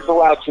got to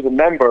go out to the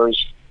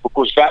members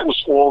because that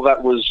was all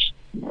that was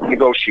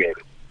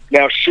negotiated.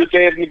 Now, should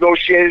they have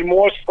negotiated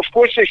more? Of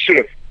course they should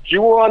have.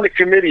 You were on the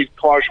committee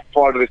part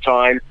of the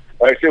time.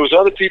 If there was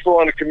other people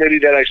on the committee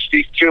that I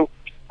speak to,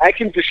 I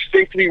can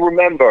distinctly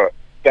remember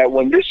that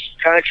when this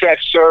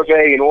contract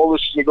survey and all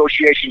this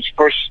negotiations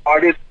first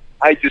started,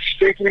 I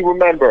distinctly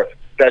remember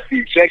that the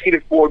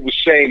executive board was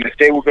saying that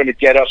they were going to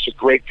get us a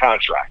great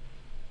contract.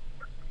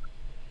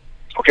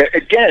 Okay,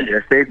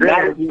 again,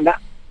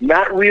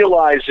 not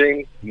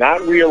realizing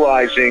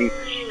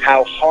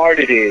how hard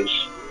it is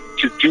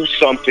to do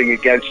something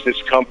against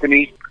this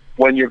company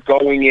when you're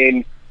going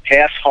in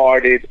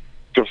half-hearted,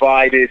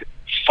 divided,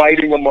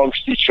 fighting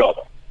amongst each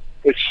other.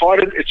 It's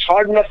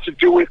hard enough to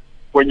do it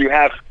when you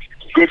have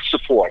good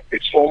support.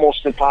 It's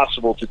almost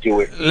impossible to do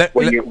it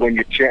when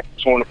you're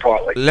torn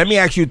apart like Let me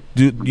ask you.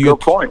 Good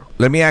point.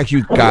 Let me ask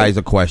you guys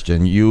a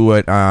question. You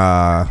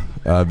and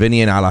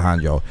Vinny and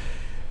Alejandro.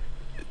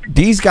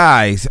 These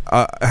guys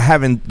are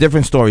having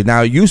different stories.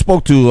 Now, you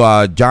spoke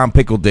to John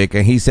Pickledick,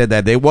 and he said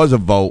that there was a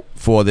vote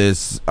for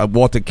this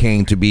Walter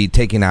King to be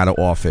taken out of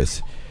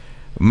office.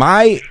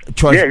 My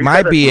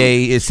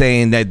BA is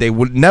saying that they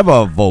would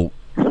never vote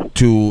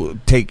to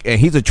take, and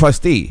he's a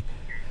trustee.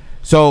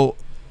 So,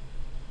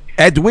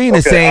 Edwin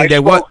is saying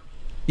that what?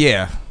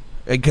 Yeah,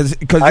 because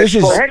this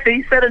is. Hector,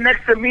 he said it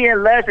next to me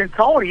and Les and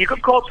Tony. You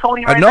could call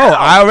Tony right no, now.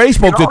 I already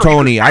spoke to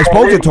Tony. I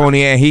spoke to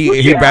Tony, and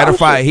he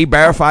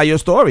verified your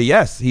story.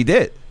 Yes, he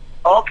did.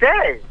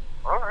 Okay.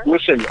 All right.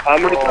 Listen,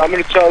 I'm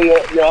gonna tell you.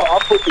 I'll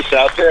put this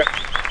out there.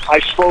 I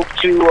spoke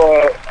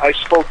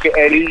to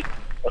Eddie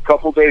a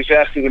couple days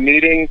after the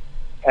meeting,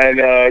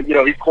 and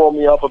he called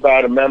me up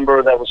about a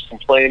member that was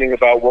complaining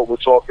about what we're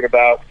talking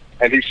about,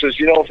 and he says,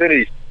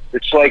 Vinny,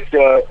 it's like,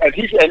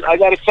 and I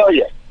got to tell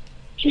you,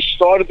 he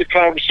started the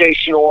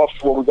conversation off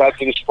when we got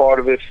to this part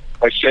of it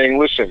by saying,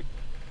 listen,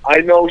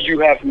 I know you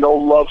have no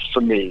love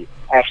for me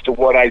after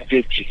what I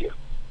did to you.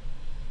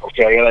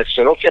 Okay, and I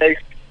said, okay,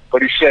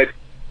 but he said,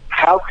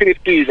 how could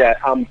it be that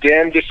I'm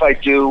damned if I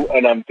do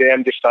and I'm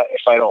damned if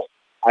I don't?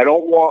 I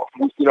don't want,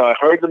 I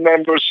heard the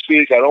members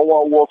speak. I don't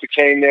want Walter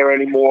Kane there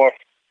anymore.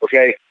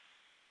 Okay,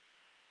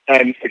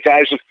 and the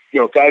guys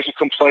are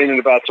complaining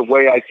about the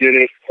way I did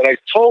it, and I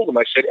told them,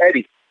 I said,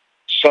 Eddie,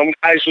 some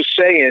guys are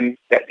saying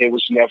that there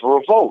was never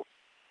a vote.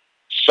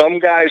 Some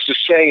guys are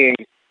saying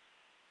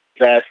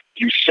that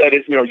you said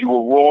it, you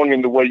were wrong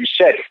in the way you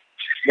said it.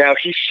 Now,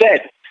 he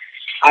said,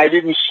 I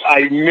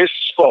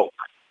misspoke,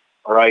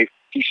 all right?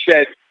 He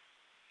said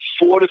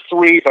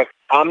 4-3, but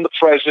I'm the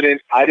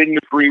president. I didn't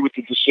agree with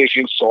the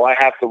decision, so I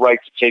have the right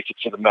to take it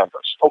to the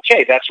members.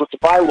 Okay, that's what the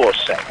bylaws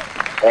say,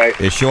 all right?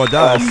 It sure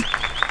does.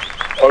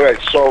 All right,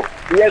 so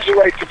he has the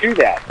right to do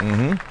that.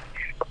 Mm-hmm.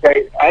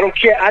 Okay, I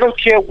don't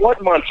care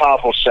what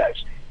Montalvo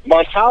says.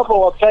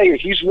 Montalvo, I'll tell you,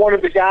 he's one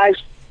of the guys.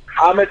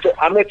 I'm at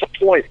the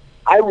point.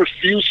 I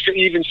refuse to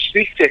even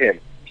speak to him.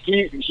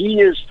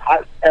 He is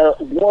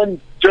one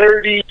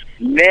dirty,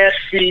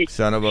 nasty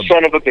son of a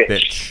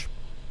bitch.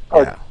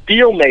 A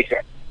deal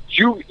maker.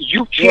 You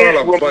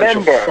can't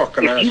remember.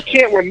 If you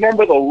can't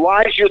remember the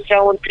lies you're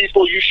telling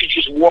people, you should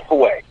just walk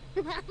away.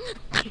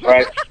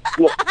 Right?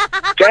 Look,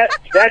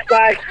 that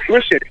guy.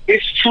 Listen,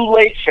 it's too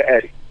late for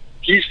Eddie.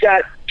 He's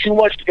got too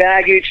much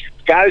baggage.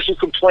 Guys are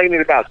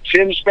complaining about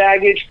Tim's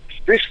baggage.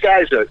 This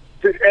guy's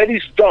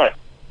Eddie's done,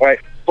 right?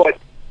 But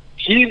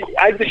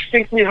I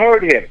distinctly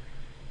heard him.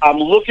 I'm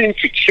looking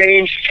to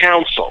change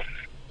counsel.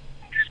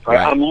 Right?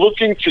 I'm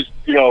looking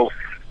to,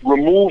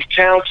 remove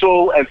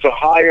counsel and to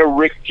hire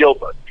Rick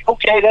Gilbert.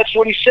 Okay, that's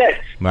what he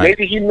said. Right.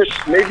 Maybe he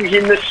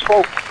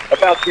misspoke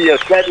about the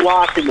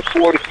deadlock and the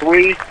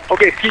 4-3.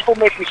 Okay, people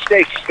make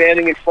mistakes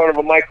standing in front of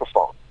a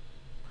microphone,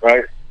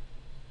 right?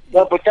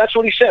 No, but that's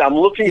what he said. I'm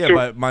looking to.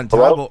 But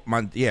Montalvo,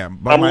 I'm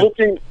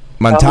looking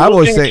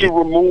saying to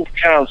remove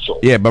counsel.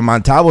 Yeah, but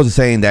Montalvo is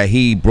saying that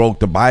he broke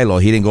the bylaw.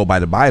 He didn't go by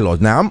the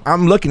bylaws. Now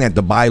I'm looking at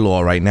the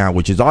bylaw right now,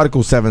 which is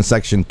Article 7,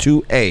 Section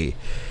 2A,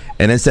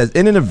 and it says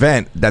in an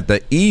event that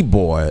the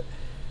board,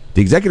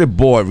 the executive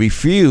board,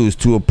 refused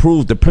to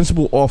approve the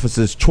principal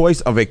officer's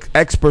choice of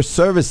expert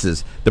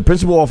services, the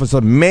principal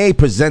officer may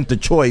present the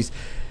choice,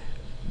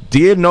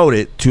 dear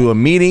noted, to a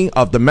meeting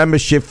of the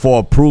membership for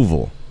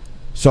approval.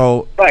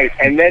 So right,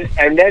 and then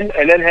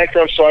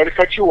Hector, I'm sorry to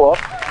cut you off.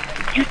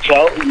 You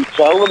tell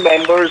the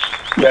members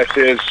that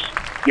there's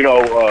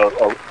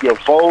a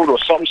vote or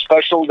something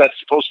special that's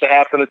supposed to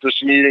happen at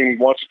this meeting. You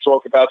want to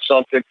talk about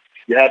something.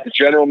 You have the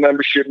general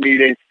membership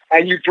meeting,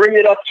 and you bring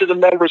it up to the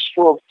members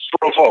for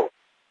a vote.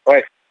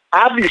 Right?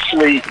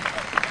 Obviously,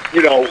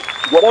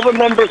 whatever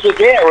members are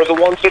there are the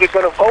ones that are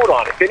going to vote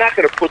on it. They're not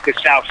going to put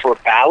this out for a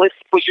ballot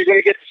because you're going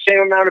to get the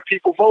same amount of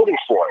people voting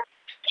for it.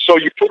 So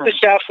you put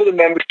this out for the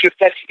membership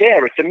that's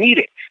there at the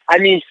meeting. I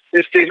mean,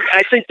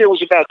 I think there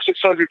was about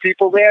 600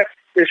 people there.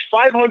 There's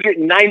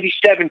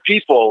 597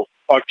 people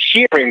are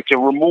cheering to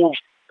remove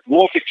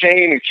Walter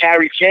Kane and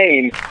Carrie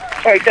Kane.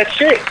 All right, that's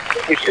it.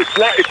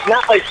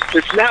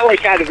 It's not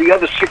like out of the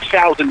other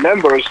 6,000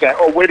 members that,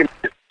 oh, wait a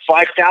minute,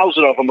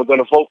 5,000 of them are going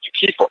to vote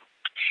to keep them.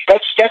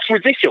 That's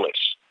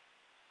ridiculous.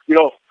 You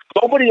know,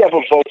 nobody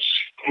ever votes,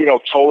 you know,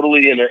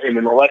 totally in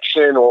an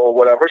election or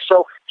whatever.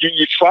 So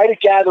you try to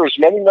gather as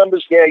many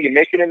members there. You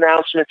make an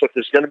announcement that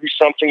there's going to be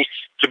something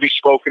to be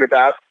spoken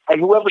about, and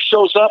whoever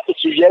shows up,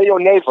 it's a yay or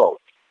nay vote.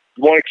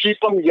 You want to keep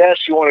them?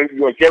 Yes. You want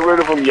to get rid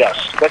of them? Yes.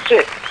 That's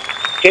it.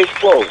 Case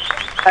closed.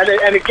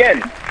 And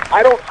again,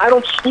 I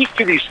don't speak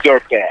to these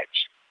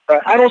dirtbags.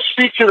 I don't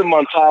speak to the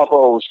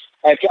Montalvos.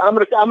 And I'm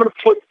gonna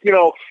put, you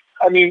know,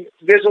 I mean,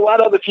 there's a lot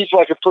of other people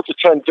I could put the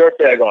term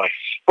dirtbag on.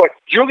 But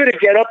you're going to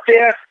get up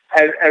there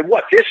and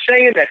what? They're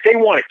saying that they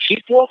want to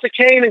keep Walter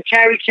Kane and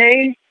Carrie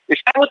Kane? Is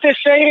that what they're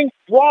saying?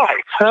 Why?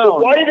 So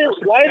why do they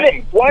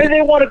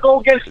want to go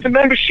against the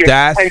membership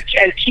and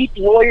keep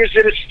lawyers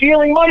that are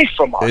stealing money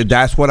from us?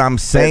 That's what I'm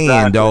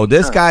saying, though.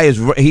 This guy is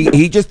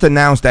he just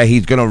announced that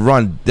he's going to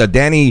run.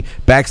 Danny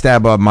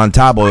Backstabber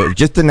Montalvo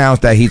just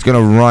announced that he's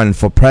going to run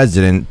for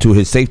president to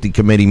his safety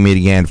committee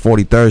meeting at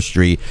 43rd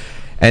Street.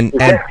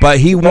 But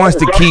he wants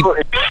to keep.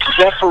 Is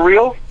that for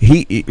real?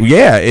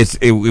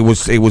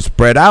 It was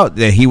spread out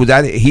that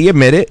he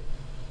admitted.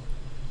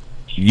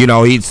 You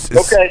know, he's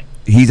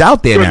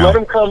out there now. Let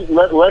him come.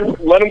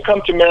 Let him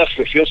come to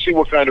Mastiff. You'll see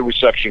what kind of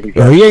reception he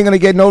gets. He ain't gonna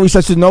get no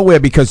reception nowhere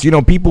because you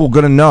know people are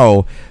gonna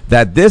know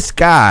that this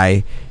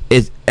guy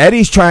is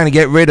Eddie's trying to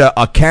get rid of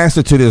a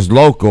cancer to this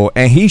local,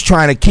 and he's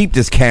trying to keep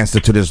this cancer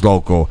to this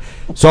local.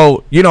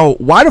 So you know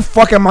why the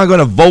fuck am I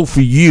gonna vote for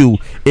you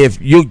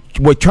if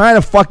we're trying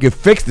to fucking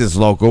fix this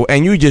local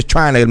and you just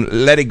trying to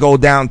let it go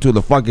down to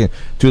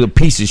the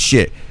piece of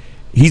shit.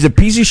 He's a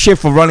piece of shit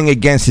for running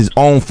against his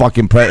own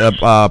fucking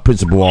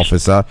principal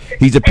officer.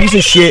 He's a piece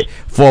of shit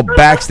for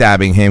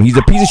backstabbing him. He's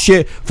a piece of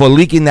shit for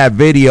leaking that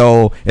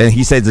video. And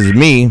he says it's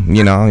me.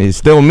 You know, it's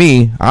still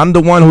me. I'm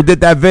the one who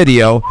did that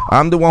video.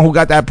 I'm the one who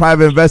got that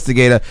private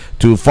investigator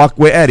to fuck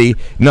with Eddie.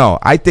 No,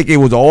 I think it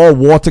was all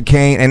Walter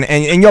Kane. And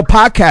in your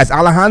podcast,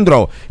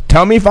 Alejandro,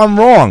 tell me if I'm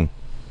wrong.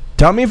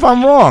 Tell me if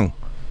I'm wrong.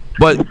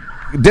 But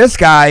this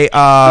guy,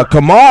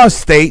 Kamar,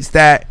 states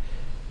that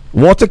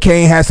Walter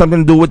Kane has something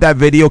to do with that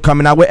video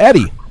coming out with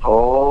Eddie.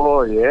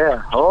 Oh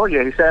yeah.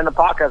 He said in the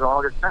podcast on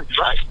August 10th,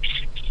 right?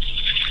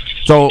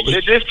 So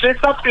there's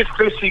something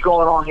fishy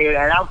going on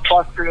here, and I'm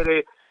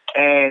frustrated.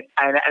 And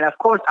of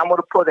course, I'm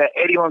gonna put that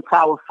Eddie on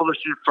top with full of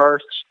shit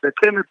first. The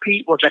Tim and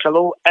Pete was like a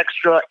little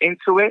extra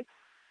into it.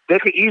 They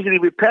could easily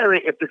repair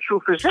it if the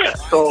truth is there.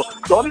 So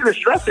don't even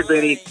stress it,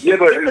 Benny. Yeah,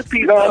 but I'm not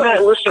stressing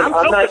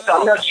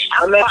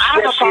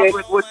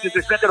it. With this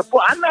executive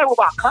board. I'm mad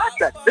about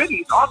contract. Benny,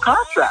 it's our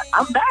contract.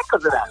 I'm mad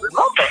because of that.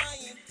 Remember,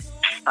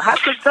 I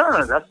have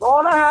concerns. That's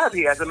all I have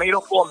here as a Made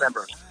 4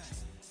 member.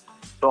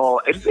 So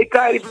if the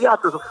guy is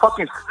out there's a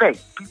fucking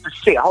snake, piece of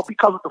shit. I hope he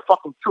comes with the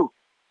fucking truth.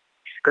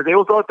 Because they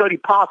was all dirty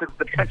politics,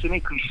 the pension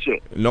increase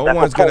shit. No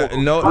one's gonna.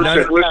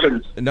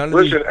 Listen,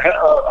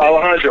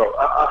 Alejandro.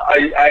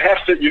 I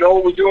have to. You know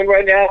what we're doing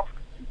right now?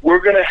 We're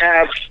gonna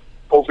have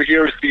over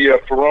here at the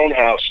Perone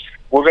house.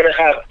 We're gonna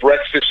have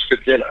breakfast for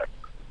dinner.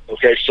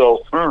 Okay,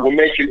 so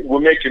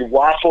we're making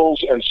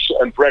waffles and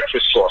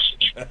breakfast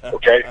sausage.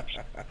 Okay,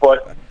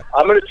 but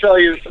I'm going to tell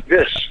you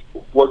this: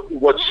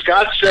 what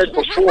Scott said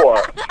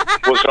before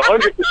was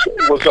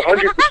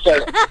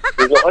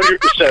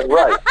 100%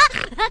 right.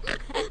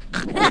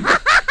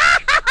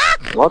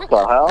 What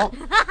the hell?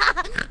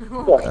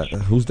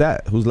 Who's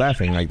that? Who's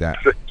laughing like that?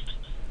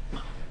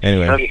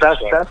 Anyway, that's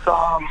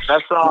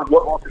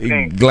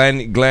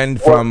Glenn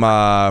from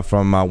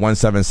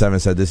 177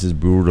 said this is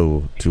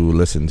brutal to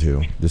listen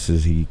to.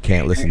 He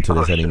can't listen to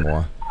this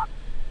anymore.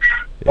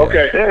 Yeah.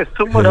 Okay. Yeah, it's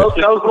too much.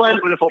 Tell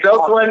Glenn.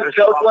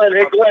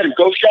 Hey Glenn,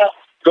 go shop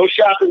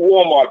at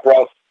Walmart,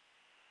 bro.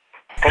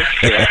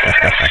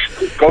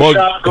 Go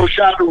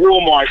shop at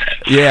Walmart.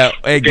 Yeah.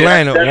 Hey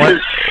Glenn, why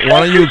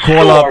don't you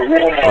call up?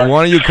 Why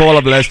don't you call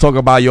up? Let's talk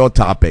about your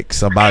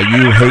topics about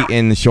you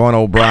hating Sean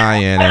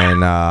O'Brien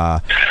and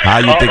how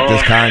you think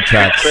this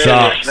contract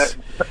sucks,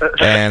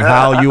 and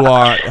how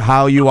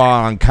you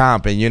are on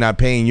comp and you're not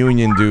paying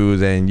union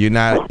dues and you're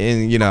not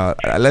in. You know,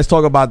 let's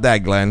talk about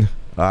that, Glenn.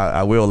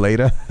 I will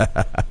later.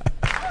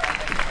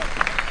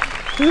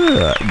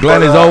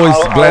 Glenn is always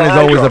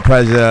a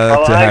pleasure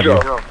to have you.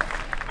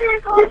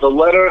 The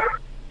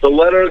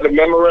letter, the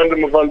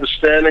memorandum of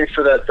understanding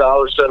for that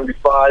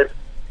 $1.75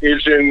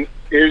 is in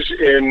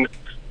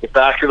the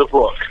back of the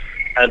book.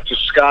 And to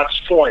Scott's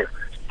point,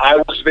 I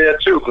was there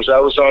too because I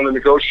was on the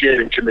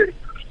negotiating committee.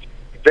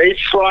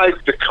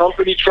 The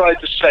company tried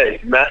to say,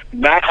 Matt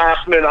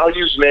Hoffman, I'll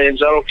use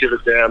names, I don't give a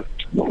damn.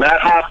 Matt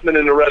Hoffman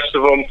and the rest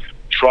of them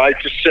tried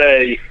to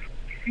say,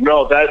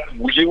 no, that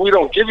we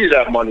don't give you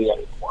that money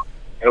anymore.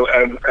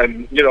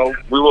 And you know,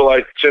 we were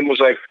like, Tim was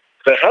like,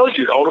 the hell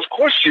you don't? Of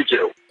course you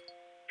do.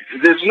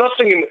 There's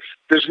nothing in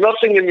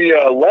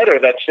the letter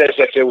that says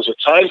that there was a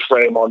time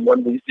frame on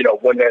when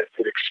that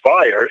it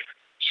expired.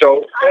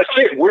 So that's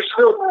it. We're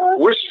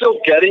still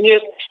getting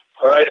it,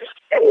 all right,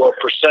 or a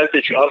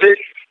percentage of it.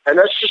 And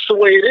that's just the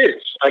way it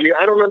is. I mean,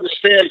 I don't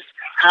understand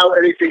how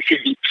anything can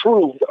be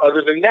proved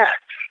other than that.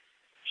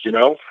 You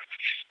know?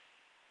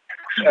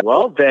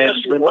 Well, then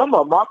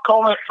remember Mark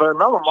Cohen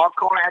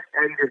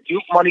and his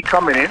youth money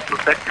coming in, so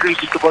technically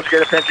he's supposed to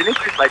get a pension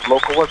increase like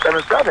Local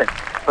 177.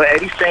 But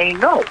Eddie's saying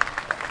no.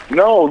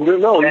 No.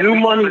 New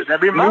money.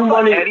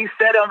 Eddie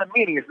said it on the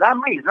meeting. It's not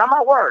me. It's not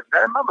my word. I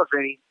remember,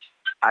 Vinny.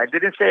 I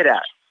didn't say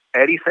that.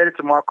 Eddie said it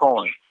to Mark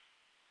Cohen.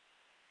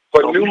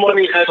 But new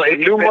money has to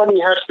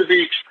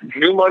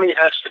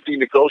be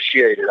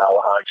negotiated,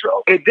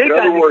 Alejandro. It did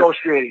get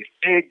negotiated.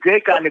 It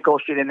did get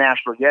negotiated in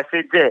Nashville. Yes,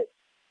 it did.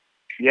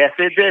 Yes,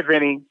 it did,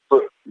 Vinny.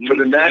 For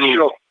the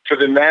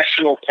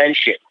national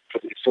pension, for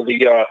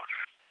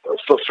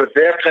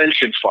their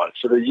pension fund,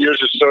 for the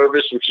years of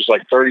service, which is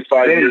like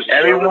 35 years.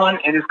 Everyone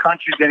in this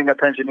country is getting a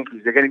pension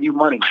increase. They're getting new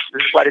money.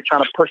 This is why they're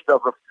trying to push the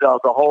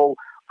whole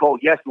vote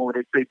yes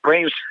movement. They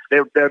bring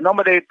their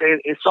number.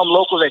 In some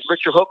locals like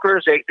Richard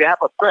Hookers, they have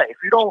a threat. If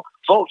you don't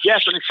vote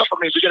yes on the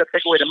supplement, we're going to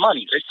take away the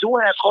money. They're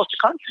doing that across the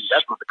country.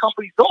 That's what the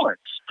company's doing.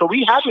 So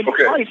we have the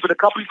money, but the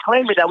company's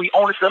claiming that we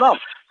own it to them.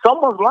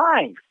 Someone's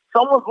lying.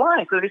 So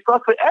they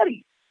start for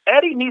Eddie.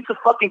 Eddie needs to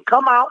fucking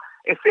come out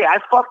and say, I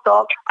fucked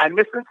up, I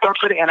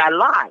misinterpreted, and I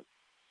lied.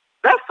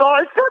 That's all.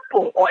 It's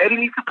simple. Or Eddie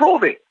needs to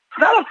prove it. It's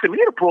not up to me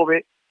to prove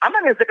it. I'm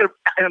not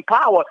in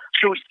power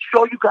to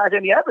show you guys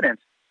any evidence.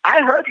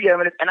 I heard the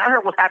evidence, and I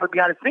heard what happened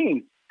behind the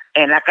scenes.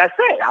 And like I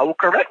said, I will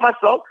correct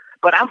myself,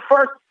 but I'm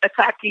first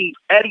attacking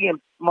Eddie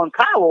and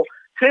Montalvo.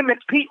 Tim and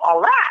Pete are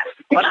last.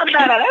 But I'm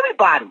mad at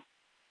everybody.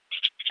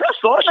 That's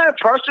all. It's not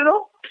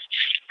personal.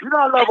 You know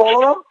I love all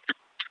of them.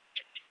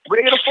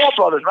 We're the Four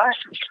Brothers, right?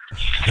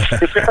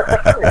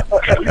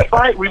 We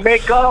fight, we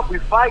make up, we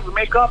fight, we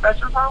make up. That's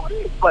just how it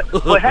is. But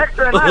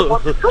Hector and I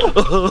want to do.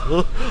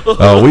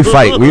 Oh, we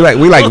fight. We like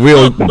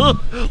real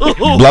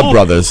blood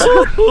brothers.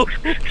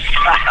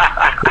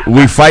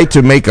 We fight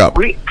to make up.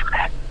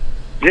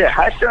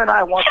 Hector and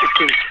I want to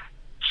keep.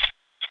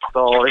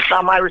 So it's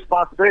not my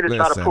responsibility to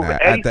try to prove it.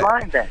 Eddie's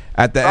lying then.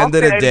 At the end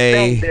of the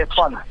day,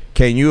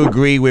 can you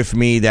agree with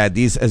me that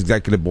this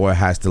executive board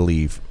has to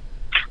leave?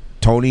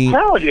 Tony,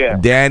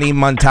 Danny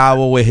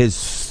Montalvo with his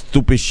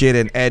stupid shit,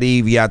 and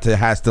Eddie Viata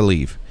has to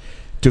leave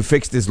to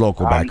fix this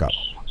local back up.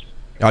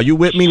 Are you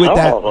with me with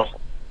that?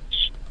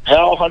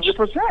 Hell,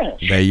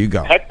 100%. There you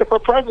go. Hector for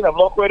president of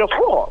Local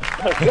 804.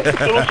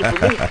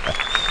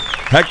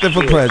 Hector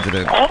for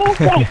president.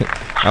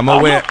 I'm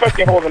not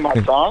fucking holding my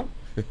tongue.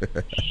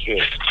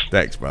 Shit.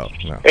 Thanks, bro.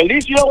 No. At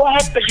least you know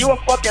what, Hector? You're a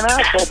fucking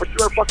asshole, but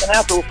you're a fucking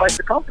asshole who fights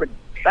the company.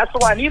 That's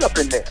what I need up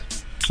in there.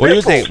 What do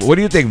you think? What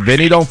do you think?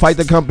 Vinny don't fight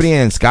the company,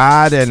 and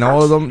Scott and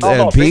all of them,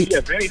 and Pete?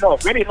 Vinny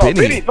goes school.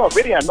 Yeah,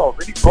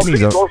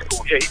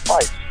 he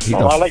fights.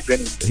 I like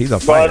Vinny. He's a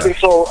fighter.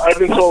 I've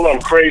been told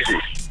I'm crazy.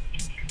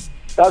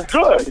 That's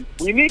good.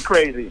 We need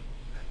crazy.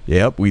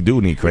 Yep, we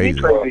do need crazy.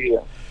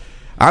 Here.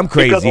 I'm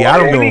crazy. I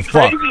don't give a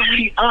fuck. We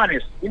need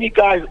honest. We need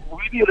guys. We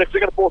need the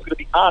executive board to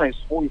be honest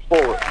moving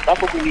forward.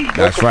 That's what we need.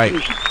 That's right.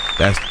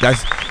 That's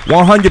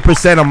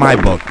 100% of my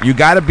book. You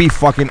got to be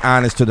fucking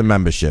honest to the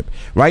membership.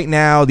 Right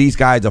now, these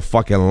guys are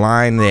fucking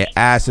lying their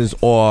asses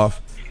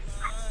off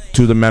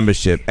to the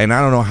membership, and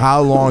I don't know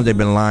how long they've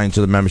been lying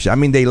to the membership. I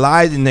mean, they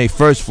lied in their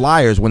first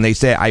flyers when they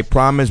said, "I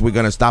promise we're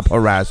gonna stop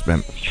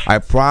harassment. I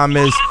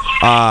promise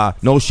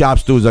no shop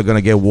stewards are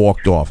gonna get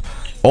walked off."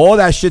 All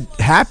that shit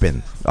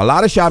happened. A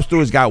lot of shop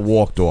stewards got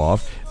walked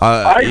off.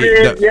 I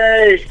did.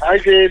 Yay! I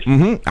did.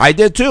 I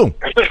did too.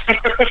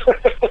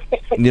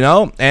 You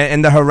know,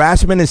 and the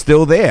harassment is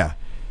still there.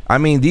 I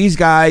mean, these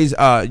guys,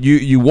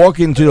 you walk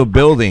into a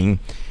building,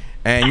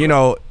 and you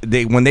know,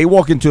 when they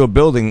walk into a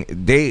building,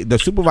 the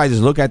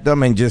supervisors look at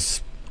them and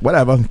just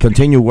whatever,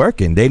 continue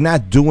working. They're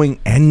not doing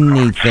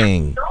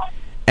anything,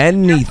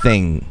 and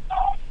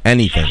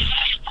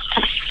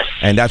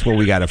that's what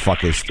we gotta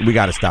we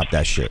gotta stop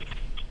that shit.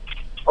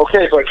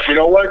 Okay, but you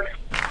know what?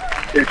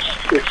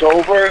 It's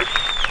over.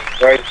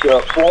 Right,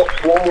 4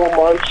 more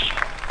months.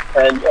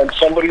 And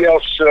somebody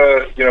else,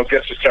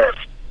 gets a turn.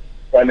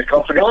 And the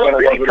company's going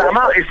to run it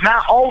out. It's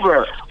not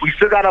over. We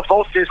still got to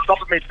vote this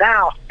supplement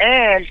down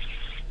and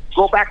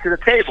go back to the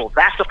table.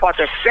 That's the part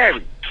that's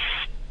scary.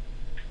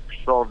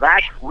 So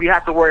we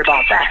have to worry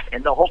about that.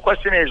 And the whole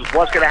question is,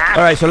 what's going to happen?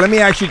 All right, so let me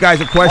ask you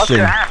guys a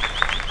question.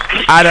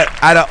 Out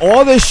of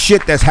all this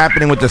shit that's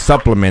happening with the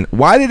supplement,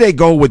 why did they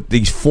go with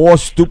these 4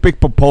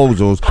 stupid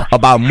proposals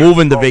about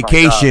moving the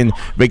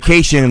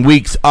vacation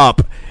weeks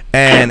up?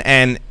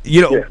 And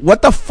you know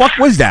what the fuck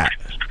was that?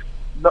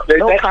 That's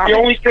the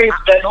only thing.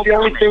 That's the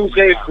only things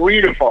they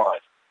agreed upon.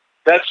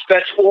 That's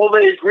all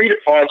they agreed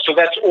upon. So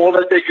that's all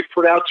that they could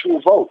put out to a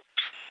vote.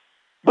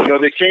 You know,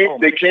 they came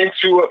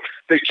to a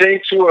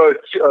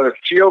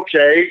TOK.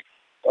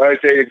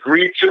 They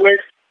agreed to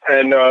it,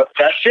 and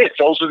that's it.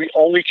 Those are the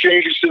only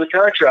changes to the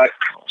contract.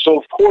 So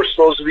of course,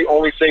 those are the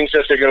only things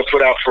that they're going to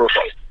put out for a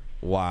vote.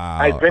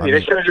 Wow.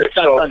 They should have just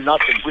done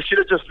nothing. We should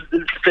have just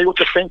stayed with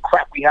the same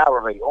crap we have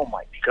already. Oh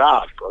my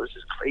God, bro, this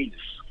is crazy.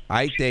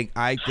 I think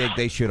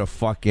they should have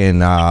fucking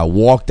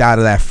walked out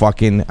of that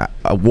fucking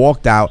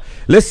walked out.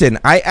 Listen,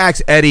 I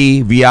asked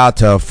Eddie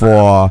Viata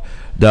for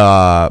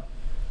the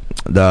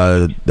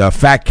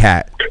fat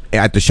cat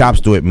at the shop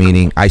steward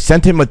meeting. I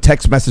sent him a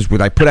text message with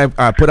I put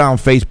on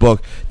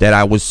Facebook that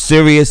I was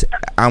serious.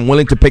 I'm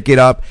willing to pick it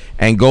up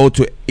and go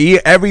to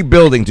every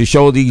building to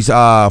show these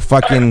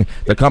fucking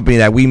the company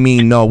that we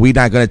mean no, we're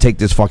not gonna take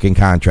this fucking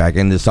contract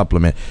and this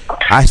supplement.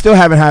 I still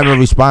haven't had a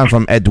response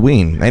from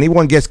Edwin.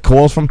 Anyone gets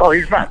calls from? Oh,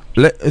 he's not.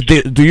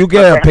 Do you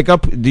get a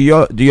pickup? Do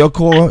your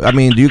call? I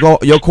mean,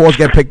 your calls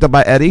get picked up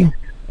by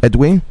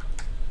Edwin?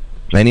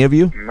 Any of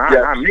you?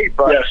 Not me,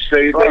 but yes,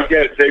 they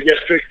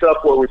get picked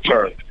up or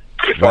returned.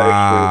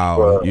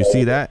 Wow, you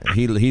see that?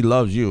 He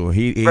loves you.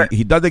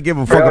 He doesn't give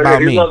a fuck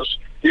about me.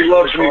 He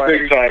loves me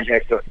big time,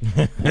 Hector.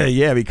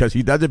 Yeah, because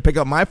he doesn't pick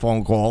up my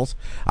phone calls.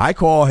 I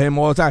call him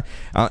all the time.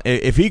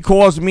 If he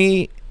calls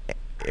me,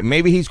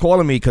 maybe he's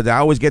calling me because I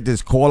always get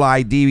this call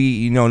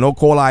ID, no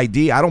call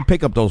ID. I don't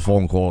pick up those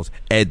phone calls,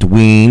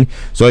 Edwin.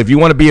 So if you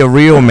want to be a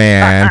real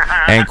man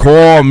and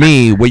call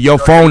me with your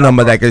phone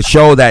number that can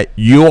show that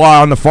you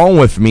are on the phone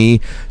with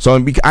me,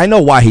 so I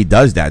know why he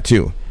does that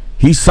too.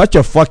 He's such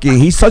a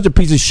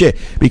piece of shit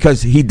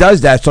because he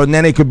does that, so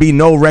then it could be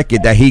no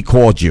record that he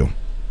called you.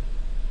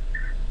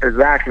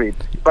 Exactly.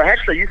 But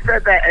Hector, you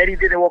said that Eddie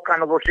didn't work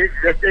on negotiations.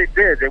 Yes, they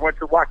did. They went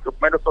to watch the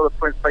Minnesota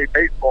Twins play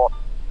baseball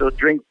to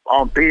drink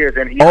beers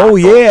and eat. Oh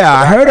yeah,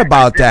 I heard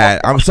about that.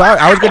 I'm sorry,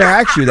 I was going to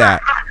ask you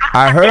that.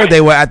 I heard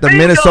they were at the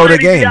Minnesota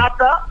game. What's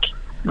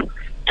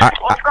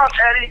up,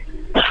 Eddie?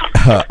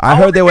 I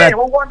heard they were at.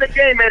 Who won the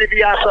game, Eddie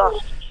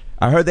Viata?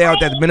 I heard they were at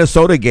the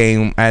Minnesota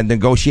game at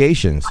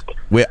negotiations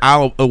with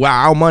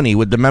our money,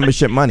 with the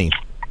membership money.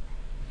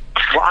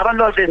 Well, I don't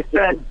know if they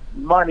spent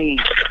money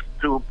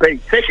to pay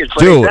tickets,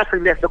 but dude, they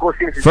definitely left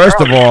negotiations.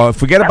 First of all,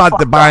 forget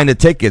about buying the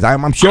tickets.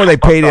 I'm sure they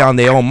paid it on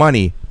their own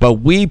money, but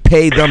we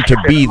paid them to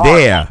be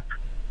there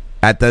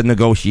at the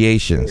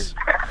negotiations.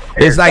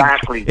 It's like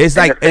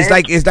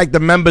the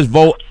members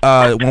vote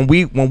when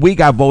we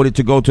got voted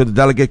to go to the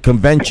delegate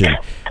convention.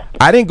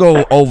 I didn't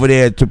go over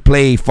there to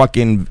play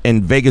fucking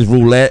in Vegas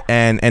roulette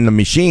and the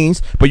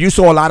machines, but you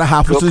saw a lot of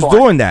officers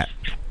doing that.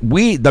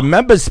 The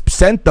members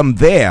sent them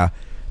there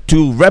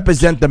to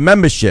represent the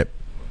membership.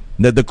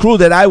 The crew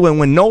that I went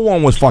when no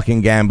one was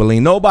fucking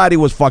gambling, nobody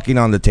was fucking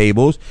on the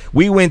tables.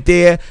 We went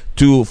there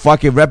to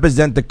fucking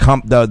represent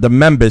the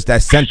members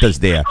that sent us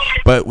there.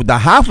 But with the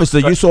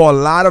officers, you saw a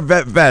lot of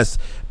vets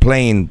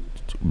playing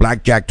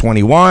Blackjack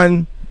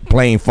 21,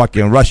 playing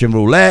fucking Russian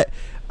roulette.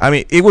 I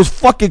mean, it was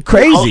fucking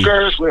crazy.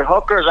 With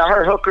hookers. I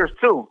heard hookers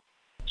too.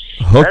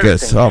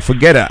 Hookers. Everything. Oh,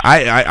 forget it.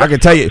 I can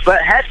tell you.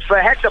 But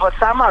Hector, by the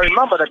time I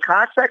remember, the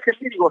contract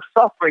committee was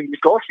suffering,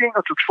 negotiating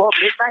until 12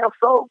 midnight or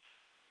so.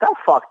 That's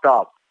fucked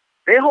up.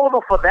 They hold them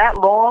for that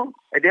long,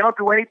 and they don't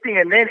do anything.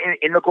 And then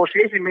in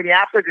negotiation in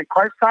Minneapolis in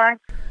crunch time,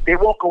 they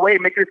walk away,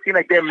 making it seem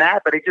like they're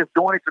mad, but they're just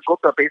doing it to go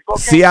to a baseball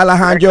game. See,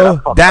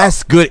 Alejandro,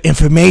 that's good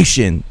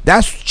information.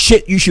 That's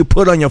shit you should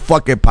put on your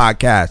fucking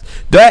podcast.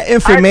 That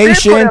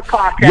information,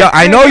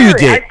 I know you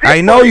did.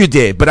 I know you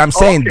did. But I'm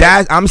saying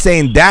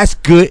that's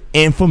good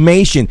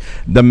information.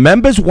 The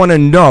members want to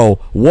know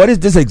what is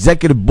this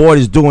executive board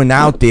is doing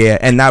out there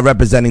and not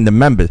representing the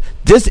members.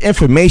 This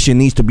information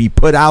needs to be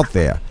put out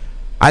there.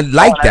 I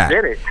like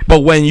that.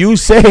 But when you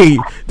say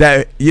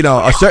that,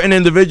 a certain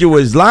individual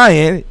is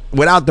lying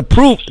without the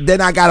proof,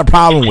 then I got a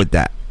problem with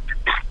that.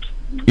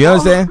 You know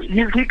what I'm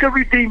saying? He could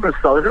redeem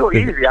himself. It's real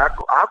easy.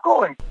 I'll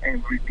go and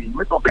redeem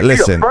himself.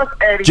 Listen,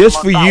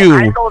 just for you.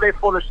 I know they're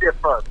full of shit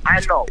first.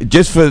 I know.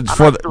 Just for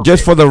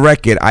the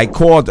record, I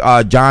called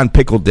John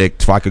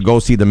Pickledick so I could go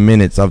see the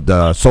minutes of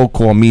the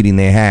so-called meeting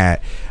they had.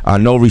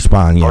 No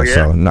response yet.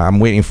 So no,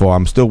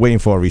 I'm still waiting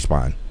for a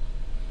response.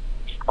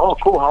 Oh,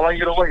 cool. How long are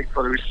you going to wait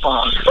for the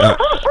response?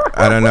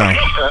 I don't know.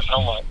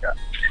 Oh, my God.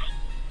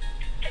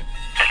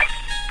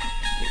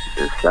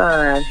 It's a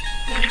sign.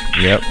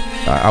 Yep.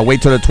 I'll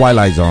wait till the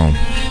Twilight Zone.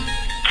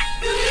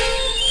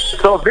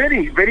 So,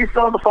 Vinny's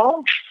still on the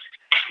phone?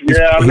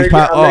 Yeah, I'm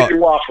making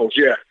waffles,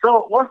 yeah.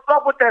 So, what's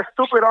up with that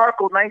stupid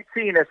Article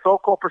 19 that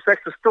so-called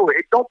protects the steward?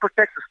 It don't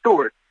protect the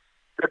steward.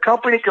 The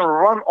company can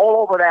run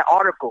all over that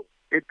article.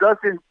 It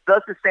doesn't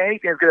say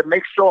anything. It's going to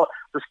make sure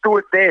the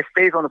steward there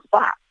stays on the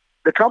spot.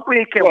 The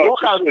company can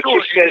walk out and do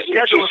it and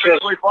schedule it for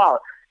 24 hours.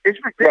 It's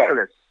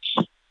ridiculous.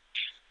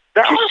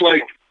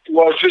 Right.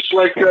 Just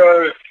like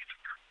the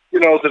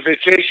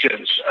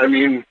vacations. I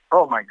mean,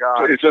 oh my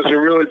God! Does it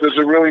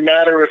really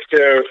matter if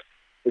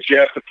you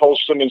have to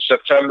post them in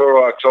September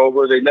or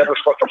October? They never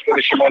fucking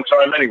finish them on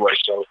time anyway.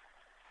 So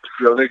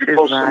they can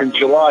post them in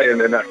July and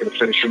they're not going to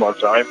finish them on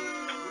time.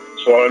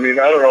 So I mean,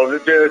 I don't know.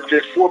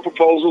 There's 4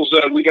 proposals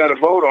that we got to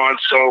vote on.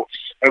 So.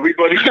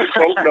 Everybody should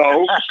vote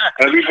no.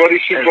 Everybody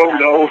should vote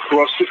no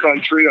across the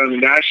country on the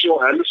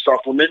national and the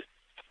supplement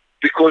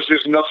because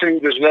there's nothing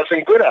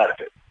good out of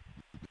it.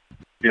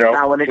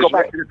 Now, when they go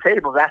back to the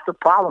table, that's the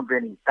problem,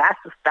 Vinny. That's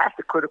the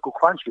critical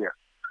crunch here.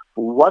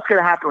 What's going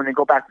to happen when they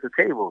go back to the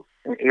table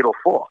in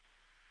 804?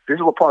 This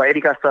is what Paul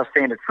Eddie got to start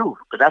saying the truth.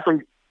 Because that's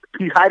what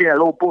he's hiding a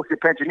little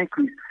bullshit pension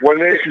increase. When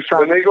they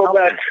go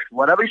back,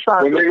 whatever he's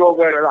trying when to they do, go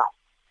back, figure it out.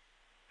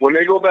 when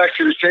they go back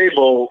to the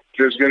table,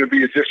 there's going to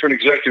be a different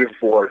executive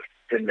board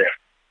in there.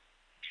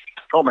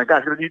 Oh my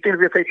gosh, do you think it's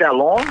going to take that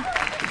long?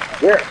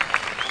 Yeah.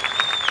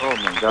 Oh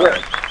my God.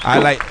 Yeah. I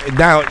like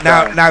now.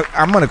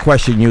 I'm gonna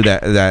question you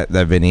that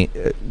Vinny.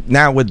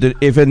 Now with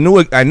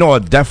I know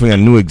definitely a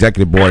new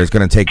executive board is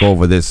gonna take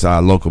over this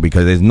local,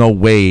 because there's no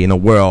way in the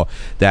world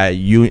that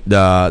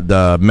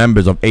the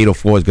members of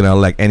 804 is gonna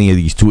elect any of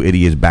these two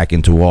idiots back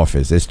into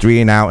office. There's 3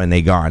 and out and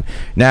they gone.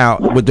 Now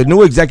with the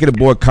new executive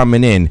board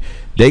coming in,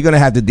 they're gonna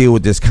have to deal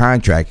with this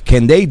contract.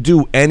 Can they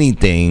do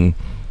anything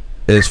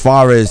as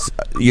far as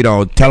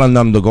telling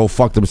them to go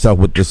fuck themselves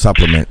with the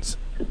supplements,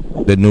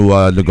 the new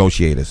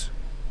negotiators?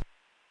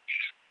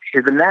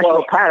 Is the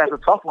national tie? That's a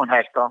tough one,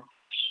 Hector.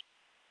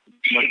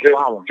 They're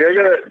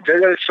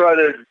gonna try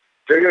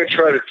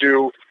to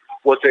do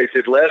what they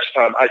did last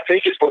time. I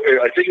think it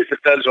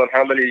depends on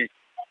how many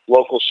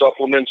local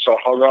supplements are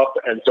hung up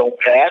and don't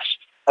pass.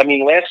 I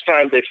mean, last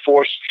time they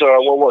forced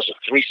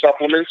 3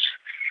 supplements,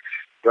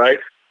 right?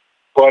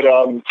 But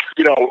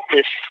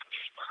if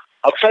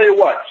I'll tell you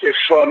what,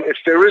 if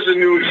there is a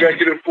new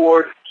executive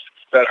board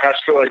that has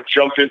to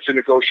jump into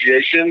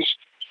negotiations.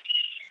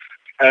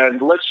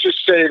 And let's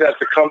just say that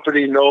the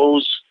company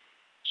knows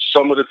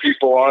some of the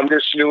people on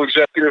this new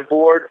executive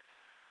board,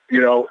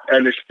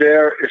 and if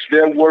they're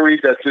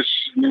worried that this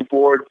new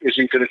board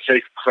isn't going to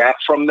take crap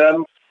from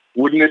them,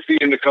 wouldn't it be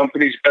in the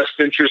company's best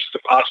interest to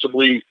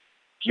possibly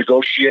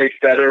negotiate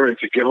better and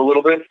to give a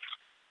little bit?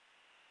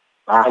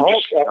 I'm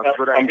just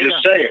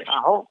saying.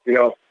 I hope.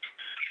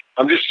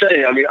 I'm just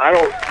saying. I mean, I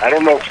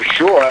don't know for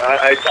sure.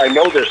 I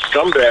know there's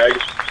scumbags,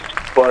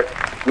 but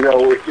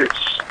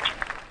it's.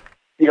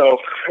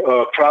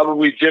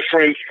 Probably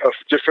different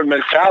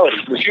mentality,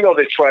 because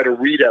they try to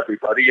read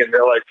everybody, and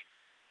they're like,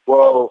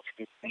 well,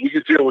 we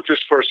could deal with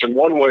this person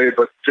one way,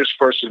 but this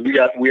person we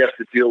have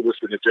to deal with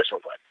in a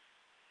different way.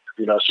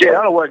 So, in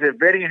other words, if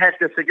Betty and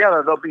Hector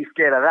together, they'll be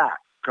scared of that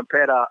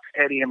compared to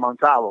Eddie and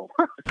Montalvo.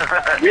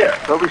 Yeah,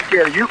 they'll be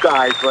scared of you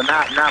guys, but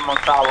not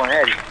Montalvo and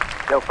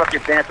Eddey. They'll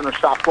fucking dance on the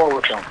shop floor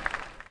with them.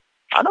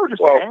 I know what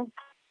you're saying.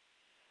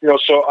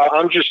 So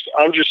I'm just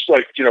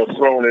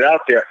throwing it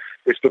out there.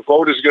 If the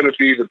vote is going to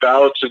be, the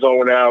ballots are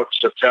going out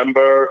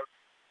September,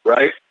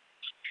 right?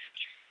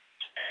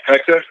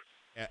 Hector?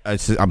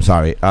 I'm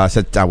sorry. I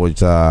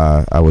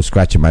was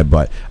scratching my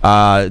butt.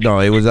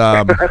 No, it was.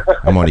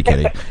 I'm only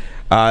kidding.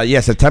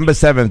 September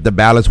 7th, the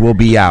ballots will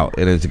be out,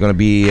 and it's going to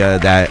be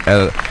that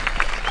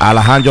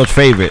Alejandro's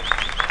favorite.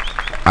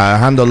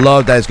 Alejandro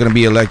loved that it's going to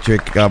be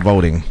electric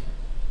voting.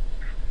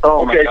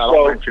 Oh okay,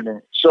 my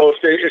God, so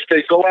if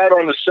they go out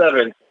on the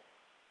 7th,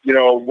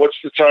 what's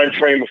the time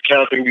frame of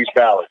counting these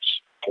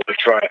ballots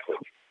electronically?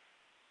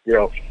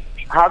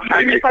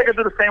 I guess I could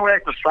do the same way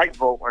as the strike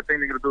vote. I think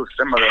they're going to do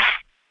similar.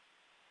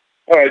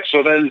 All right,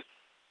 so then,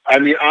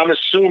 I'm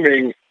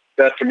assuming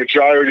that the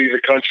majority of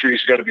the country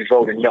is going to be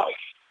voting no.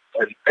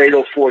 And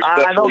 804 is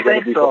I don't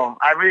think so.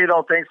 I really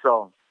don't think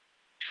so.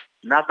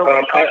 Not the way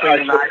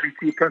and the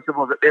IBC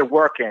principles that they're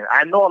working.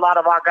 I know a lot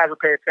of our guys will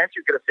pay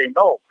attention. You're going to say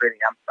no, Vinny.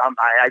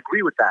 I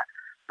agree with that.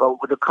 But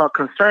the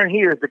concern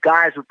here is the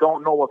guys who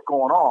don't know what's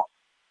going on.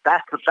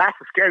 That's the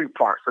scary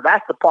part. So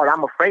that's the part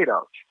I'm afraid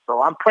of.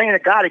 So I'm praying to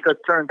God it gets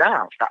turned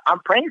down. I'm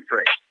praying for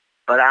it.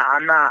 But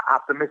I'm not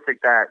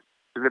optimistic that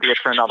it's going to get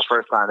turned down the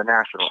first time, the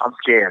national. I'm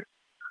scared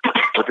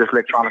with this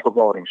electronic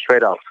voting,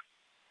 straight up.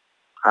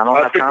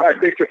 I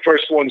think the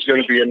first one's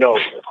going to be a no,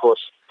 of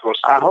course.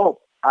 I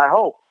hope. I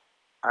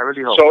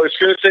really hope. So it's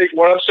going to take,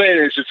 what I'm saying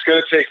is it's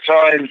going to take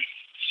time,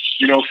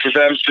 for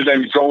them to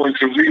then go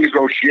into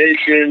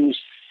renegotiations.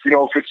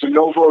 If it's a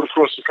no vote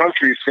across the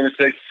country, it's going to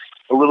take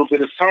a little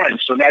bit of time.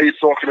 So now you're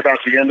talking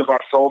about the end of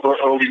October,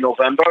 early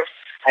November,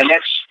 and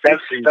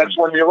that's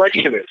when the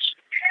election is.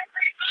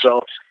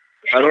 So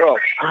I don't know.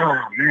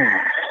 Oh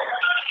man,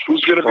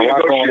 who's going to be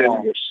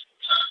negotiating this?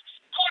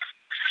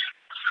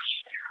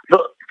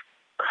 Look,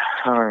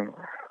 I'm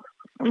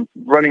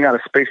running out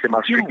of space in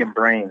my freaking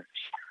brain.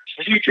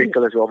 It's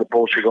ridiculous, all the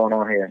bullshit going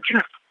on here.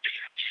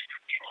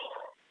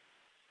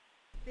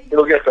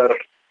 It'll get better.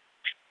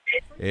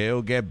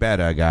 It'll get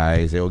better,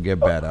 guys. It'll get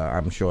better.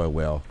 I'm sure it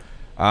will.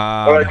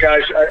 All right,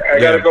 guys. I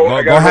gotta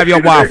go. Go have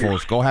your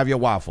waffles. Go have your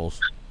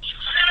waffles.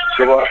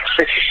 All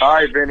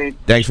right, Vinny.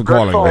 Thanks for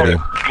calling, Vinny.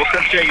 We'll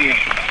continue.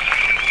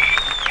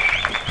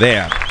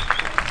 There.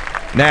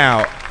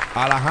 Now,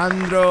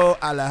 Alejandro.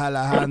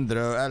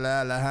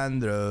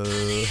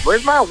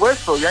 Where's my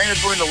whistle? You ain't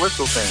even doing the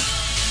whistle thing.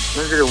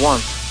 Let me get it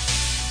once.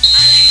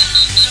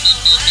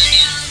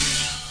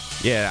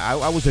 Yeah,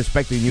 I was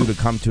expecting you to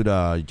come to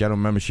the general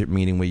membership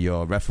meeting with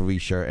your referee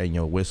shirt and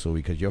your whistle,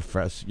 because you're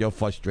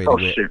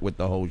frustrated with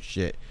the whole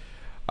shit.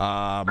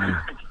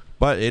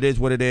 But it is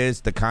what it is.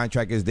 The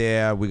contract is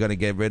there. We're gonna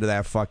get rid of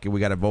that we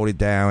gotta vote it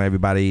down.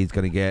 Everybody's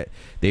gonna get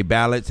their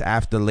ballots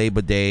after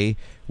Labor Day,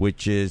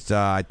 which is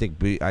I think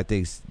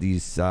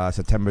these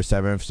September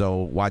 7th. So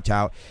watch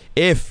out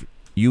if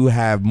you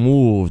have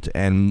moved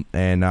and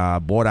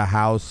bought a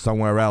house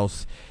somewhere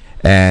else,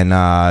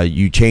 and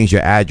you change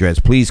your address,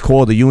 please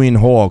call the Union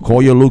Hall.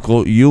 Call your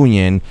local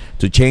union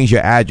to change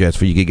your address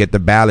so you can get the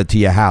ballot to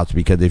your house.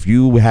 Because if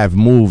you have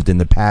moved in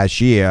the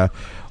past year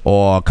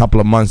or a couple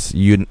of months,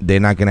 they're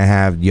not going to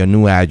have your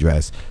new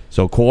address.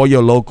 So call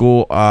your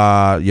local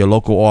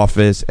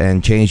office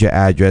and change your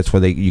address so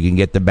you can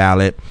get the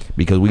ballot,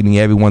 because we need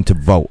everyone to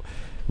vote.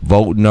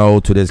 Vote no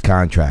to this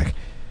contract.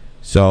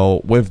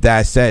 So with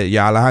that said,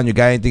 Alejandro, you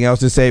got anything else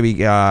to say?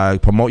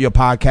 Promote your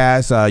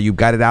podcast. You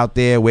got it out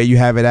there. Where you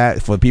have it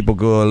at for people to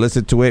go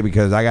listen to it?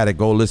 Because I got to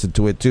go listen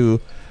to it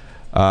too.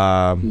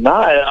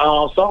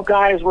 Some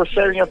guys were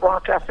sharing at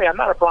Bronx Cafe. I'm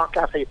not a Bronx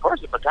Cafe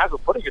person, but guys were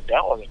putting it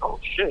down. I was like, oh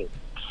shit.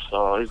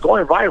 So it's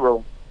going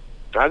viral.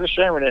 Guys are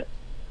sharing it.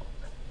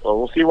 So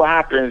we'll see what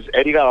happens.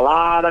 Eddie got a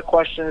lot of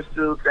questions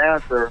to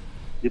answer.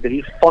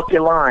 He's fucking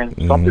lying.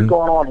 Something's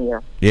going on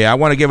here. Yeah, I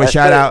want to give a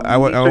shout out. I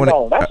want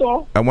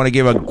to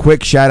give a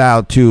quick shout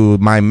out to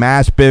my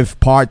Maspeth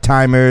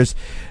part-timers.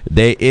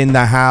 They in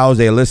the house.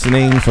 They're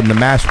listening from the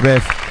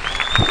Maspeth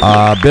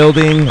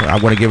building. I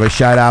want to give a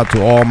shout out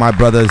to all my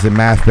brothers in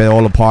Maspeth,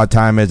 all the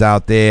part-timers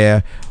out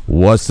there.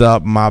 What's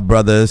up, my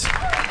brothers?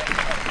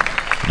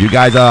 You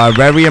guys are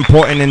very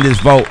important in this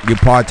vote, you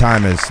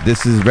part-timers.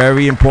 This is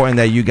very important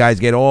that you guys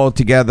get all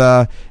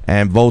together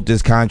and vote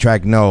this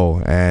contract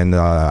no. And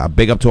a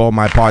big up to all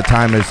my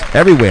part-timers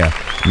everywhere.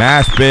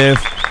 Maspeth,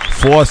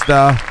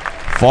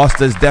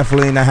 Foster's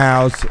definitely in the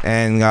house,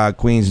 and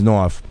Queens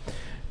North.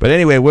 But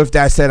anyway, with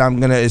that said,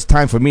 it's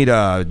time for me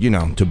to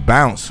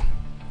bounce.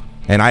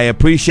 And I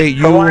appreciate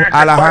you,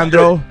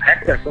 Alejandro.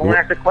 Hector, someone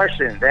asked a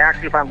question. They asked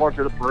me if I'm going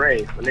to the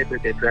parade. You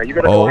going to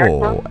go,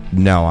 Hector?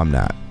 No, I'm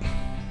not.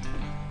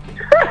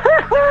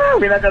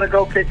 We're not gonna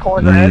go kick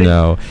corners already?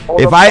 No.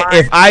 If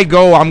I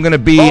go, I'm gonna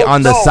be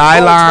on the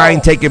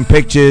sideline taking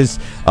pictures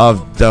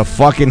of the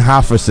fucking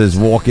officers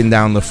walking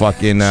down the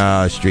fucking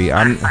street.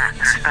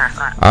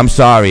 I'm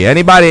sorry.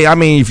 Anybody? I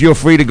mean, if you're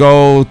free to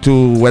go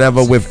to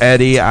whatever with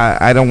Eddie,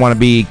 I don't want to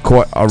be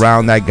caught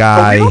around that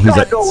guy. We don't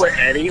gotta go with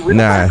Eddie. We don't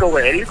gotta go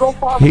with Eddie. Go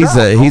far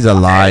he's a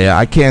liar.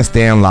 I can't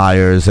stand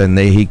liars, and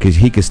he could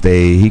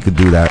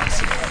do that.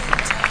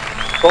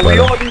 But we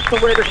all need to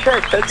wear the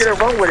shirt. Take it and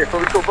run with it so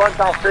we can run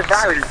down Fifth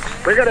Avenue.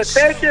 We're going to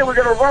take it. We're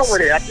going to run with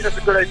it. I think that's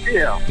a good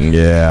idea.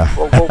 Yeah.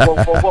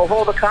 We'll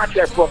hold the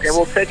contract book and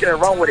we'll take it and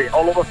run with it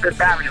all over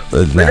Fifth Avenue.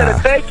 We're going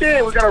to take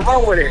it. We're going to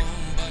run with it.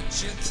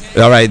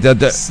 All right.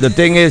 The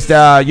thing is,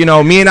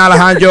 me and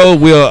Alejandro,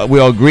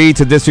 we'll agree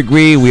to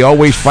disagree. We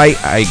always fight.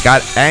 I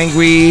got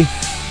angry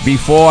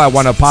before. I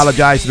want to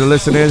apologize to the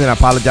listeners and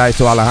apologize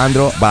to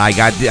Alejandro. But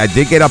I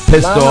did get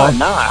pissed off.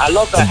 No. I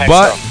love that.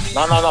 But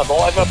No, don't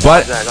ever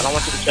apologize. I don't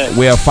want you to change.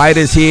 We are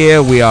fighters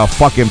here. We are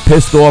fucking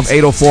pissed off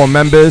 804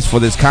 members for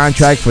this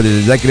contract, for the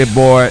executive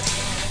board.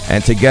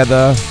 And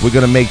together, we're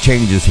going to make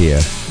changes here.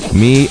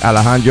 Me,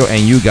 Alejandro,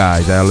 and you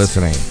guys that are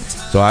listening.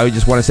 So I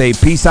just want to say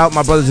peace out,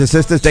 my brothers and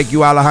sisters. Thank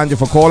you, Alejandro,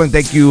 for calling.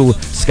 Thank you,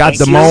 Scott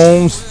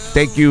Damones.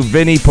 Thank you,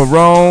 Vinny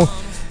Perrone.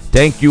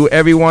 Thank you,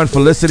 everyone,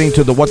 for listening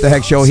to the What the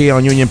Heck Show here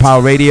on Union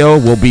Power Radio.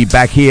 We'll be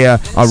back here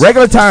on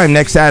regular time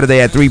next Saturday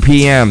at 3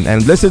 p.m.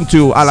 And listen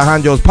to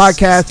Alejandro's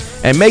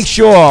podcast. And make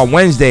sure on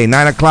Wednesday,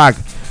 9 o'clock,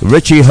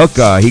 Richie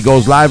Hooker, he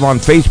goes live on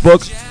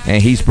Facebook,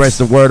 and he spreads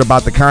the word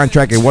about the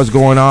contract and what's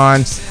going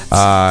on.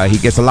 He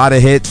gets a lot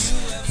of hits.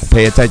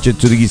 Pay attention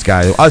to these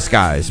guys, us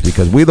guys,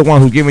 because we're the one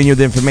who's giving you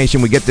the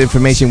information. We get the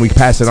information, we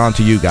pass it on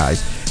to you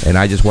guys. And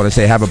I just want to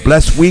say have a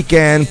blessed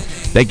weekend.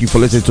 Thank you for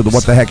listening to the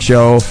What the Heck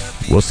Show.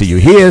 We'll see you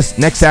here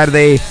next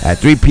Saturday at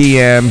 3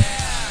 p.m.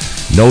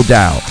 No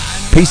doubt.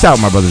 Peace out,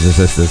 my brothers and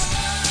sisters.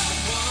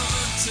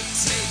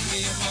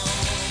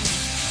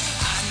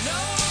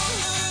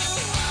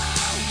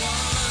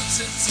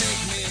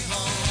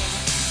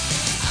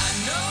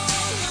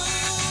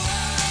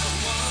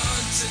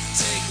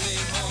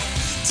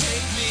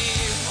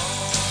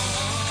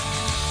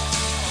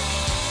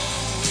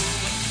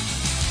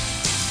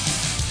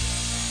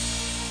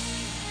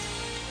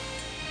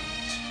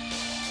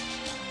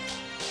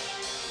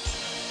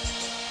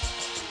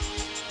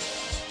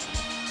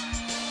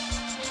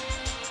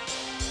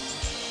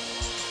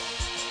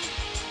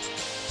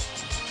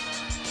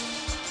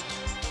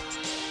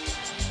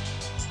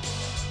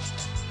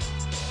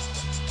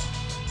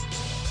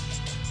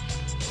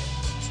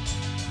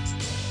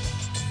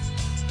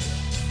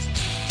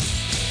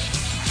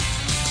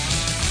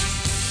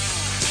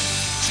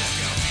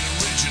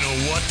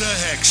 What the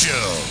Heck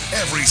Show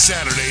every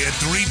Saturday at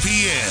 3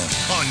 p.m.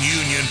 on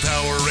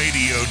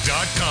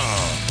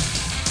UnionPowerRadio.com.